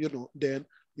this, then,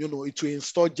 it will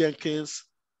install Jenkins,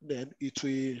 then it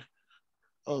will,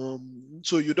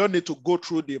 so you don't need to go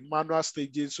through the manual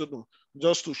stages,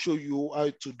 just to show you how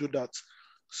to do that.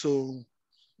 So,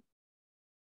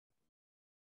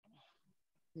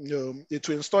 it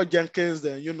will install Jenkins,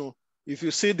 then, if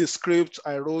you see the script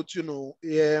I wrote,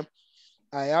 here,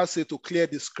 I asked it to clear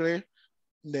the screen,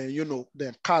 then,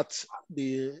 then cut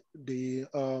the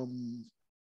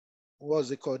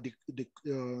what's it called,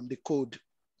 the code,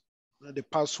 the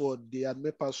password, the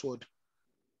admin password.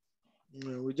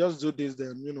 We just do this,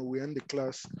 then, we end the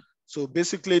class. So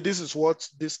basically, this is what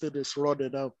this thing is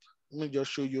running up. Let me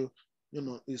just show you,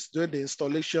 it's doing the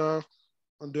installation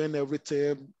and doing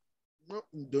everything,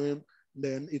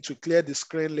 then it will clear the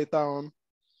screen later on.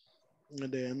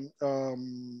 And then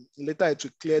later it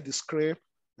will clear the screen.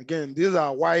 Again, these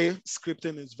are why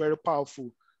scripting is very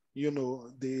powerful. They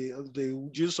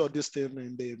use all this thing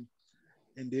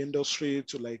in the industry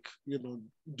to, like,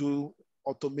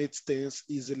 automate things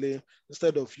easily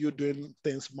instead of you doing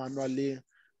things manually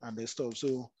and stuff.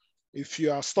 So if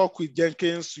you are stuck with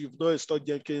Jenkins, you've not installed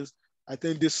Jenkins, I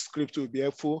think this script will be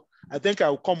helpful. I think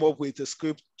I'll come up with a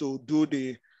script to do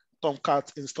the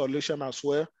Tomcat installation as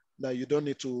well, that you don't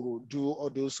need to do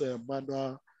all those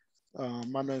manual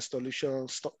installation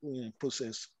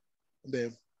process.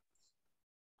 Then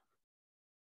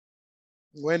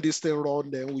when this thing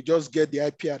runs, then we just get the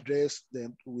IP address,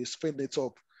 then we spin it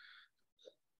up.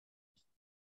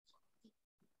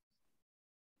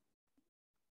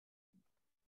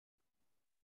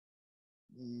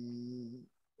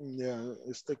 Yeah,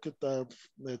 it's taking time.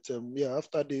 But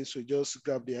after this, we just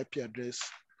grab the IP address.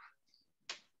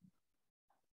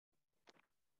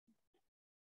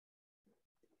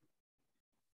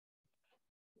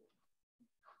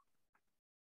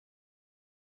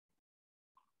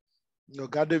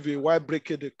 Gadavi, why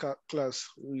breaking the class?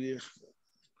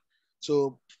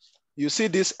 So you see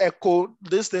this echo,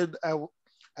 this thing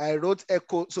I wrote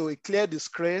echo, so it cleared the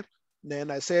screen,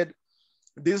 Then I said,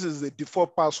 this is the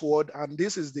default password, and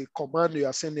this is the command you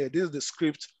are sending here. This is the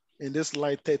script in this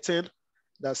line 13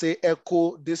 that say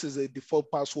echo, this is a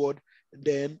default password.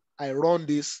 Then I run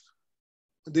this.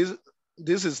 This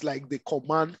is like the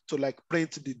command to like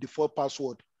print the default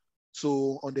password.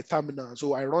 So on the terminal,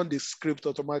 so I run this script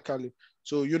automatically.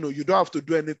 So, you don't have to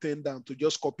do anything than to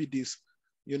just copy this,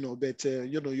 but,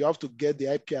 you have to get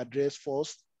the IP address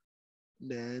first,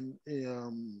 then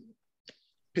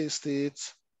paste it.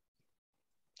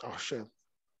 Oh, shit.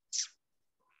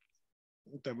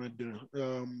 What am I doing?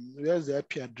 Where's the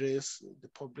IP address? The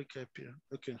public IP.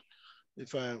 Okay.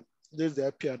 There's the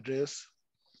IP address.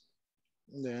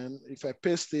 Then if I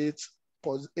paste it,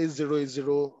 pos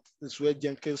 8080 is where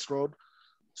Jenkins run.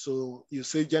 So you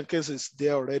say Jenkins is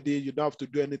there already. You don't have to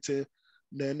do anything.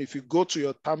 Then if you go to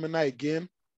your terminal again,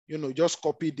 just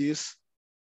copy this,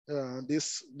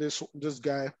 this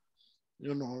guy,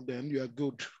 then you are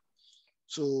good.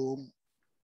 So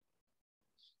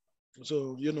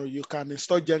you can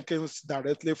install Jenkins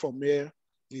directly from here.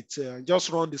 It's just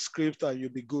run the script and you'll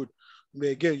be good. But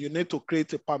again, you need to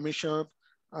create a permission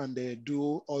and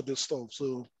do all the stuff.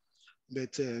 So,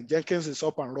 but Jenkins is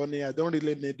up and running. I don't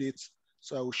really need it.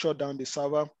 So I will shut down the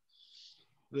server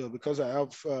because I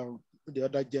have the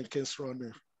other Jenkins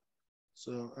running.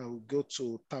 So I will go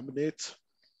to terminate.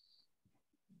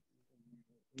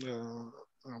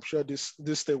 I'm sure this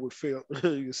thing will fail.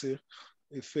 You see,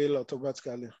 it failed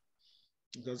automatically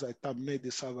because I terminate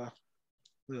the server.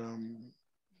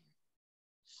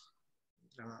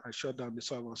 I shut down the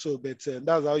server. So, but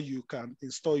that's how you can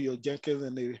install your Jenkins.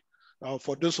 And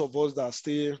for those of us that are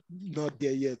still not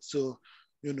there yet, so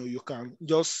you can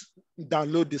just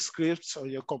download the scripts on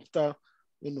your computer.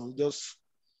 Just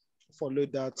follow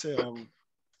that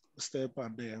step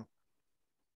and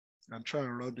try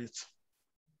and run it.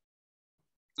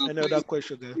 Any other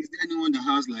question there? Is there anyone that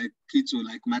has like key to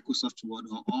like Microsoft Word,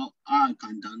 or I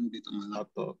can download it on my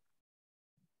laptop?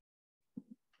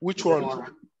 Which one?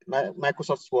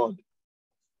 Microsoft Word.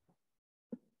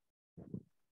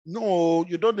 No,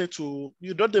 you don't need to.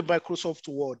 You don't need Microsoft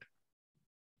Word.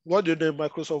 What do you need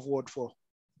Microsoft Word for?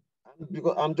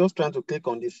 Because I'm just trying to click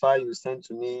on the file you sent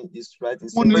to me. It's right.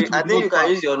 Wait, I think you can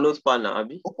use your notepad now,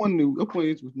 Abi. Open it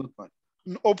with notepad.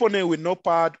 Open it with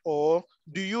notepad, or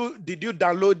did you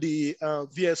download the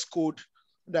VS Code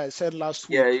that I said last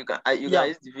week? Yeah, you can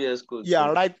use the VS Code.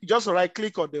 Yeah, right. Just right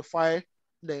click on the file.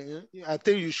 Then I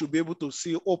think you should be able to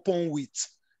see open with.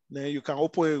 Then you can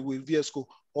open it with VS Code.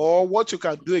 Or what you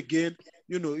can do again,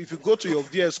 if you go to your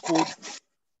VS Code,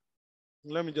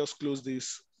 let me just close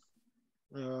this.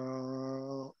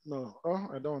 No,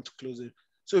 I don't want to close it.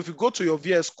 So if you go to your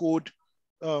VS Code,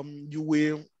 you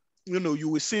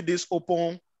will see this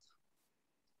open.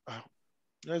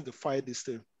 Let's define this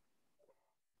thing.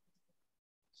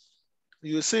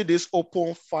 You see this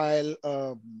open file.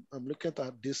 I'm looking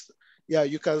at this. Yeah,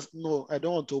 you can. No, I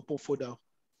don't want to open folder.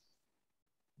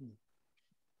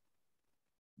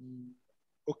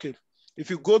 Okay. If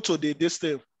you go to this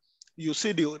thing, you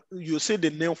see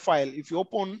the new file. If you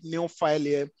open new file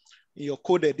here in your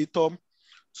code editor,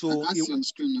 so I can't see on the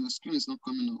screen. The screen is not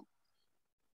coming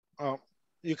up.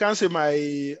 You can see my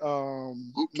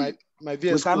okay. my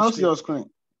VS Code. We cannot see your screen.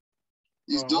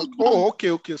 It's just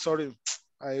okay. Sorry,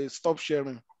 I stopped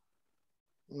sharing.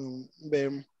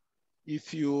 Then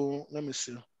if you let me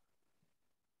see.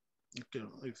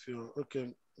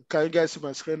 Okay, can you guys see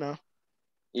my screen now?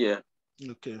 Yeah.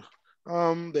 Okay.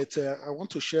 But I want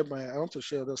to share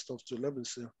other stuff too. Let me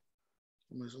see.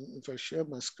 If I share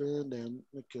my screen, then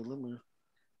okay.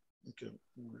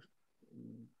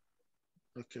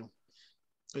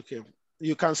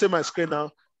 You can see my screen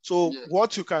now. So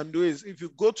what you can do is, if you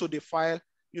go to the file,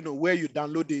 where you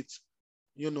download it,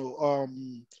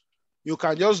 you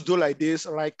can just do like this,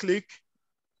 right click.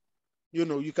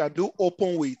 You can do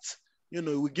open with. It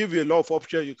will give you a lot of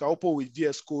options. You can open with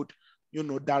VS Code,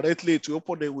 directly to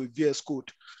open it with VS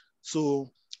Code. So,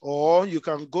 or you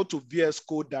can go to VS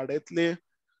Code directly.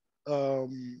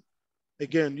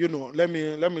 Again, let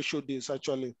me show this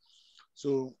actually.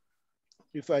 So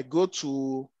if I go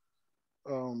to,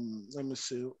 let me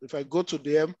see, if I go to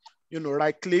them,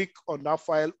 right click on that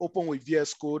file, open with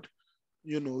VS Code,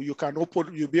 you can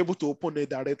open, you'll be able to open it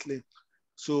directly.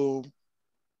 So,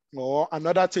 or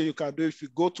another thing you can do, if you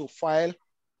go to file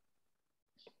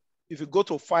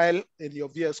in your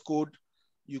VS Code,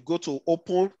 you go to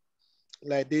open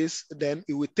like this, then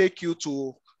it will take you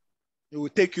to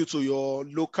your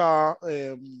local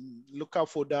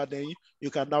folder. Then you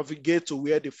can navigate to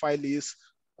where the file is.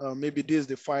 Maybe this is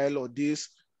the file or this.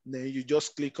 Then you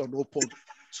just click on open.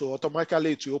 So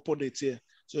automatically it will open it here.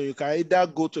 So you can either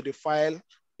go to the file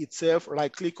itself,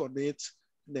 right click on it,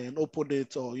 then open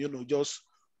it, or just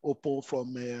open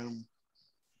from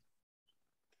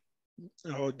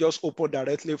or just open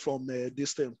directly from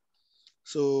this thing.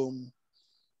 So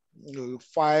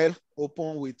file,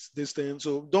 open with this thing.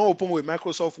 So don't open with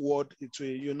Microsoft Word.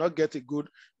 You'll not get a good,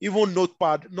 even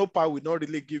Notepad will not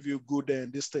really give you good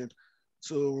this thing.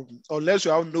 So unless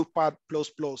you have Notepad++,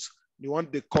 you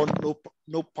want the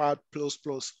Notepad++.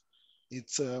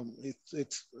 It's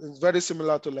very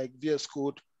similar to like VS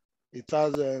Code. It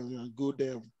has a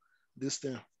good this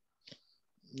thing.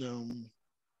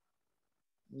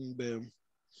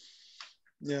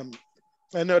 Yeah.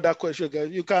 Any other question, guys?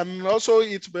 You can also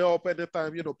hit me up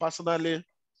anytime, personally,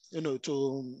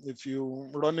 if you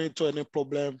run into any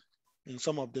problem in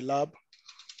some of the lab.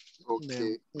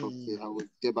 Okay, okay, I will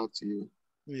get back to you.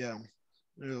 Yeah.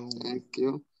 Thank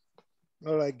you.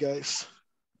 All right, guys.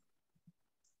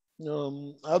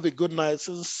 Have a good night.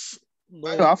 Since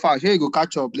How far? Here you go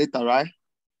catch up later, right?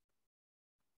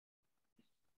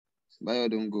 Bayo,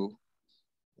 don't go.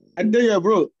 And then, yeah,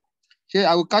 bro. Here,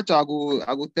 I will catch up.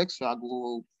 I will text you. I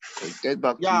will get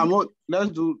back to you. Let's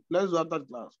do after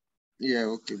class. Yeah,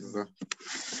 okay, bro.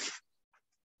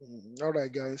 All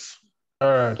right, guys. All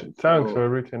right. Thanks for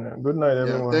everything. Good night,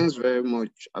 everyone. Thanks very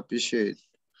much. Appreciate it.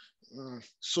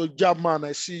 So, Jabman,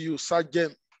 I see you,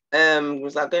 Sergeant.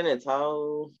 Mr. Kenneth,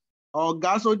 how? Oh,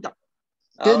 gas soldier.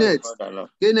 Kenneth.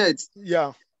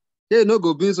 Yeah. Hey, no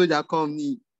go bring soldier come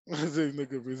me. Is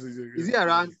he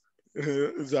around?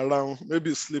 He's around.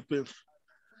 Maybe sleeping.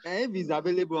 If he's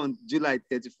available on July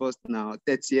 31st now,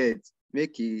 30th,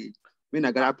 make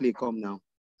Nagara play come now.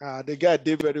 The guy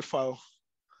did very foul.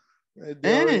 I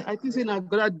think say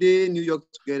Nagara day New York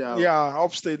together. Yeah,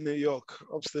 upstate New York.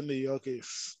 Upstate New York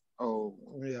is. Oh.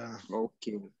 Yeah.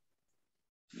 Okay.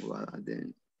 Well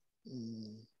then.